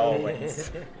L. an L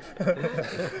wins.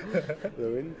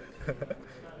 Ruin.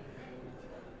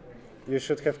 You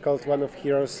should have called one of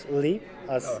heroes Lee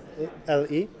as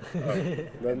LE.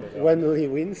 Then when Lee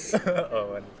wins.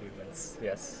 Oh, and he wins.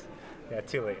 Yes. Yeah,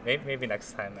 too late. Maybe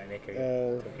next time I make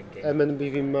a token game.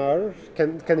 MNBV Mar.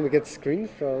 Can we get screen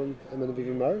from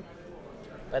MNBV Mar?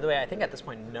 By the way, I think at this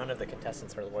point none of the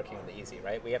contestants are working on the easy,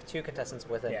 right? We have 2 contestants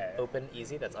with an open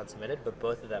easy that's unsubmitted, but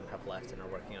both of them have left and are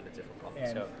working on a different problem.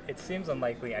 And So it seems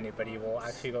unlikely anybody will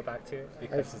actually go back to it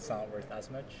because it's not worth as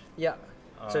much. yeah.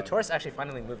 So Taurus actually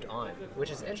finally moved on,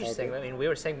 which is interesting. Okay. I mean, we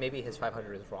were saying maybe his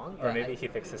 500 is wrong. Or but maybe he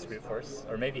fixed his brute force.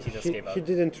 Or maybe he just He, gave up. he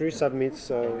didn't resubmit,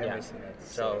 so Yeah. Never seen it.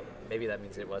 So maybe that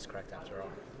means it was correct after all.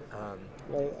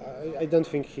 well, I don't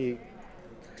think he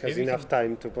has Maybe we enough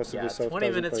time to possibly Yeah, solve 20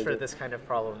 minutes for 1000 this kind of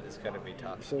problem is going to be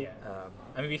tough. So Yeah.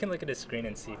 I mean, we can look at his screen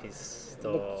and see if he's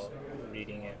still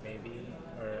reading it, maybe.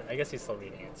 Or I guess he's still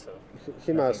reading it, so.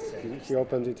 he must. Nothing's He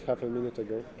opened it half a minute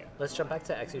ago. Let's jump back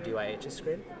to XUDYH's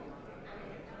screen.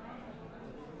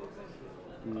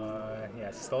 Yeah,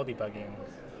 still debugging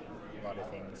a lot of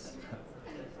things.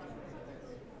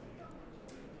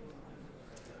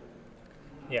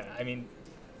 Yeah, I mean,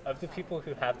 of the people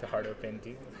who have the hard open,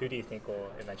 who do you think will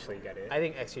eventually get it? I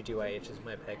think XUDYH is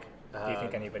my pick. Do you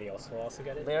think anybody else will also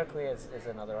get it? Lyrically is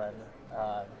another one.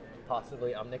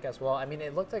 Possibly Umnik as well. I mean,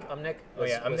 it looked like Umnik was, Oh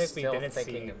yeah, was Umnik, we still didn't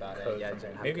thinking see about code it. Yeah, from didn't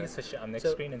him. have Maybe we code. can switch to Umnik's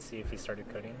So- screen and see if he started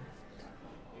coding.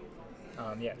 Yeah,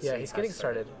 so Yeah, he he's has getting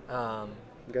started.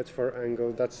 Get for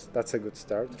angle. That's a good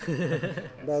start.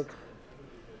 But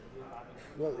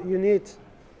well, you need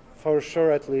for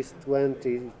sure at least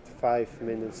 25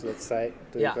 minutes, let's say,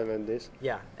 to Yeah. implement this.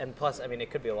 Yeah, and plus, I mean,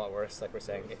 it could be a lot worse. Like we're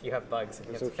saying, if you have bugs and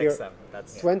you have So to fix here- them,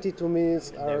 that's 22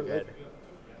 minutes they're are good.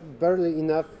 barely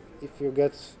enough if you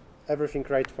get everything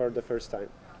right for the first time.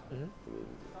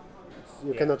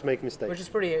 You cannot make mistakes. Which is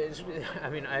pretty. I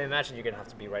mean, I imagine you're gonna have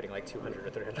to be writing like 200 or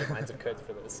 300 lines of code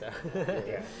for this. So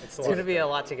Yeah, it's gonna be a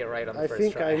lot to get right on the I first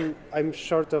think try. I'm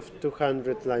short of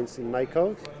 200 lines in my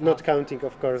code, not counting,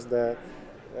 of course, the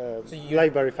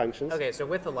library functions. Okay, so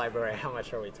with the library, how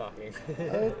much are we talking?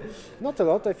 Not a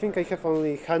lot. I think I have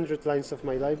only 100 lines of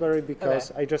my library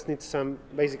because Okay. I just need some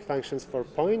basic functions for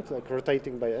point, like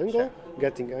rotating by angle,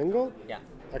 getting angle. Yeah.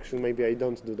 Actually, maybe I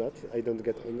don't do that. I don't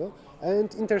get angle.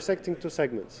 And intersecting 2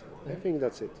 segments. I think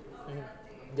that's it.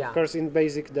 Yeah. Of course, in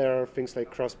basic, there are things like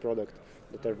cross product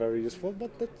that are very useful, but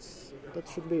that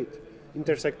should be it.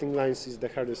 Intersecting lines is the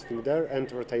hardest thing there, and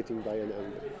rotating by an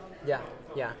angle. Yeah,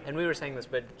 yeah, and we were saying this,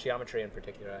 but geometry in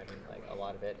particular, I mean, like a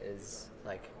lot of it is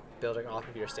like building off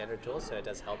of your standard tools, so it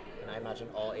does help. And I imagine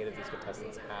all 8 of these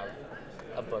contestants have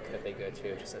a book that they go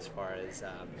to, just as far as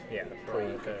for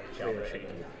the geometry.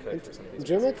 code for some of these.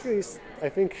 Geometry is, I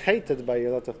think, hated by a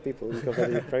lot of people in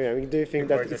competitive programming. Do you think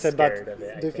People that are it's just a bad? scared of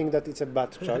it, I Do you think that it's a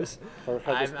bad choice for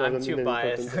hardest I'm problem too in an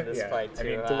biased important? in this Yeah, fight I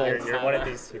mean, to. you're one of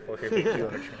these people who hate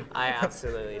geometry. I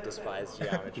absolutely despise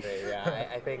geometry. Yeah,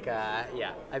 I think.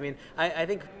 Yeah, I mean, I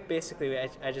think basically,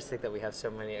 I just think that we have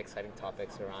so many exciting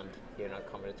topics around,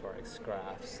 combinatorics,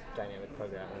 graphs, dynamic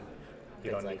programming, You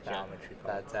things don't like need that. geometry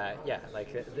But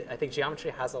I think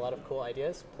geometry has a lot lot of cool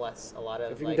ideas, plus a lot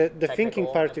of I think like, the thinking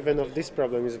technical part even of implementation. this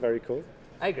problem is very cool.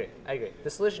 I agree. The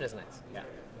solution is nice. Yeah.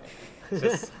 It's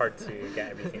just hard to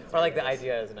get everything. Or like the through.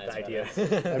 idea is nice. The idea. The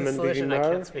MNBV solution I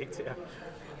Mar. can't speak to.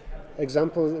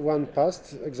 Example 1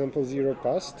 passed, example 0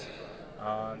 passed.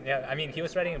 Yeah, I mean, he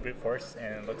was writing in brute force, and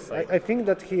it looks like I think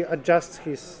that he adjusts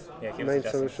his yeah, he was main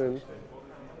adjusting solution.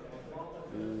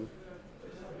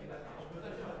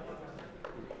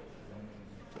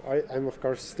 I'm of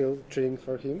course still cheering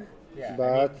for him, Yeah, I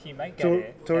but mean, he might get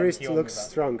it, and Tourist he'll looks move up.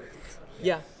 strong.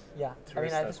 Yeah. I mean,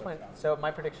 Tourist at does this look point, so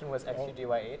my prediction was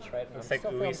XUDYH, right? And Looks I'm like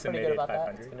still Ui feeling pretty good submitted about that.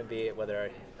 500. It's going to be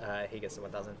whether he gets the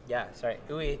 1,000. Yeah, sorry.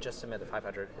 Ui just submitted the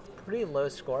 500. It's a pretty low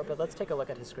score, but let's take a look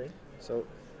at his screen. So,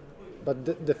 but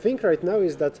the thing right now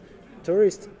is that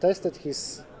Tourist tested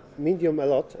his medium a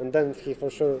lot, and then he for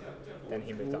sure. Then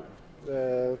he moved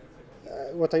on.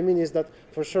 What I mean is that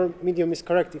for sure medium is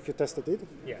correct if you tested it,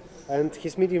 Yes, and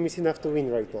his medium is enough to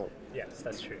win right now yes,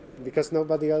 that's true. because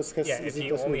nobody else has Yeah, if easy he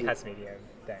test only medium. has medium,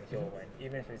 then he'll win,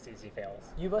 even if his easy fails.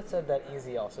 You both said that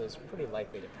easy also is pretty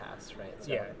likely to pass, right?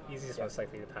 So, Yeah, easy is most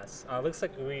likely to pass. Looks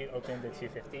like Ui opened the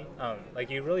 250. Like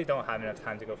you really don't have enough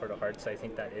time to go for the hard, so I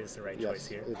think that is the right choice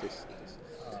here. It is.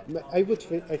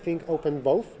 I think open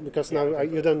both because now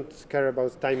you don't care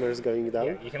about timers going down.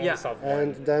 Yeah, you can only solve one.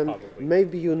 And then probably.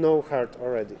 maybe you know hard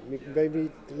already.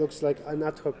 Maybe it looks like an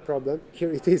ad hoc problem.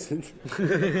 Here it isn't.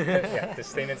 Yeah, the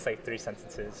statement's like 3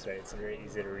 sentences, right? It's very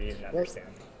easy to read and understand.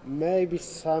 Maybe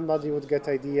somebody would get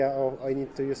idea of I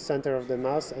need to use center of the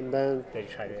mass and then They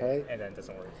tried it and then it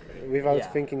doesn't work. Right?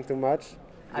 without thinking too much.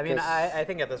 I mean, I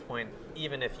think at this point,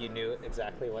 even if you knew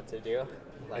exactly what to do,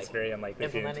 like It's very unlikely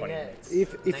to do in 20 minutes.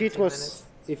 If it 19 was minutes.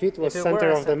 if it was If it center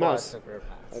were a of the simple mass, super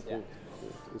pass, I yeah. think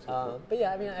it would But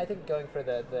yeah, I mean, I think going for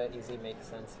the easy makes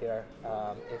sense here.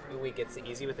 If Ui gets the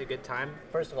easy with a good time,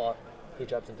 first of all, he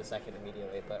jumps into second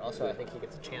immediately, but also I think he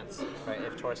gets a chance, right?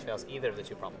 If Taurus fails either of the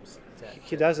two problems.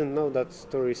 he doesn't know that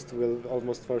tourist will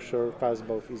almost for sure pass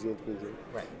both easy and medium.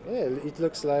 Right. Yeah, it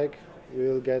looks like we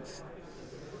will get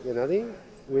Gennady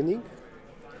winning.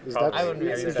 Is Probably. that, I wouldn't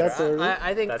be is able that to. early?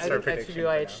 I think That's our XGUIH prediction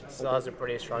right now. still has a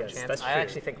pretty strong Yes, chance. that's I true.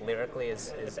 actually think lyrically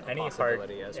is If a any hard,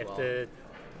 possibility as if well. the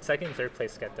second and third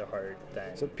place get the hard,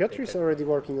 then So they Piotr is could- already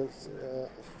working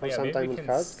for yeah, some maybe time we with can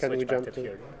hard. Can we switch back jump to?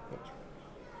 Piotr.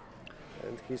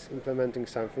 And he's implementing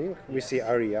something. We see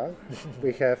ARIA.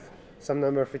 We have some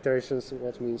number of iterations,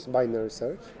 what means binary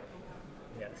search.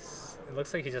 Yes, it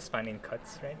looks like he's just finding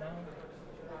cuts right now.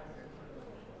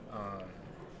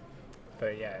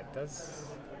 But yeah, it does.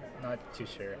 Not too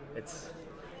sure.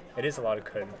 It is a lot of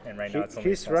code, and right now it's only.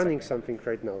 He's a small running segment. something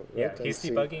right now. Yeah, right? he's I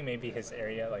see. debugging maybe his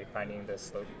area, like finding the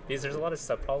slope. Because there's a lot of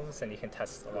subproblems, and you can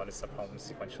test a lot of subproblems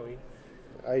sequentially.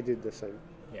 I did the same.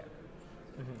 Yeah.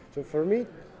 So for me,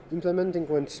 implementing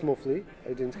went smoothly.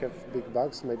 I didn't have big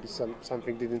bugs. Maybe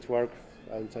something didn't work,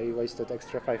 and I wasted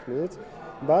extra 5 minutes.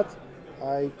 But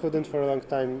I couldn't for a long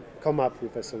time come up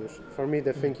with a solution. For me,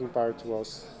 the thinking part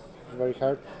was very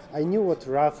hard. I knew what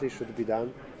roughly should be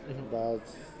done, but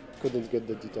couldn't get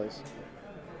the details.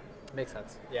 Makes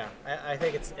sense. Yeah, I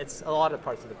think it's a lot of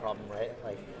parts of the problem, right?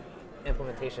 Like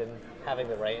implementation, having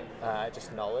the right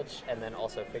just knowledge, and then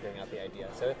also figuring out the idea.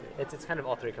 So it's kind of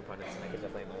all three components, and I can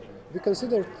definitely imagine. We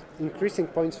considered increasing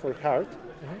points for hard,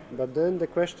 but then the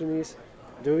question is,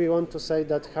 do we want to say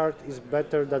that hard is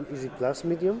better than easy plus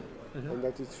medium, and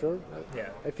that is true? Yeah.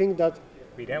 I think that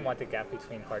We didn't want the gap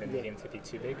between hard and medium to be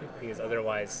too big, because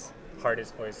otherwise hard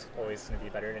is always going to be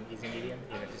better than easy medium,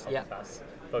 even if it's not fast.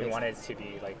 But we Makes wanted it to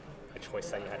be like a choice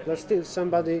that you had to but make.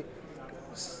 still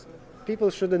people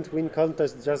shouldn't win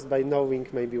contests just by knowing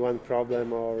maybe one problem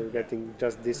or getting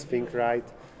just this thing right.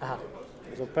 So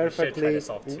We should perfectly try to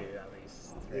solve two at least.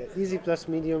 yeah, easy plus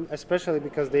medium, especially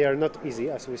because they are not easy,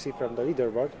 as we see from the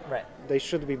leaderboard. Right. They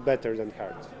should be better than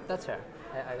hard. That's fair.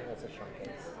 I think that's a strong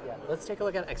case. Yeah. Let's take a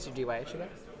look at XGGYH again.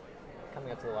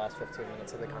 Coming up to the last 15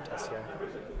 minutes of the contest here.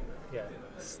 Yeah,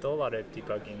 still a lot of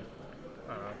debugging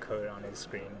code on his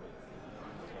screen.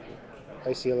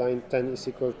 I see line 10 is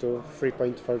equal to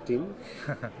 3.14.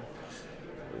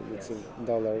 It's in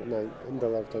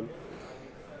 $9.10.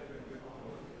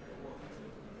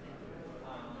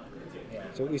 Yeah.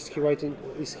 So is he waiting?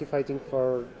 Is he fighting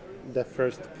for the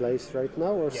first place right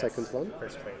now or Yes, second one?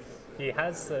 First place. He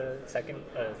has the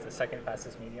second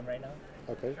fastest medium right now.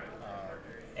 Okay.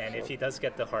 And if he does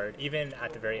get the hard, even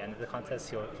at the very end of the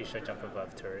contest, he should jump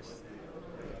above tourist.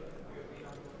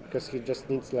 Because he just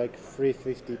needs like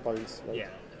 350 points. Right? Yeah,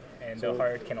 and So- the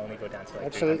hard can only go down to like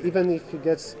Actually, 300. even if he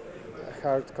gets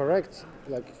hard correct,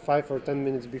 like 5 or 10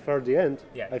 minutes before the end,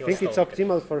 Yeah, I he'll think it's still get-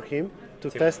 optimal for him to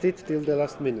test it till the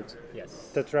last minute.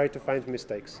 Yes. To try to find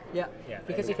mistakes. Yeah. Yeah,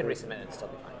 Because I you can resubmit and still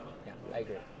be fine. Yeah, I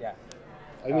agree. Yeah.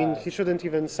 I mean, he shouldn't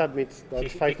even submit that he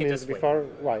 5 can minutes just wait. before.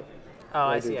 Why? Oh,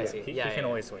 Why I do see. I that? see. He Yeah. can yeah.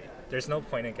 always wait. There's no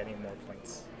point in getting more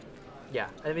points. Yeah,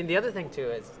 I mean the other thing too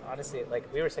is honestly, like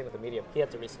we were saying with the medium, he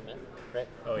had to resubmit, right?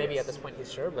 Oh, Maybe yes. at this point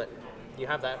he's sure, but you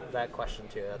have that question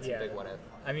too. That's Yeah. a big what if.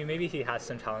 I mean, maybe he has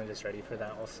some challenges ready for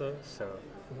that also. So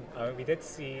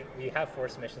we have 4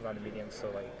 submissions on the medium, so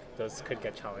like those could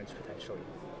get challenged potentially.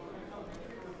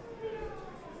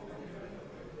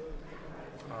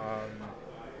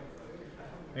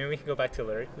 Maybe we can go back to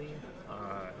lyrically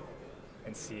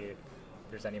and see if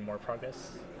there's any more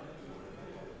progress.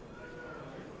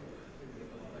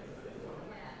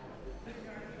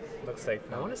 Looks like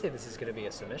I want to say this is going to be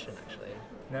a submission actually.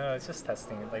 no, it's just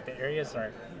testing. Like the areas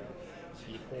aren't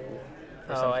equal.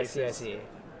 for Oh, some I see. I cases. see.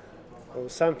 Oh,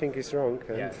 something is wrong.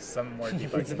 And Yeah, some more it's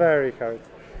debugging. very hard.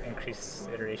 Increase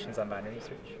iterations on binary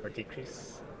search or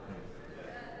decrease.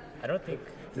 I don't think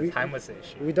the time was the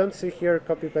issue. We don't see here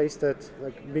copy pasted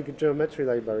like big geometry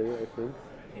library. I think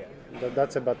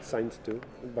That's a bad sign too.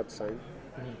 Bad sign.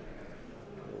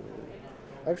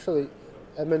 Actually,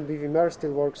 MNBVMR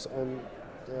still works on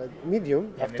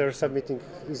medium Yeah, after maybe submitting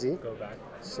easy, Go back.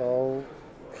 so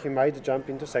he might jump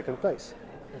into second place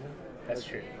That's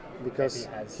true. because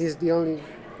Maybe has- he's the only.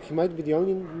 He might be the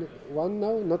only one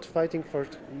now not fighting for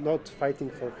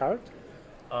hard.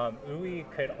 Ui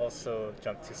could also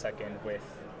jump to second with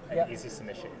an Yeah. easy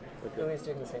submission. Ui's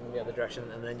doing the same in the other direction,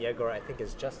 and then Yegor, I think,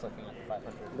 is just looking at the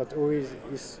 500. But Uri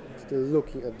is still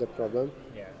looking at the problem,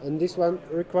 Yeah. and this one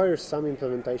requires some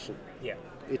implementation. Yeah.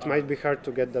 It might be hard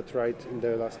to get that right in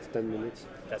the last 10 minutes,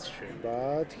 That's true.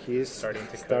 but he's Starting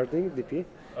to code. starting DP.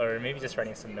 Or maybe just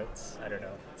writing some notes. I don't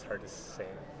know. It's hard to say.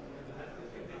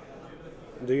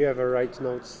 Do you ever write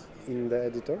notes in the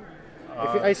editor?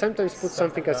 I sometimes put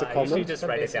something as a I usually comment, just Some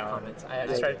write it basic down. comments. I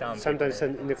just write it down. on sometimes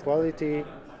paper. an inequality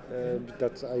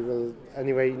that I will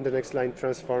anyway in the next line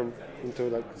transform into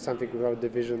like something without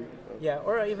division. Yeah,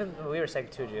 or even we were saying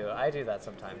to do. I do that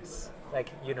sometimes. Like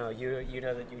you know that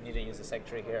you need to use a seg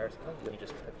tree here, you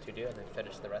just put to do and then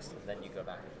finish the rest, and then you go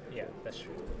back. Yeah, that's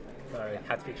true.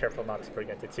 Have to be careful not to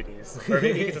forget the to-dos. Or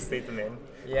maybe you can just leave them in.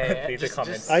 Yeah, Leave the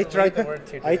comments. I Just try leave the word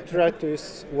to I do. try to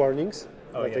use warnings.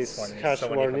 Oh, that yes, is warnings. hash So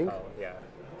when you warning. compile, yeah.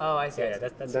 Oh, I see. Yeah,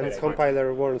 that's Then a the good idea.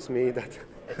 compiler warns me that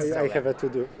It's I still have there. a to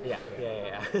do. Yeah.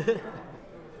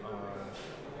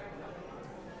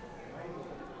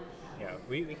 Yeah,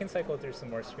 we can cycle through some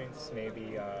more screens.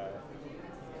 Maybe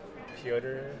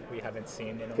Pyotr, we haven't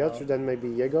seen in a Piotr, while. then maybe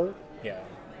Yegor, Yeah.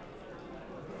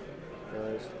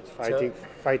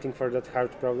 fighting for that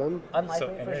hard problem. Unlikely So,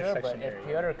 for sure, but intersection if area.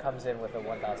 Pyotr comes in with a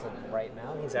 1000 right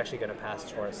now, he's actually going to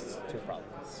pass towards 2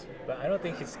 problems. But I don't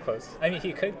think he's close. I mean,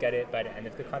 he could get it by the end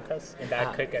of the contest, and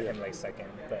that could get yeah. him like second.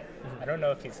 But I don't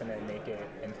know if he's gonna make it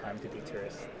in time to be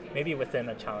tourist. Maybe within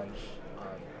a challenge.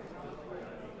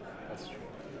 That's true.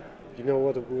 You know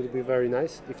what would be very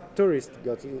nice if tourist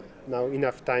got now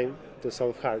enough time to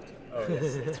solve hard. Oh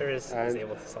yes, if tourist is And-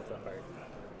 able to solve the hard.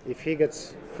 If he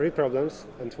gets 3 problems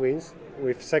and wins,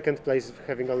 with second place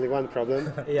having only 1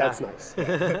 problem, Yeah. that's nice.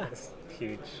 That's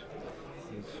huge.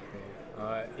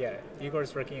 Yeah,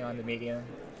 Igor's working on the medium.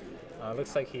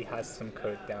 Looks like he has some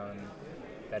code down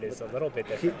that is a little bit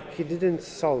different. He didn't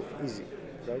solve easy,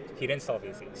 right? He didn't solve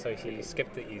easy, so he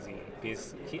skipped the easy.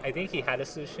 Because I think he had a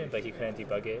solution, but he couldn't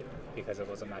debug it because it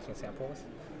wasn't matching samples,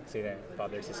 so he didn't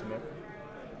bother to submit.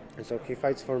 And so he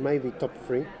fights for maybe top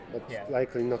 3, but Yeah.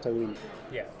 likely not a win.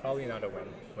 Yeah, probably not a win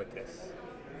with this.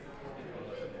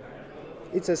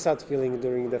 It's a sad feeling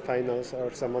during the finals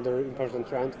or some other important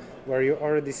round where you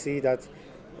already see that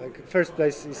like first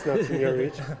place is not in your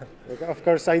reach. Like, of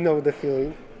course, I know the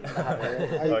feeling.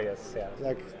 Oh yes, yeah.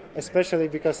 Like especially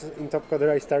because in Topcoder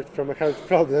I start from a hard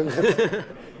problem.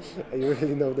 I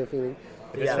really know the feeling.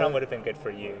 This Yeah. round would have been good for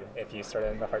you if you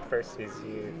started in the hard first, because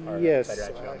you are Yes, better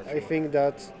at geometry. I think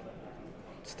that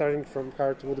starting from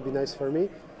hard would be nice for me,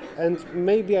 and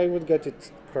maybe I would get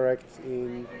it correct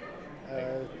in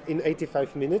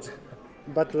 85 minutes,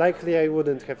 but likely I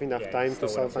wouldn't have enough Yeah, time still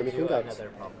to solve wouldn't. anything else. Another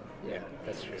problem. Yeah,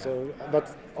 that's true. So, but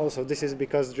also this is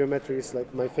because geometry is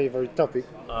like my favorite topic.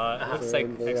 It looks So,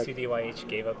 like they like- XUDYH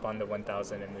gave up on the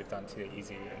 1000 and moved on to the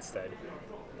easy instead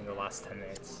in the last 10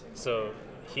 minutes. So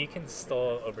he can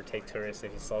still overtake tourists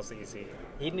if he solves the easy.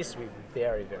 He needs to be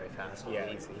very, very fast. With Yeah.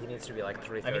 the easy. He needs to be like I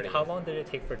 330. mean, how long did it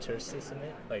take for tourists to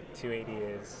submit? Like 280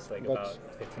 is like But- about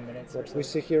 15 minutes or But so. we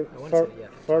see here I wanna say, yeah,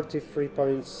 43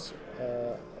 points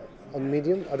on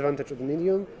medium, advantage on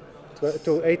medium.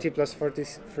 280 plus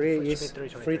 43 Which should is be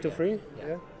 323, 3 to 3. yeah.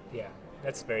 Yeah. Yeah,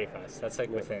 that's very fast. That's like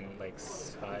within like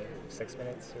 5-6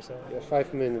 minutes or so. Yeah,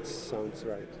 5 minutes sounds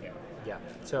right. Yeah. Yeah.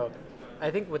 So, I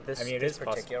think with this, I mean, it this is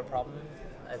possible. particular problem,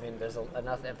 I mean, there's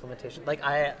enough implementation. Like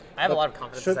I have a But lot of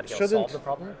confidence should- that he'll shouldn't- solve the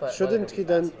problem. But Shouldn't whether he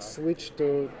it'll be then fast switch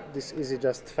to this easy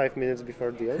just 5 minutes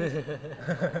before the end?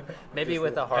 enough. Maybe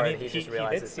with the hard, I mean, he he just did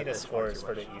realizes see that the there's far too scores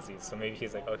for much. the easy, so maybe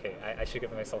he's like, okay, I should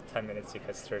give myself 10 minutes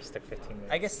because tourists took 15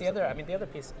 minutes. I guess the other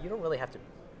piece, you don't really have to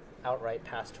outright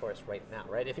pass tourists right now,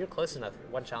 right? If you're close enough,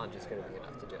 one challenge is going to be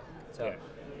enough to do it. So, Yeah.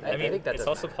 I mean, think that it's doesn't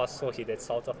also matter. possible he did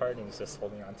solve the hard and he's just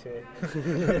holding on to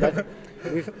it. But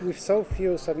with so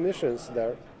few submissions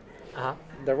there, Uh-huh.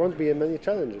 there won't be many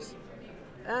challenges.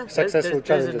 Successful Successful there's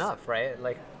challenges. enough, right?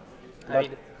 Like, I But-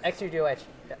 mean, XUDOH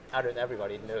out of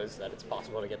everybody knows that it's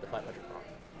possible to get the 500 wrong.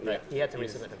 Right? He had to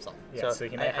resubmit himself. Yeah, so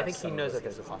he might I have think he some of knows those that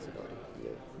there's a cases. possibility. Yeah.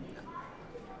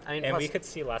 I mean, And plus, we could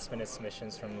see last minute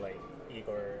submissions from like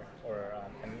Igor or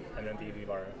MMBV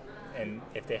bar. And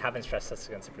if they haven't stress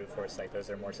tested against brute force, like those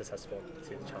are more susceptible to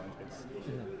the challenges.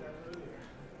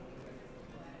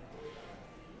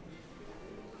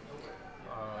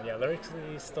 Yeah,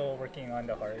 Lyrically still working on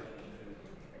the hard.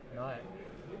 not.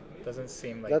 Doesn't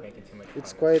seem like That making too much.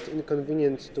 it's progress. quite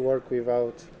inconvenient to work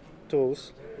without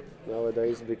tools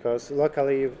nowadays, because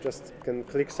locally you just can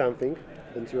click something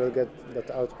and you will get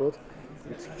that output.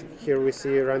 Here we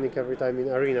see running every time in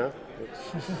Arena.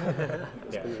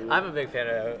 Yeah. I'm a big fan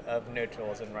of no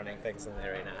tools and running things in the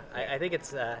arena. I think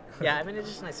it's, yeah, I mean, it's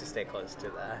just nice to stay close to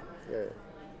Yeah.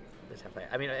 the template.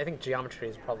 I mean, I think geometry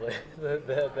is probably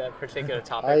the particular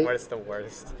topic I- where it's the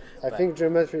worst. I but- think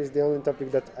geometry is the only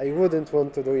topic that I wouldn't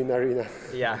want to do in Arena.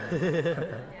 Yeah.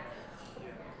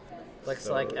 Looks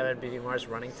So- like MNBV Mars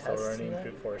running So tests. we're running today.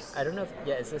 brute force. I don't know if,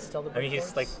 yeah, is this still the I mean, brute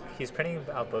he's force? he's printing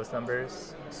out both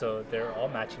numbers, so they're all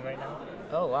matching right now.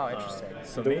 Oh, wow, interesting.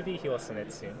 So maybe he will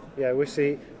submit soon. Yeah, we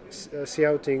see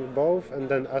outing both and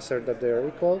then assert that they are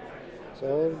equal.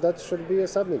 So that should be a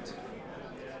submit.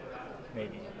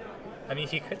 Maybe. I mean,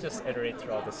 he could just iterate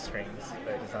through all the strings,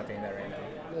 but he's not doing that right now.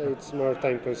 Yeah, it's more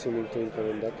time consuming to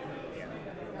implement that. Yeah.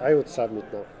 I would submit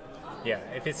now. Yeah,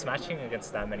 if it's matching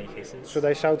against that many cases. Should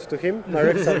I shout to him?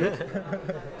 Marek, submit?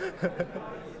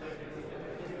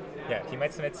 Yeah, he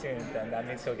might submit soon, then that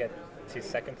means he'll get to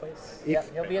second place. Yeah,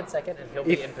 he'll be in second and he'll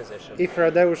be in position. If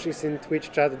Radeusz is in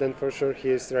Twitch chat, then for sure he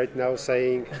is right now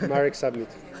saying, Marek, submit.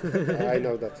 I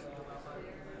know that.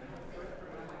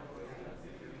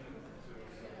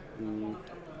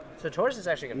 So Torres is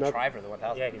actually going to Not- try for the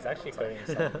 1000. Yeah, he's actually coding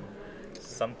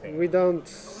something. We don't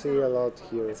see a lot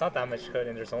here. It's not that much code,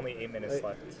 and there's only 8 minutes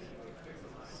left.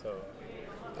 So,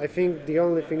 I think the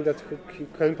only thing that he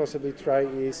can possibly try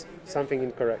is something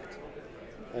incorrect.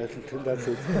 And that's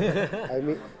it. I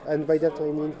mean, and by that I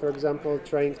mean, for example,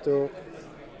 trying to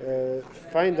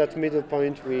find that middle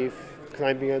point with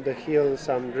climbing on the hill,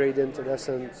 some gradient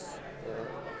descent,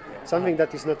 something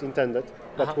that is not intended,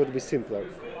 that would be simpler.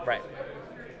 Right.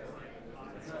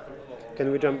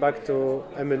 Can we jump back to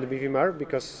M and BVMAR,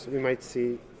 because we might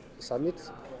see summit?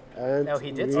 And No,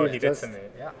 he did we submit. he did just-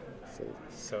 submit. Yeah.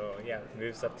 So yeah,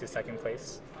 moves up to second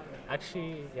place.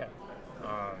 Actually, yeah,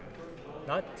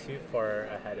 not too far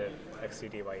ahead of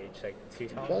XUDYH, like 2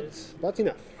 challenges. but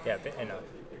enough. Yeah, bit enough.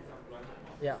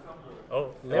 Yeah.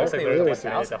 Oh, it looks like Lyrically, Lyrically Lyrically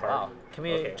submitted the 1000. hard. Wow. Can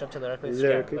we Okay. jump to Lyrically?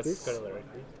 Lyrically, Yeah, let's please. go to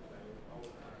Lyrically.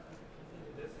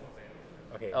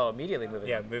 Okay. Oh, immediately moving.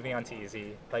 Yeah, moving on to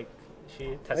easy. Like,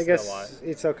 she I tested a lot. guess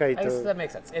it's okay I guess to. that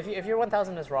makes sense. If your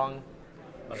 1000 is wrong,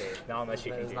 Okay, not much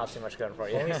you can there's do. not too much going for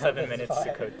you. Only 7 minutes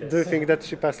to code this. Do you think that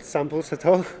she passed samples at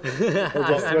all? Or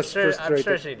just I'm was sure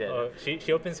frustrated? she did. Oh,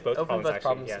 she opens both Open problems both actually.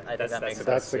 problems, Yeah, I think that makes a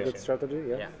That's a good good strategy,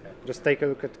 yeah. Yeah. Just take a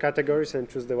look at categories and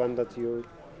choose the one that you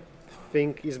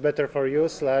think is better for you,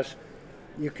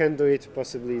 / you can do it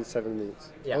possibly in 7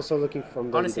 minutes. Yeah. Also looking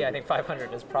from the Honestly, I leaderboard. think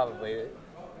 500 is probably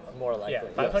more likely. Yeah,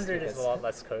 500 is a lot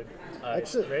less code. It's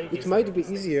Actually, very it easy might to be make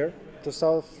mistakes. easier to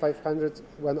solve 500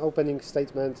 when opening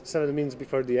statement 7 minutes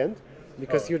before the end,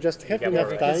 because Oh, you just have get enough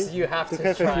more time Because you have to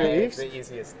have a try few ifs, the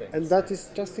easiest things. and that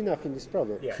is just enough in this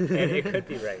problem. Yeah, and it could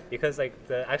be right because like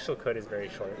the actual code is very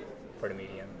short for the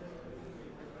medium.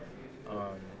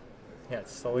 Yeah,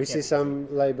 it's slowly. We see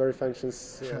some library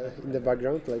functions in the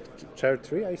background, like chair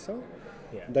tree I saw,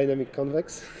 Yeah, dynamic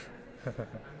convex,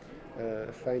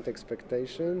 find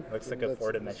expectation. looks like a That's-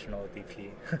 4-dimensional DP,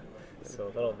 so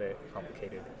a little bit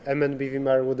complicated. M and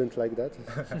BVMAR wouldn't like that.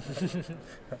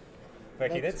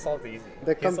 But he did solve the easy.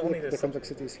 The, He's only the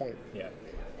complexity is fine. Yeah.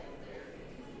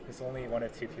 He's only 1 or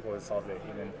 2 people who solved it,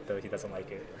 even though he doesn't like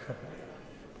it.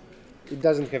 It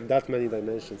doesn't have that many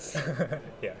dimensions.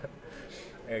 Yeah.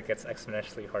 And it gets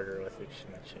exponentially harder with each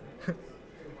dimension.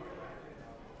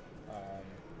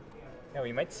 Yeah,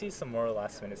 we might see some more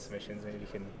last-minute submissions. Maybe we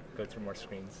can go through more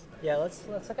screens. Yeah, let's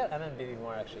look at MMBB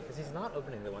more actually, because he's not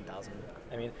opening the 1000.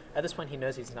 I mean, at this point he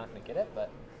knows he's not going to get it, but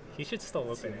He should still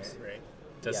open it, right?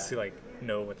 Just Yeah. to like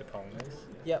know what the problem is.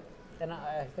 yep. And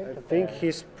I think I that think they're-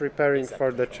 he's preparing He's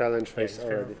for the up challenge Yeah, phase he's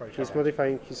preparing already. for a He's challenge.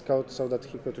 modifying his code so that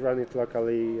he could run it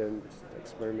locally and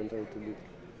experiment a little bit.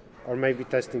 Or maybe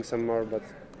testing some more, but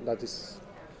that is...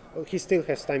 Well, he still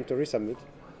has time to resubmit.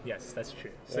 Yes, that's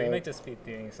true. So you might just be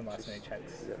doing some last-minute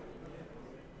checks. Yeah.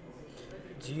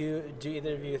 Do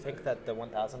either of you think that the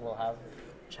 1000 will have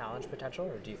challenge potential,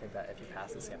 or do you think that if you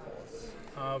pass the samples?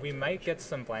 We might get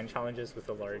some blind challenges with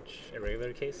a large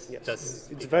irregular case. Yes.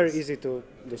 Just It's very because easy to do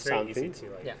It's very something. easy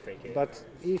to like Yeah. break it. But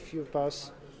if you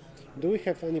pass... Do we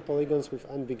have any polygons with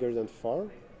n bigger than 4?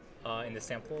 In the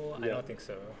sample, I Yeah. don't think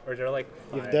so. Or there are like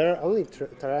 5. If there are only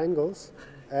triangles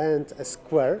and a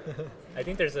square, I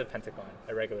think there's a pentagon,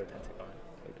 a regular pentagon,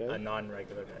 okay? a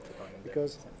non-regular pentagon. In the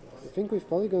Because sample. the thing with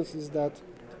polygons is that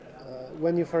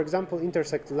when you, for example,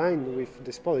 intersect line with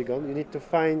this polygon, you need to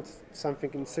find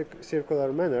something in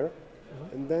circular manner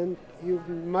and then you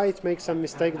might make some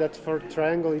mistake that for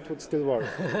triangle it would still work.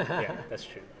 Yeah, that's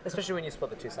true. Especially when you split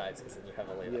the two sides, because then you have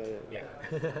a label.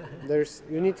 Yeah.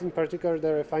 You need in particular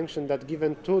there a function that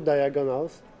given two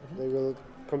diagonals, they will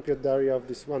compute the area of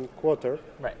this 1/4.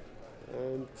 Right.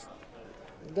 And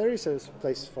there is a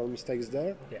place for mistakes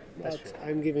there. Yeah, that's But true.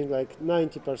 I'm giving like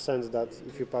 90% that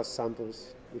if you pass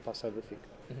samples, you pass everything.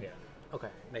 Yeah. Okay,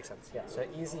 makes sense. Yeah. So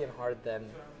easy and hard then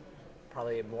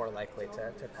probably more likely to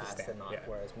pass stand, than not. yeah.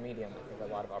 Whereas medium, I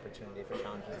think a lot of opportunity for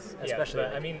challenges, Yeah, especially.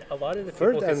 but I mean, a lot of the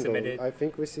Third people who angle, submitted. I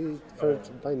think we see third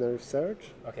binary search.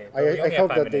 Okay. but we I only have hope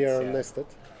 5 that they minutes, are yeah. nested.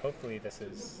 Hopefully, this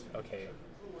is okay.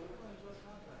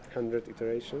 100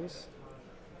 iterations.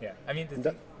 Yeah. I mean,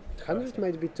 That 100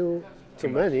 might be too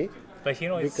much. many. but he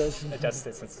can always because- adjust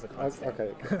it since it's a constant.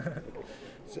 Okay.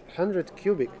 So 100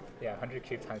 cubic Yeah, 100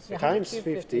 cube times 50. Yeah, times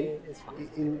 150 50 is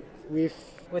fine. with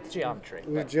With geometry.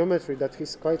 with geometry that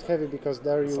is quite heavy because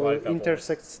there It's you a lot will of doubles.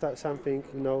 intersect something,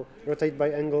 rotate by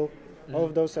angle. All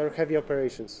of those are heavy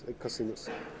operations, like cosinus.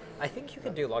 I think you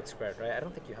can do log squared, right? I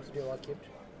don't think you have to do log cubed.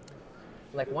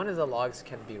 Like one of the logs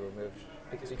can be removed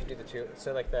because you can do the two. So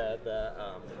like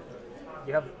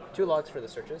you have two logs for the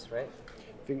searches, right?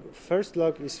 I think first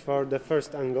log is for the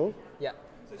first angle. Yeah.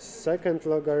 Second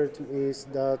logarithm is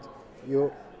that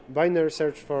you binary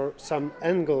search for some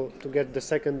angle to get the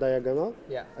second diagonal.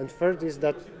 Yeah. And third is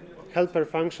that helper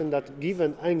function that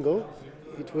given angle,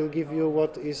 it will give you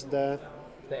what is the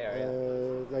The area.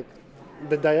 like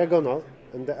the diagonal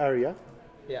and the area.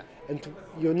 Yeah. And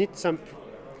you need some.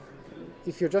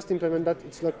 If you just implement that,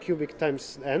 it's log cubic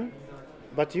times n,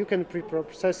 but you can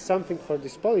pre-process something for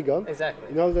this polygon Exactly.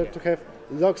 in order to have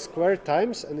log squared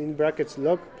times and in brackets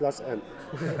log plus n.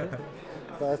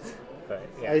 But But,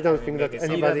 yeah, I don't mean, think that maybe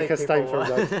some- anybody think has time people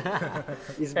for will. that.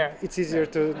 Fair. It's easier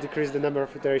to decrease the number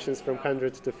of iterations from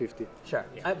 100 to 50. Sure.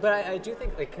 But I do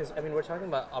think, like, because, I mean, we're talking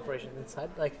about operations inside.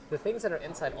 Like, the things that are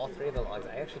inside all three of the logs,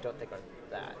 I actually don't think are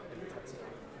that intensive.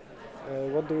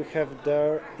 What do we have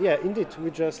there? Yeah, indeed, we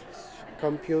just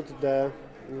compute the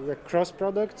cross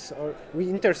products, or we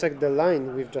intersect the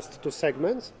line with just two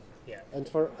segments, Yeah. and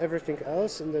for everything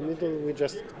else in the middle, we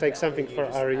just take something You for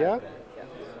just area. add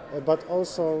the- But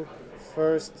also,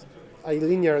 first, I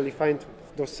linearly find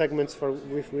those segments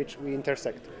with which we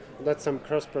intersect. That's some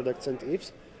cross products and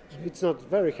ifs. It's not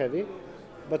very heavy,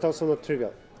 but also not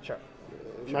trivial. Sure.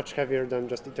 Much heavier than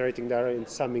just iterating the array and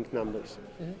summing numbers.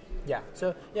 Yeah.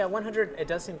 So, yeah, 100, it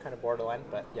does seem kind of borderline,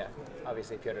 but yeah,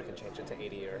 obviously Piotr can change it to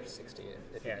 80 or 60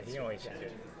 if Yeah, needs he to. can always change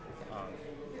it.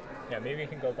 Yeah, maybe we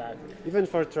can go back. Even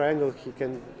for triangle, he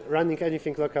can running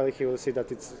anything locally. He will see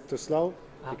that it's too slow.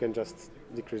 He can just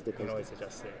decrease the We can cost. always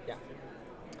adjust it. Yeah.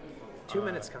 2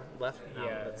 minutes left. Now.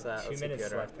 Yeah, Let's, 2 let's see minutes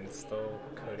Piotr. left and still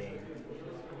coding.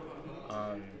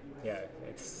 Yeah,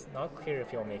 it's not clear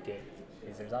if you'll make it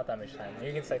because there's not that much time. Maybe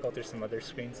you can cycle through some other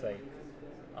screens, like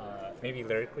maybe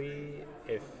lyrically,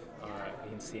 if you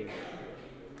can see.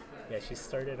 Yeah, she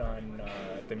started on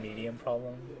the medium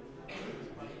problem.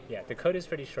 Yeah, the code is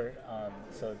pretty short,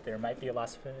 so there might be a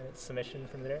last submission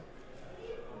from there.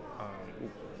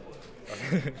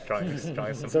 Drawing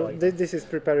some So polygons. this is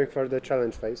preparing for the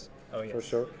challenge phase, Oh, yes. for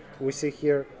sure. We see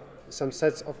here some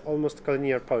sets of almost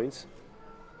collinear points,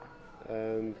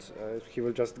 and he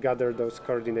will just gather those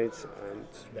coordinates and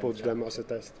Then put them challenge. as a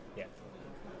test. Yeah,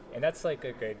 and that's like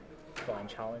a good blind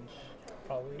challenge,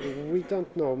 probably. We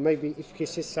don't know. Maybe if he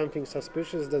sees something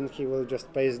suspicious, then he will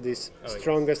just paste this Oh, yes.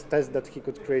 strongest test that he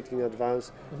could create in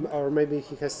advance, or maybe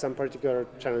he has some particular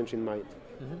challenge in mind.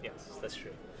 Yes, that's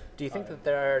true. Do you think that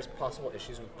there's possible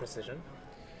issues with precision?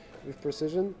 With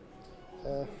precision,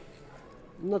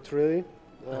 not really.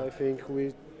 I think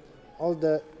all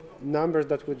the numbers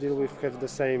that we deal with have the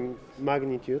same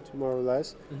magnitude, more or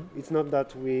less. It's not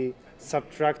that we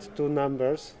subtract two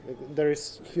numbers. There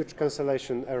is huge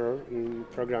cancellation error in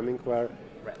programming where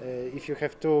Right. if you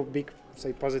have two big,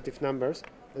 say, positive numbers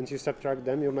and you subtract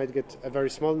them, you might get a very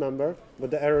small number, but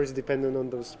the error is dependent on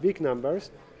those big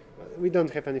numbers. We don't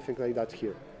have anything like that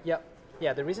here. Yeah.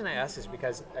 Yeah, the reason I asked is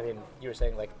because, I mean, you were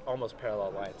saying like almost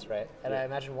parallel lines, right? And I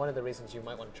imagine one of the reasons you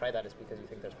might want to try that is because you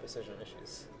think there's precision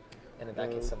issues. And in that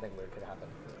case, something weird could happen.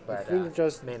 But think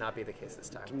just- may not be the case this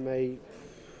time.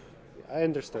 I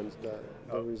understand the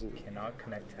Oh, reason. cannot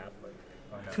connect tablet.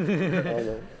 Oh no. Oh,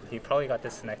 no. He probably got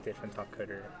disconnected from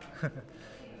Topcoder.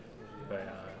 But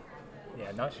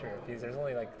yeah, not sure because there's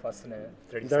only like less than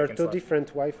 30 There are seconds two left. different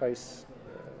Wi-Fi's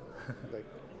like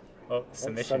Oh,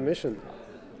 submission submission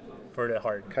for the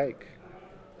hard. cake.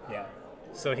 Yeah.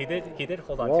 So he did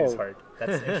hold on to his Whoa. heart.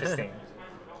 That's interesting.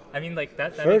 I mean, like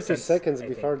that. That 30 makes sense, seconds I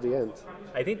before think. the end.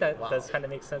 I think that Wow. does kind of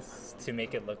make sense to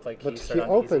make it look like But he he started on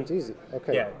opened easy. easy.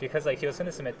 Okay. Yeah, because like he was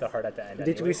gonna submit the hard at the end. Did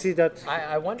we anyways. see that?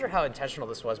 I wonder how intentional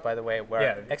this was, by the way, where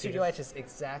Yeah, XUDH is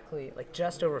exactly like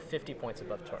just over 50 points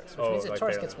above Taurus, which Oh, means if like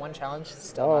Taurus barely. gets one challenge, it's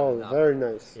still not Oh, enough. very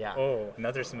nice. Yeah. Oh,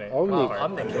 another submit. Oh, Wow, neat.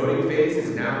 I'm The the coding phase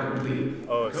is now complete.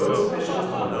 Oh, Code so submissions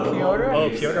will no Piotr? longer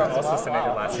be Piotr accepted. also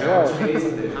submitted last time. Challenge phase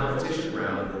of the competition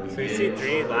round will So you begin see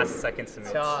 3 shortly. last second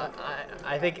submits. So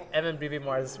I think MMBB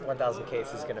Mars 1000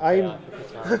 case is going to pay I'm- off.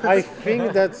 I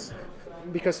think that's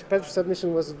because Petr's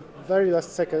submission was very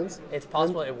last seconds. It's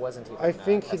possible it wasn't even. I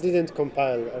think he tested. didn't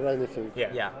compile or anything.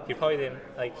 Yeah. Yeah. He probably didn't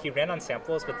like he ran on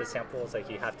samples, but the samples like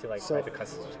you have to like So, write the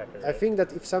custom checker. I think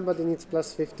that if somebody needs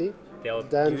plus 50, they'll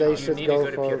then they should need go to go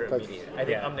to for Piotr Petr. immediately. I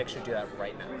think Yeah. Umnik should do that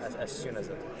right now, as soon as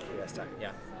he has time.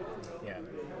 Yeah. yeah.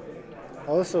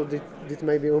 Also, did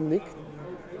maybe Umnik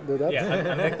do that? Yeah,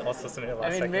 I'm like also submitted last I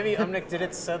mean, second. maybe Umnik did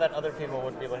it so that other people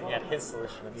would be looking at his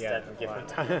solution instead Yeah, and give wow. him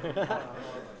time.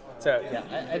 So yeah,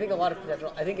 I think a lot of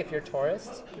potential. I think if you're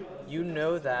tourist, you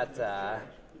know that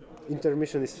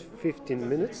Intermission is 15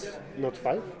 minutes, not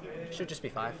 5. it should just be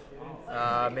 5.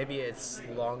 Maybe it's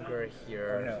longer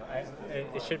here. Or no,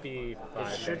 it should be 5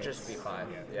 It should minutes. just be 5.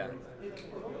 Yeah.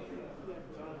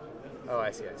 Oh,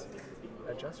 I see.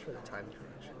 Adjust for the time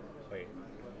correction. Wait.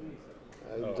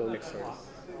 I Oh, don't. big source.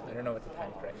 I don't know what the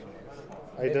time correction is.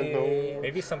 I don't know.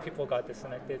 Maybe some people got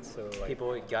disconnected, so like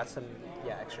People got some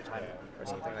extra time or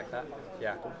something like that.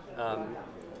 Yeah.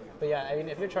 But yeah, I mean,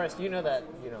 if you're tourist, you know that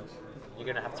you're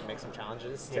gonna have to make some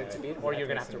challenges to Yeah, beat, or yeah, you're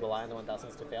gonna have to definitely. rely on the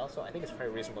 1000s to fail. So I think it's very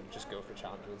reasonable to just go for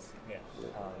challenges. yeah.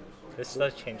 This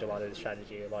does change a lot of the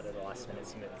strategy, a lot of the last minute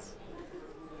submits.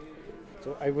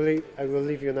 So I will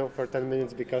leave you now for 10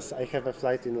 minutes because I have a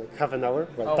flight in like half an hour.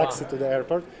 Well, Oh, taxi wow. to the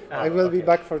airport. I will be okay.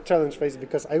 back for challenge phase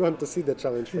because I want to see the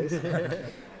challenge phase.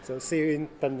 So see you in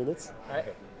 10 minutes. All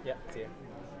right. Yeah. See you.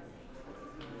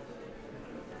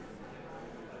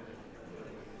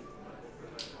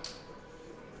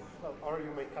 Or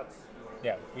you may cut.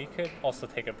 Yeah, we could also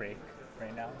take a break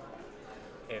right now.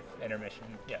 If intermission,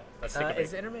 yeah, let's take a break.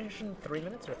 Is intermission 3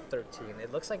 minutes or 13?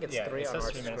 It looks like it's Yeah, 3 it on says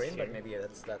our 3 minutes screen, but here. maybe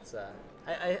that's.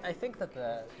 I think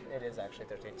that it is actually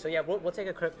 13. So yeah, we'll take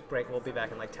a quick break. We'll be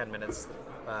back in like 10 minutes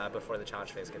before the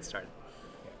challenge phase gets started.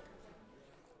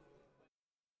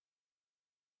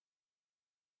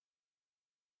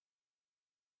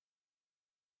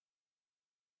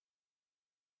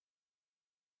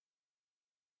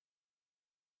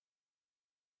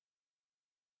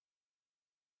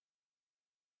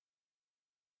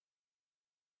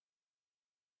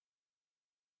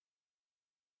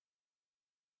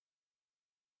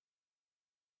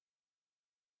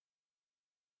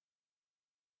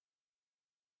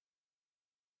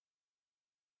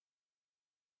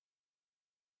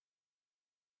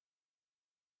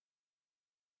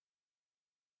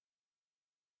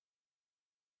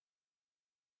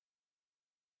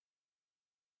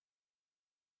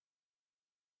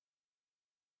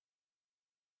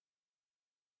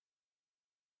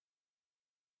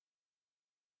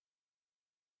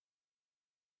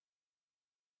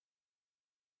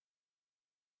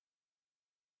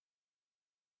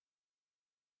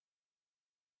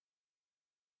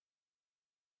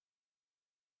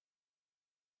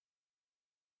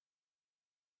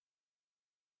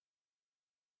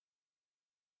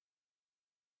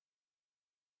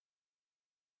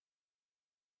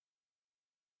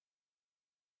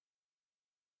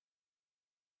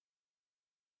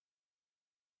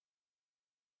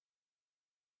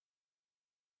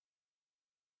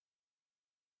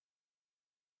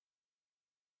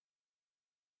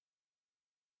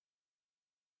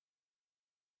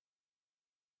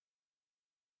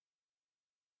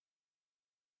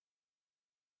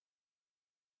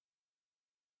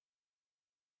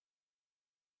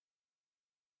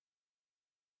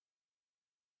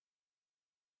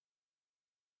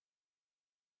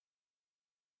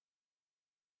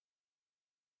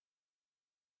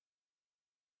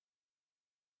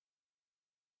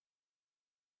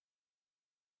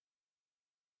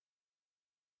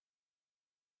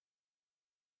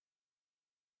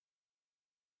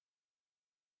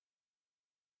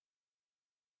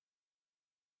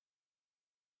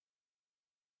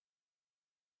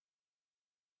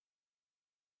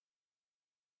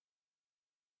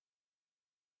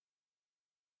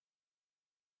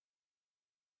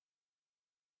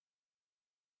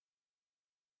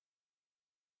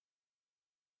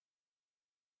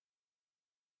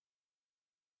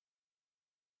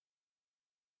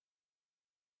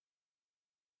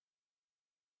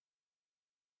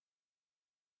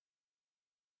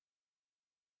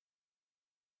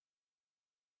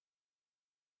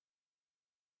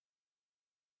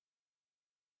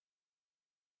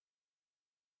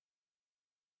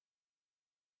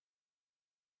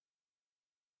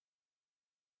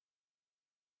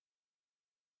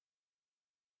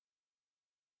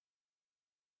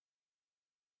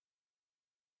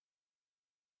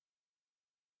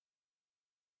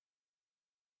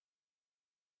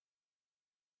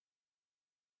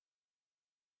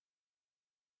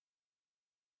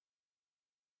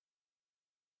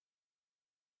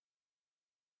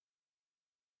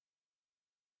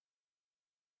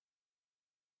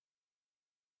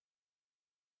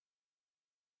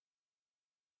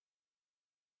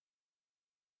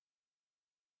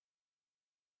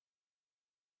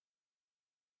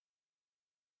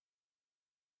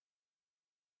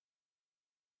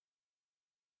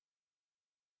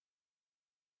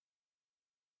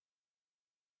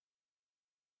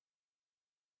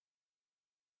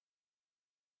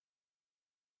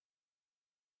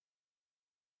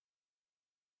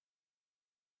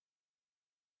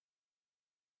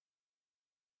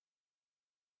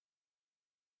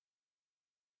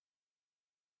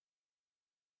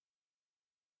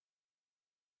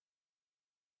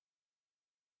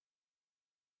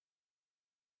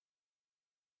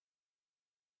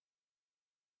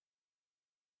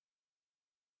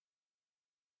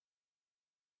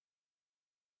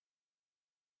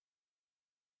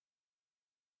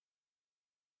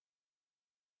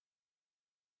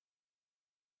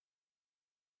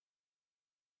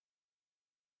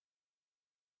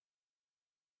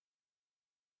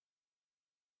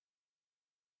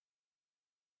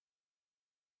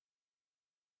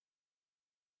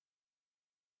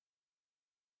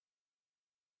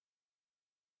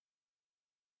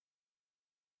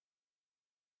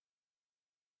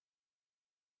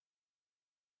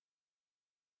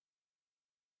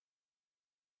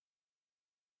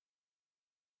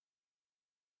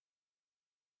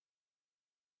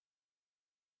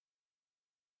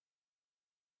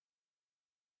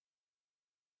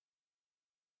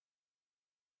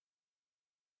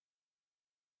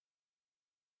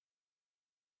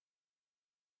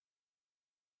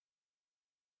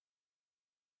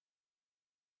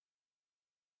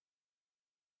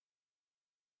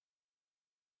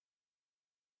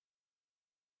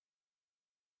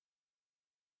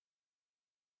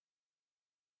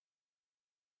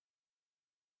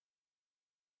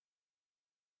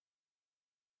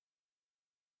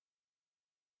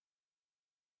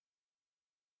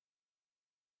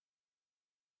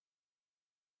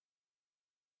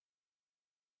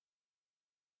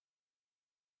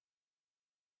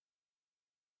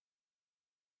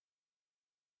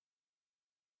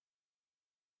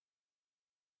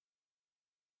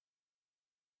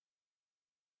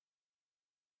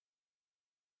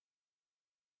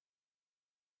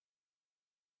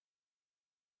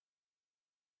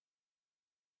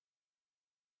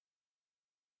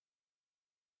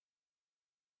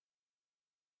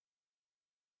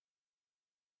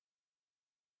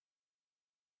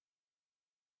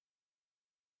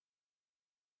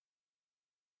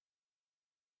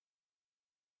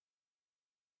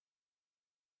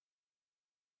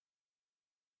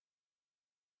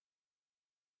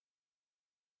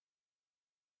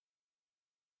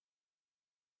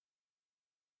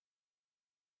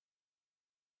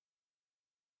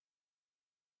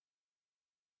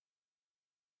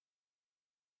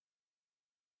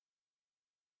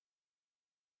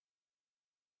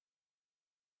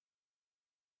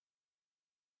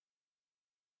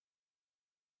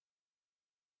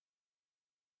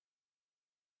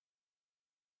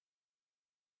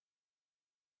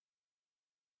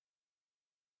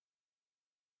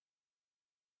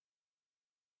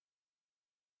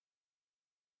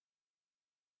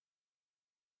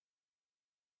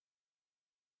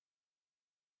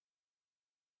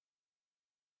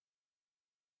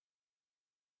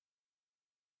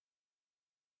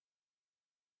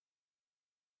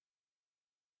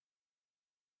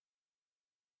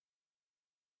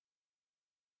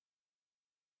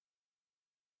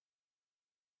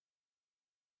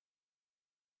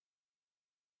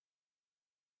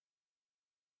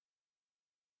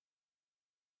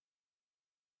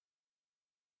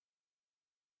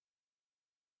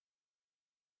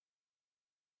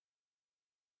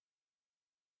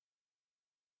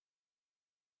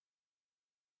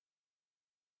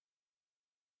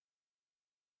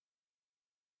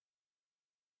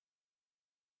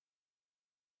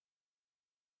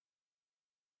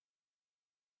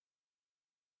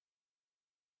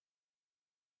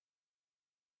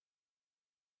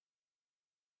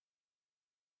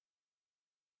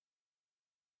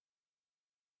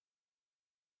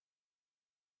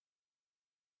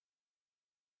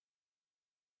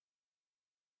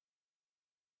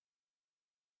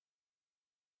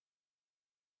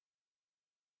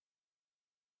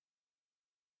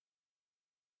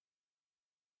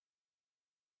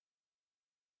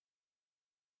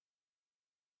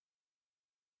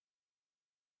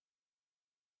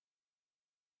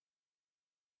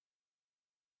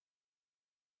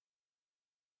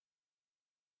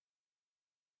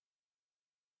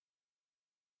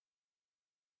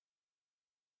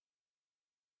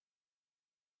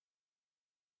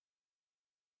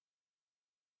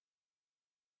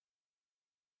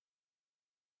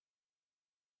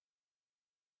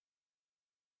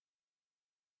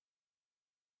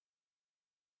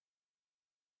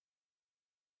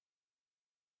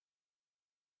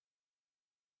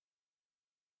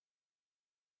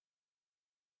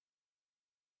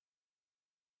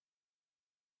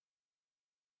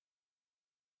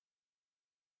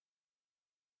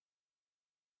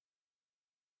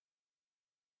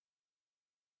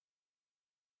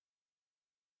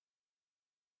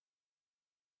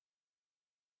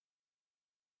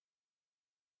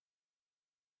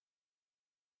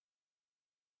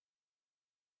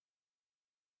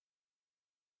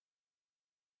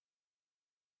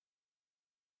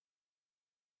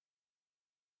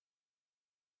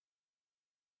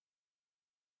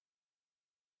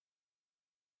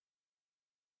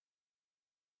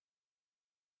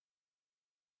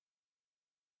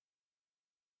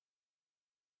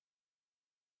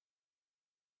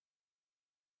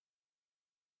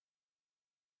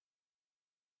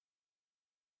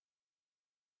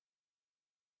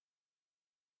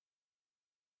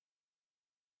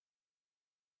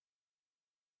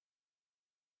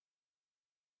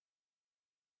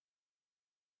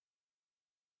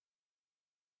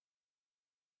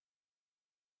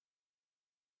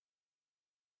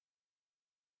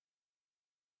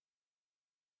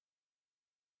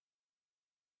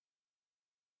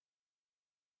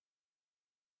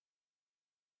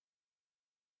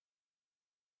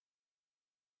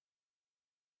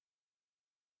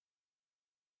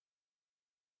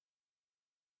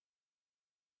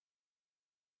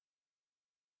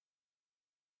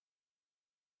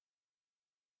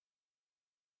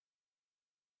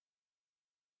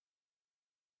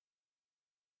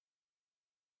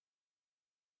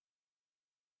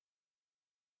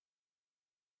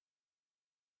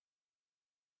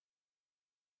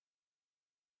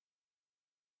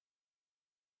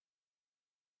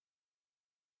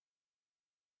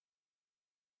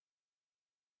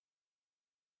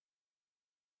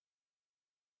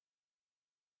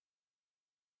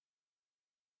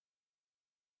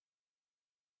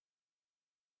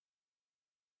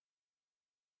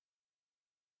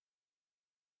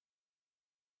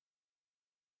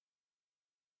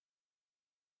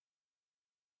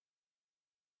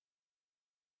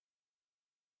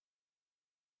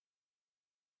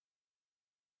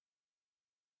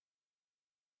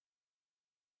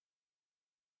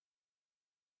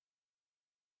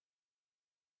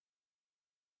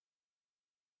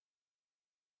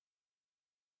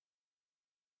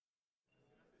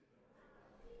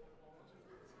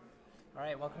 All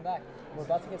right, welcome back. We're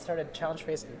about to get started challenge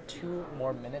phase in 2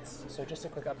 more minutes. So just a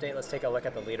quick update, let's take a look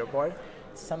at the leaderboard.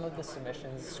 Some of the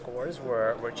submissions scores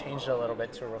were changed a little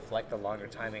bit to reflect the longer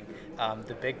timing.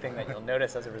 The big thing that you'll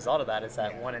notice as a result of that is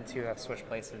that 1 and 2 have switched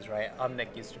places, right?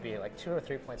 Umnik used to be like 2 or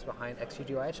 3 points behind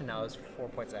XUDYH and now is 4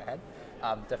 points ahead.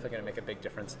 Definitely going to make a big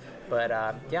difference. But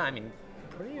yeah, I mean,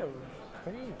 pretty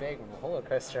big roller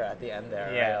coaster at the end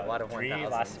there. Yeah, right? A lot of 3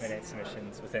 1,000s. last-minute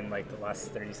submissions within like the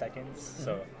last 30 seconds.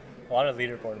 So a lot of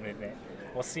leaderboard movement.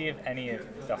 We'll see if any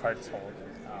of the hearts hold.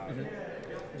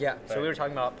 Yeah, so we were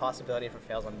talking about possibility for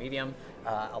fails on medium,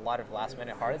 a lot of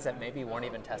last-minute hards that maybe weren't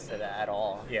even tested at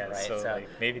all. Yeah, right? so like,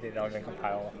 maybe they don't even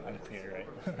compile on computer,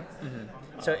 right?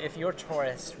 So if you're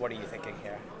tourist, what are you thinking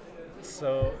here?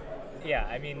 So, yeah,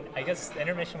 I mean, I guess the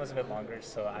intermission was a bit longer,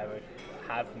 so I would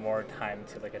have more time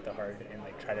to look at the hard and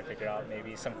like try to figure out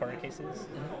maybe some corner cases,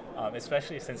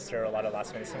 especially since there are a lot of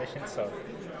last-minute submissions. So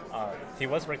he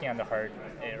was working on the hard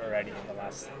already in the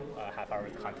last half hour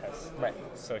of the contest. Right.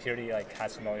 So he already like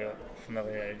has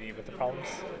familiarity with the problems.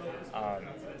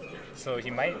 So he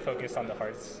might focus on the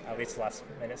hards, at least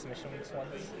last-minute submissions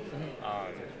ones.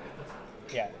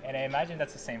 Yeah, and I imagine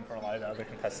that's the same for a lot of the other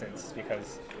contestants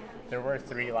because there were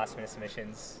 3 last-minute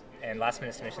submissions, and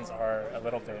last-minute submissions are a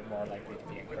little bit more likely to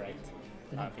be incorrect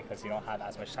because you don't have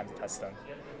as much time to test them.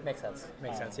 Makes sense.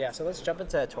 Makes sense. Yeah. So let's jump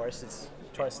into tourist's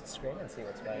screen and see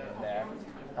what's going on there.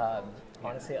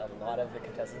 Honestly, a lot of the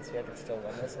contestants here could still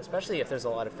win this, especially if there's a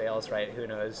lot of fails, right? Who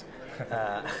knows?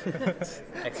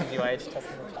 XUDYH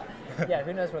testing the shot. Yeah,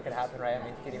 who knows what could happen, right? I mean,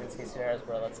 you could even see scenarios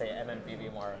where, let's say,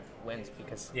 MMBB wins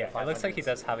because Yeah, it looks like he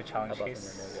does have a challenge above him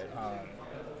case, are no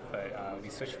good. but we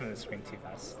switched from the screen too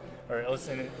fast. Or it was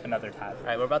in another tab. All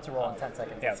right, we're about to roll in 10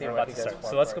 seconds. Yeah, Let's see we're what about he to goes start. for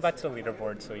So let's go first. back to the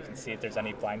leaderboard so you can see if there's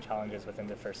any blind challenges within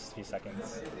the first few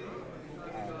seconds.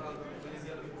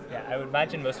 Yeah, I would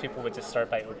imagine most people would just start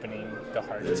by opening the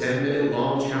hard. The 10-minute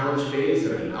long challenge phase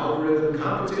of the algorithm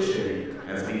competition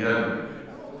has begun.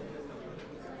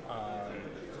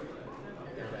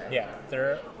 Yeah,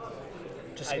 they're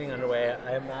Just getting underway.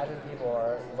 I imagine people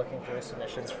are looking through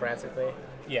submissions frantically.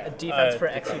 Yeah, A defense for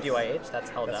defense. XUDYH, that's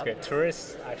held That's up. good.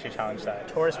 Tourists actually challenged that.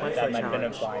 Tourists went for that a might have been a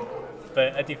challenge. blind.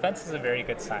 But a defense is a very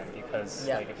good sign because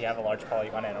Yeah. like if you have a large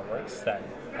polygon and it works, then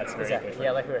that's very Exactly. good.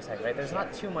 Yeah, like we were saying, right? There's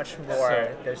not too much more. So-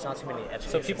 There's not too many edge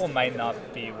So cases people to might think not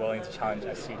be willing to challenge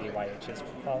XUDYH's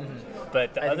problem,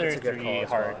 but the I think other it's a good 3 call as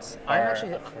well. hards I'm are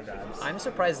actually- up for grabs. I'm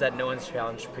surprised that no one's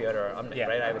challenged Piotr or Umnik, Yeah.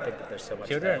 right? I would think that there's so much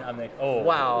Piotr there. and Umnik. Oh,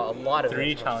 Wow, a lot of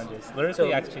 3 it. challenges.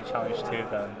 Lyrically So- actually challenged 2 of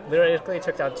them. Literally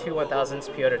took down 2 1000s.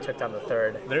 Piotr took down the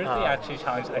third. Lyrically actually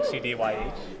challenged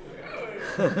XUDYH.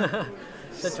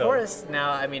 The tourist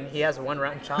now, I mean, he has 1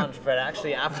 round challenge, but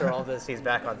actually after all this, he's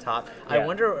back on top. I Yeah.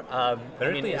 wonder, I mean,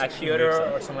 Lyrically is actually Piotr moves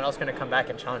up. or someone else going to come back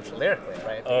and challenge lyrically,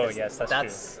 right? Oh Because yes,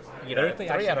 that's true. You know, Lyrically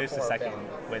 3 actually out of moves 4 to second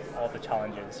fail. with all the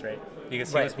challenges, right? Because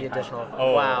he Right, was the behind. additional-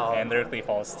 Oh, wow. and Lyrically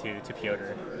falls to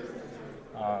Piotr.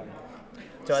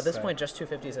 So at this So- point, just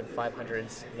 250s and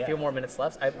 500s. A Yeah. few more minutes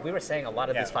left. We were saying a lot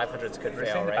of Yeah. these 500s could We're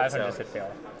fail, saying the right? 500s So would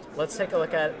fail. let's take a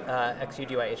look at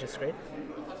XUDYH's screen.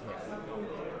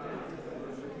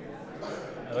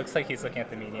 It looks like he's looking at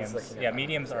the mediums. looking at Yeah, that.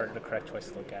 mediums are the correct choice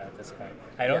to look at this point.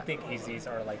 I don't think easies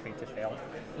are likely to fail.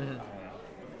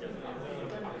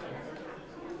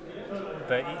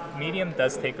 But medium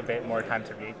does take a bit more time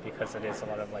to read because it is a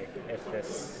lot of like if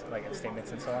this, like if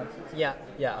statements and so on. Yeah,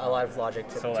 a lot of logic.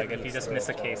 So like if you just miss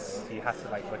a case, you have to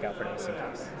like look out for the missing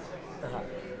case.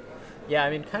 Yeah, I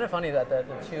mean, kind of funny that the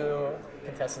 2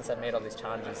 contestants that made all these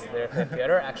challenges, Lyrically and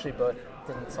Piotr, actually both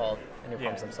didn't solve any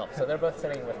problems Yeah. themselves. So they're both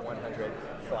sitting with 100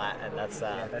 flat, and that's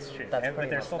That's true. That's But pretty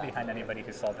they're much still that. behind anybody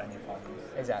who solved any problems.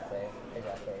 Exactly.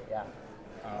 Yeah.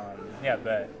 Yeah,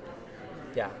 but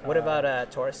Yeah. What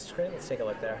about tourist screen? Let's take a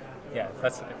look there. yeah,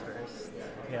 that's a bit tourist.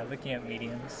 Yeah, looking at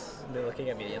mediums. They're looking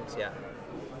at mediums. Yeah.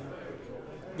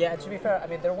 Yeah. To be fair, I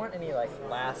mean, there weren't any like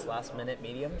last minute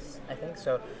mediums. I think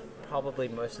so. Probably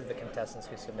most of the contestants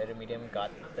who submitted medium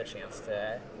got the chance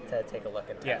to take a look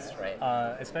and test, right?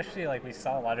 Especially like we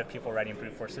saw a lot of people writing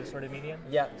brute forces for the medium.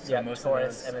 Yeah, So most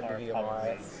Taurus, of those are MMBVMR. probably-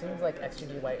 It seems like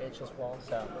XUDYH as well.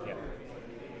 So Yeah.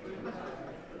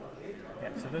 Yeah,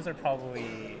 so those are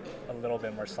probably a little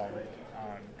bit more solid.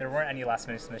 There weren't any last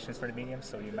minute submissions for the medium,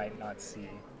 so you might not see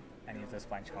any of those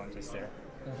blind challenges there.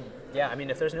 yeah, I mean,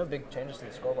 if there's no big changes to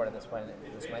the scoreboard at this point,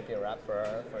 this might be a wrap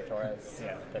for Torres.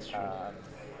 Yeah, that's true.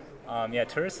 Yeah,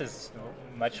 Turris is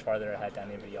much farther ahead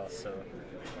than anybody else, so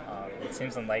it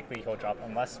seems unlikely he'll drop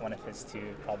unless one of his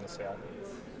 2 problems fail.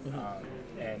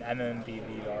 And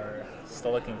MMBV are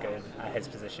still looking good at his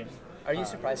position. Are you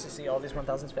surprised to see all these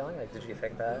 1000s failing? Like, did you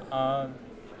think that?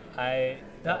 I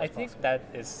think that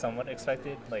is somewhat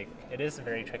expected. Like, it is a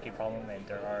very tricky problem, and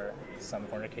there are some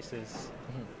corner cases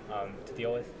to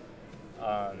deal with.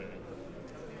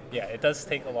 Yeah, it does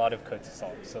take a lot of code to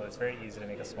solve, so it's very easy to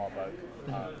make a small bug.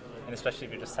 And especially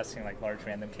if you're just testing like large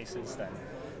random cases, then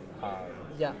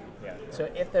Yeah. yeah. So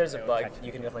if there's a It'll bug, catch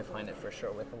you can definitely find it for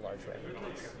sure with a large random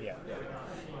case. Yeah.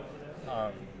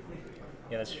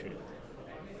 Yeah, that's true.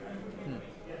 Yeah,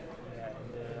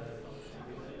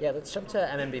 Yeah, let's jump to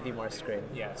MMBV more screen.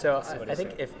 Yeah, So let's see what I it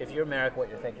think says. if you're Merrick, what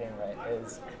you're thinking, right,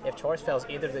 is if Torus fails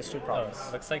either of these two problems.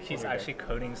 looks like he's what do you actually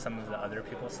coding some of the other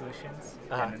people's solutions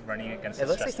Uh-huh. and running against It the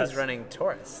looks stress like he's test. running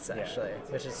Torus, Yeah. actually,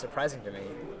 which is surprising to me.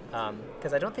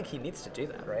 Because I don't think he needs to do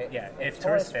that, right? Yeah, if Torus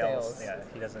Taurus fails, yeah,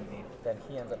 he doesn't need. then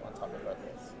he ends up on top of both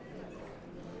of us.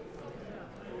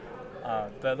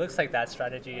 But it looks like that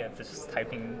strategy of just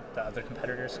typing the other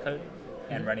competitor's code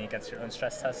and running against your own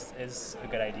stress test is a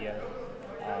good idea,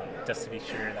 just to be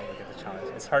sure that you get the challenge.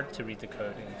 It's hard to read the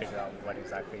code and figure out what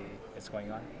exactly is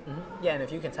going on. Yeah, and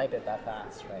if you can type it that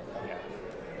fast, right, Yeah.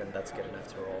 then that's good enough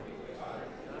to roll.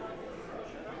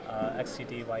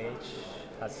 XCDYH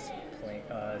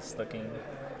is looking.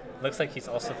 Looks like he's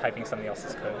also typing somebody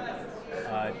else's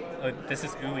code. This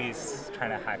is Ui's trying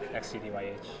to hack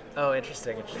XCDYH Oh,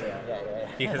 interesting. Yeah.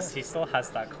 because he still has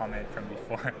that comment from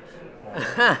before.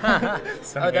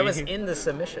 So Oh, that maybe was he- in the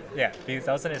submission. Yeah, because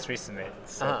that was in his resubmit.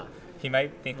 So Uh-huh. he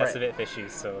might think that's Right. a bit fishy,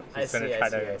 so I he's going see, to I try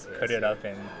see, I to see, I code see. it up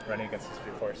and run against his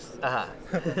brute force.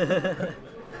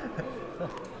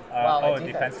 Wow, a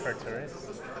defense defense. for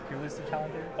tourists. Who was the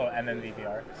challenger? Oh,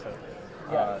 MMVVR. So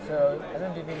Yeah, so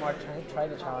MMBV Mark tried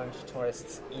to challenge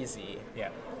tourists easy. yeah,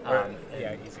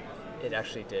 Yeah, easy. It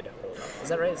actually did hold up. Is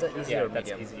that right? Is that easy Yeah, or that's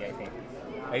medium? easy.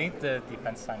 I think the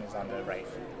defense sign is on the right.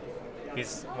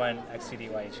 Because when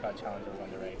XCDYH got challenged, it was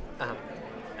on the right.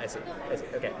 I see.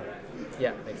 Okay.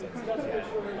 Yeah, makes sense.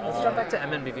 Let's jump back to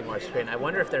MNBV Mark's screen. I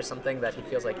wonder if there's something that he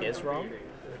feels like is wrong.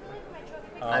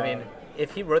 I mean,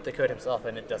 if he wrote the code himself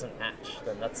and it doesn't match,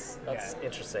 then that's Yeah,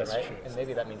 interesting, that's right? true. And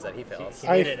maybe that means that he fails. He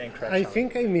made it incorrect. I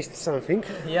think I missed something.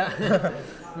 Yeah,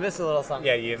 missed a little something.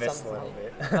 Yeah, you missed a something. little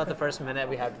bit. About the first minute,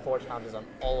 we had 4 challenges on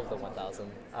all of the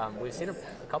 1,000. We've seen a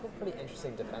couple pretty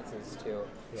interesting defenses too.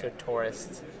 So Yeah.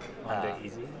 tourist On the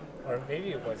easy, or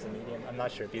maybe it was a medium. I'm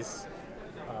not sure. Because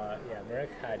Merrick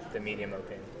had the medium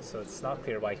open, so it's not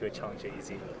clear why he would challenge it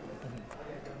easy.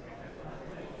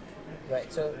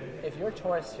 Right. So if you're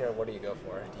tourist here, what do you go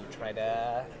for? Do you try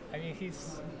to? I mean,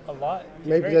 he's a lot. he's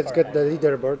Maybe very let's far get the ahead.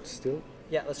 leaderboard still.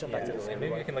 Yeah, let's jump Yeah, back to the so maybe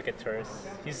we leaderboard. can look at tourists.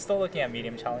 He's still looking at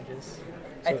medium challenges.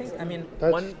 I think, I mean,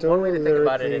 That's one way to think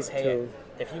about it is, lyrically hey, true.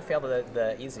 if you fail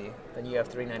the easy, then you have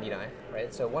 399,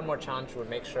 right? So one more challenge would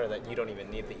make sure that you don't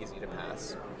even need the easy to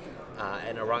pass.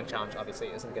 And a wrong challenge obviously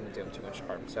isn't going to do him too much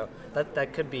harm. So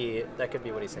that could be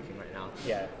what he's thinking right now.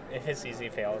 Yeah, if his easy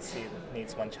fails, he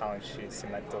needs one challenge to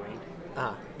cement the lead.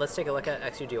 Let's take a look at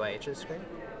XUGYH's screen.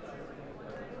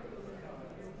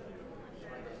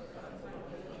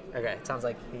 Okay, it sounds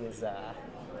like he's the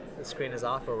screen is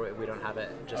off, or we don't have it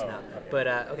just Oh, now. okay. But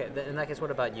okay, in that case,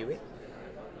 what about Yui?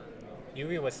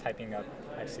 Yui was typing up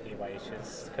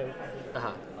XCDYH's code.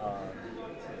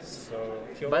 So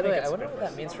he'll By the really way, get I wonder some what that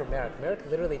first. means for Merrick. Merrick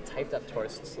literally typed up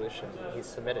Torst's solution. He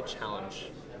submitted a challenge.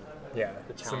 Yeah,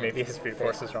 The so challenge maybe his brute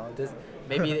force failed. is wrong.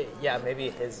 Maybe maybe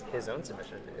his own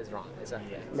submission is wrong.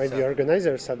 Exactly. Maybe So-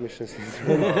 organizer submissions is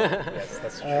wrong. Yes,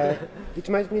 that's true. It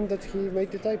might mean that he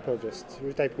made the typo, just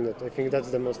retyping it. I think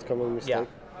that's the most common mistake. Yeah,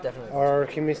 definitely. Or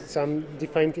he missed some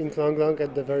defined int long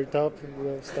at the very top,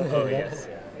 stuff Oh like that. yes,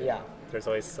 yeah. Yeah. There's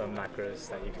always some macros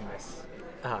that you can miss.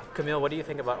 Camille, what do you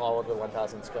think about all of the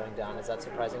 1000s going down? Is that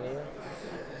surprising to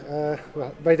you?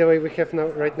 Well, by the way, we have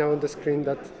right now on the screen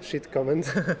that shit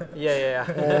comment. Yeah.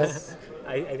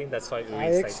 I think that's why I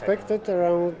expected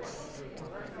around.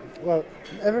 Well,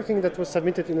 everything that was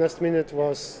submitted in last minute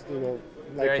was, Very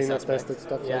likely not suspect. tested,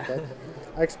 stuff Yeah. like that.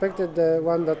 I expected the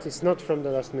one that is not from the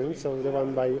last minute, so the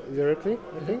one by Lyrically,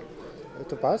 I think,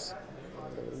 to pass.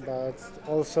 But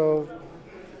also,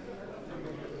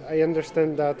 I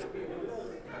understand that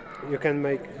you can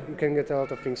get a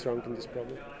lot of things wrong in this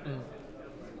problem.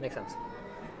 Makes sense.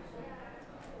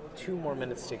 2 more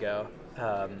minutes to go.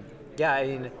 Yeah, I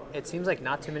mean, it seems like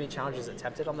not too many challenges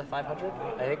attempted on the 500.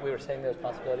 I think we were saying there was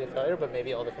possibility of failure, but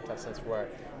maybe all the contestants were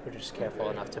just careful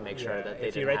enough to make sure that they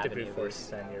if didn't you write have the any brute of force, these.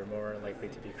 then you're more likely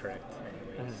to be correct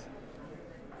anyways.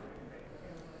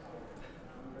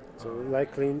 So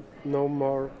likely no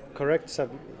more correct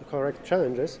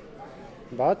challenges,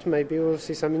 but maybe we'll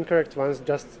see some incorrect ones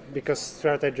just because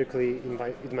strategically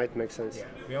it might make sense. Yeah,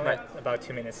 we only have about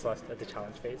 2 minutes left at the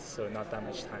challenge phase, so not that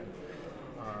much time.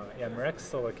 Merrick's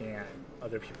still looking at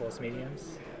other people's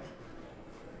mediums.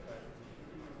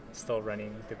 still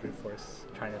running the brute force,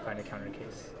 trying to find a counter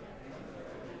case.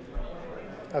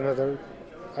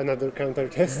 Another counter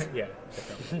test. Yeah,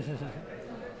 definitely.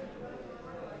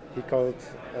 He called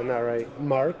an array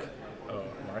Mark. Oh,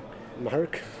 Mark.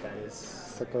 Mark That is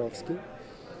Sokolowski.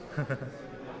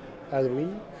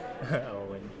 Alwin.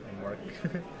 Owen and Mark.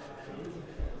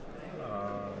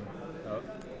 Oh,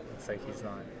 looks like he's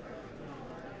not.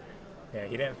 Yeah,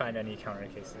 he didn't find any counter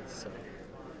cases, so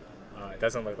it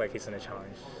doesn't look like he's in a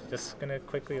challenge. Just gonna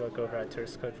quickly look over at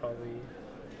Tourist code probably.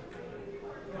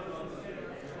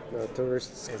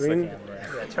 Tourist It's screen. looking at Mark.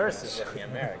 Yeah, tourist is looking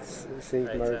at Merrick's. Seeing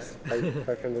Right, Mark's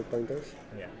 500 pointers.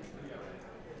 Yeah.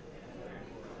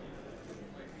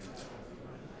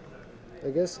 I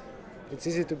guess it's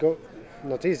easy to go,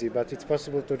 not easy, but it's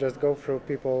possible to just go through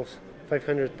people's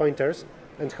 500 pointers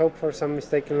and hope for some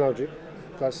mistaken logic.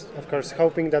 Plus, of course,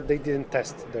 hoping that they didn't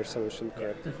test their solution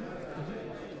correct.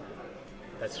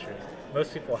 That's true.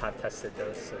 Most people have tested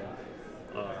those, so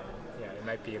yeah, it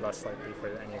might be less likely for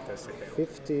any of those to fail.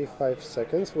 55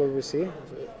 seconds, will we see?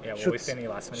 Yeah, will we see any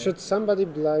last minute? Should somebody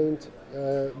blind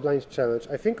challenge?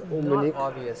 I think Not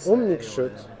obvious. Umnik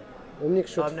should. Umnik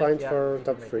should Umnik, find yeah, for he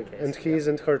top can make 3, the case, and he yeah.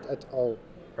 isn't hurt at all.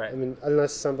 Right. I mean,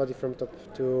 unless somebody from top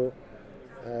 2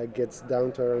 gets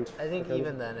down to around. I think 500.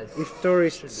 even then it's If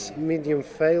tourists should be- medium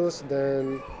fails,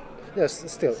 then yes,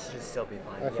 still. should still be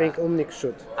fine. I think Umnik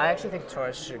should. I actually think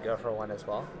tourist should go for one as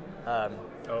well. Oh.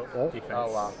 Defense.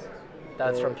 Oh wow,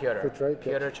 that's from Piotr. Piotr, yeah.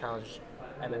 Piotr challenged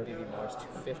MNBV Morris to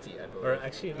 50, I believe. Or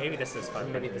actually, maybe this is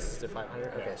 500. Maybe this is to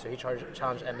 500. Okay, so he challenged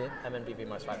MNBV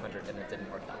Morris 500 and it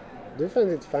didn't work out. Do you find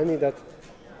it funny that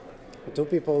two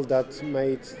people that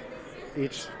made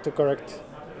each two correct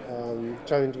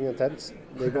challenging attempts,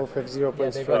 they both have 0 Yeah,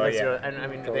 points they for both had yeah. zero, and I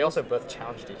mean they also both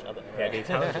challenged each other. Yeah, they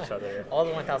challenge each other. All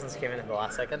the 1000s came in the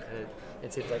last second, and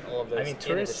it seems like all of those. I mean, in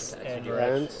tourists addition to and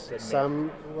extra- and did make- some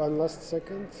one last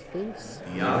second things.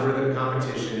 The algorithm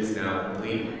competition is now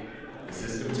complete. The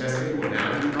system testing will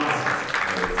now be processed.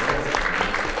 And the results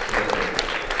will be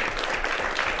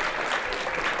shared.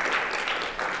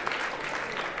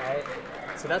 Alright,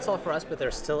 so that's all for us, but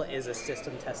there still is a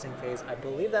system testing phase. I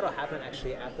believe that'll happen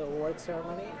actually at the award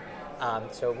ceremony.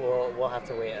 So we'll have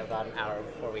to wait about an hour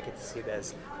before we get to see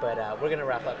this. But we're gonna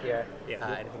wrap up here.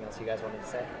 Yeah. Anything else you guys wanted to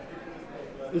say?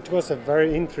 It was a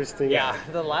very interesting. Yeah,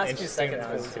 the last few Interesting seconds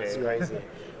round was today. crazy.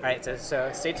 All right, so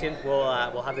stay tuned.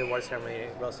 We'll have the award ceremony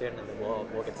real soon, and then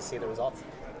we'll get to see the results.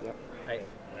 Yep. All right.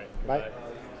 Right. Bye. Bye.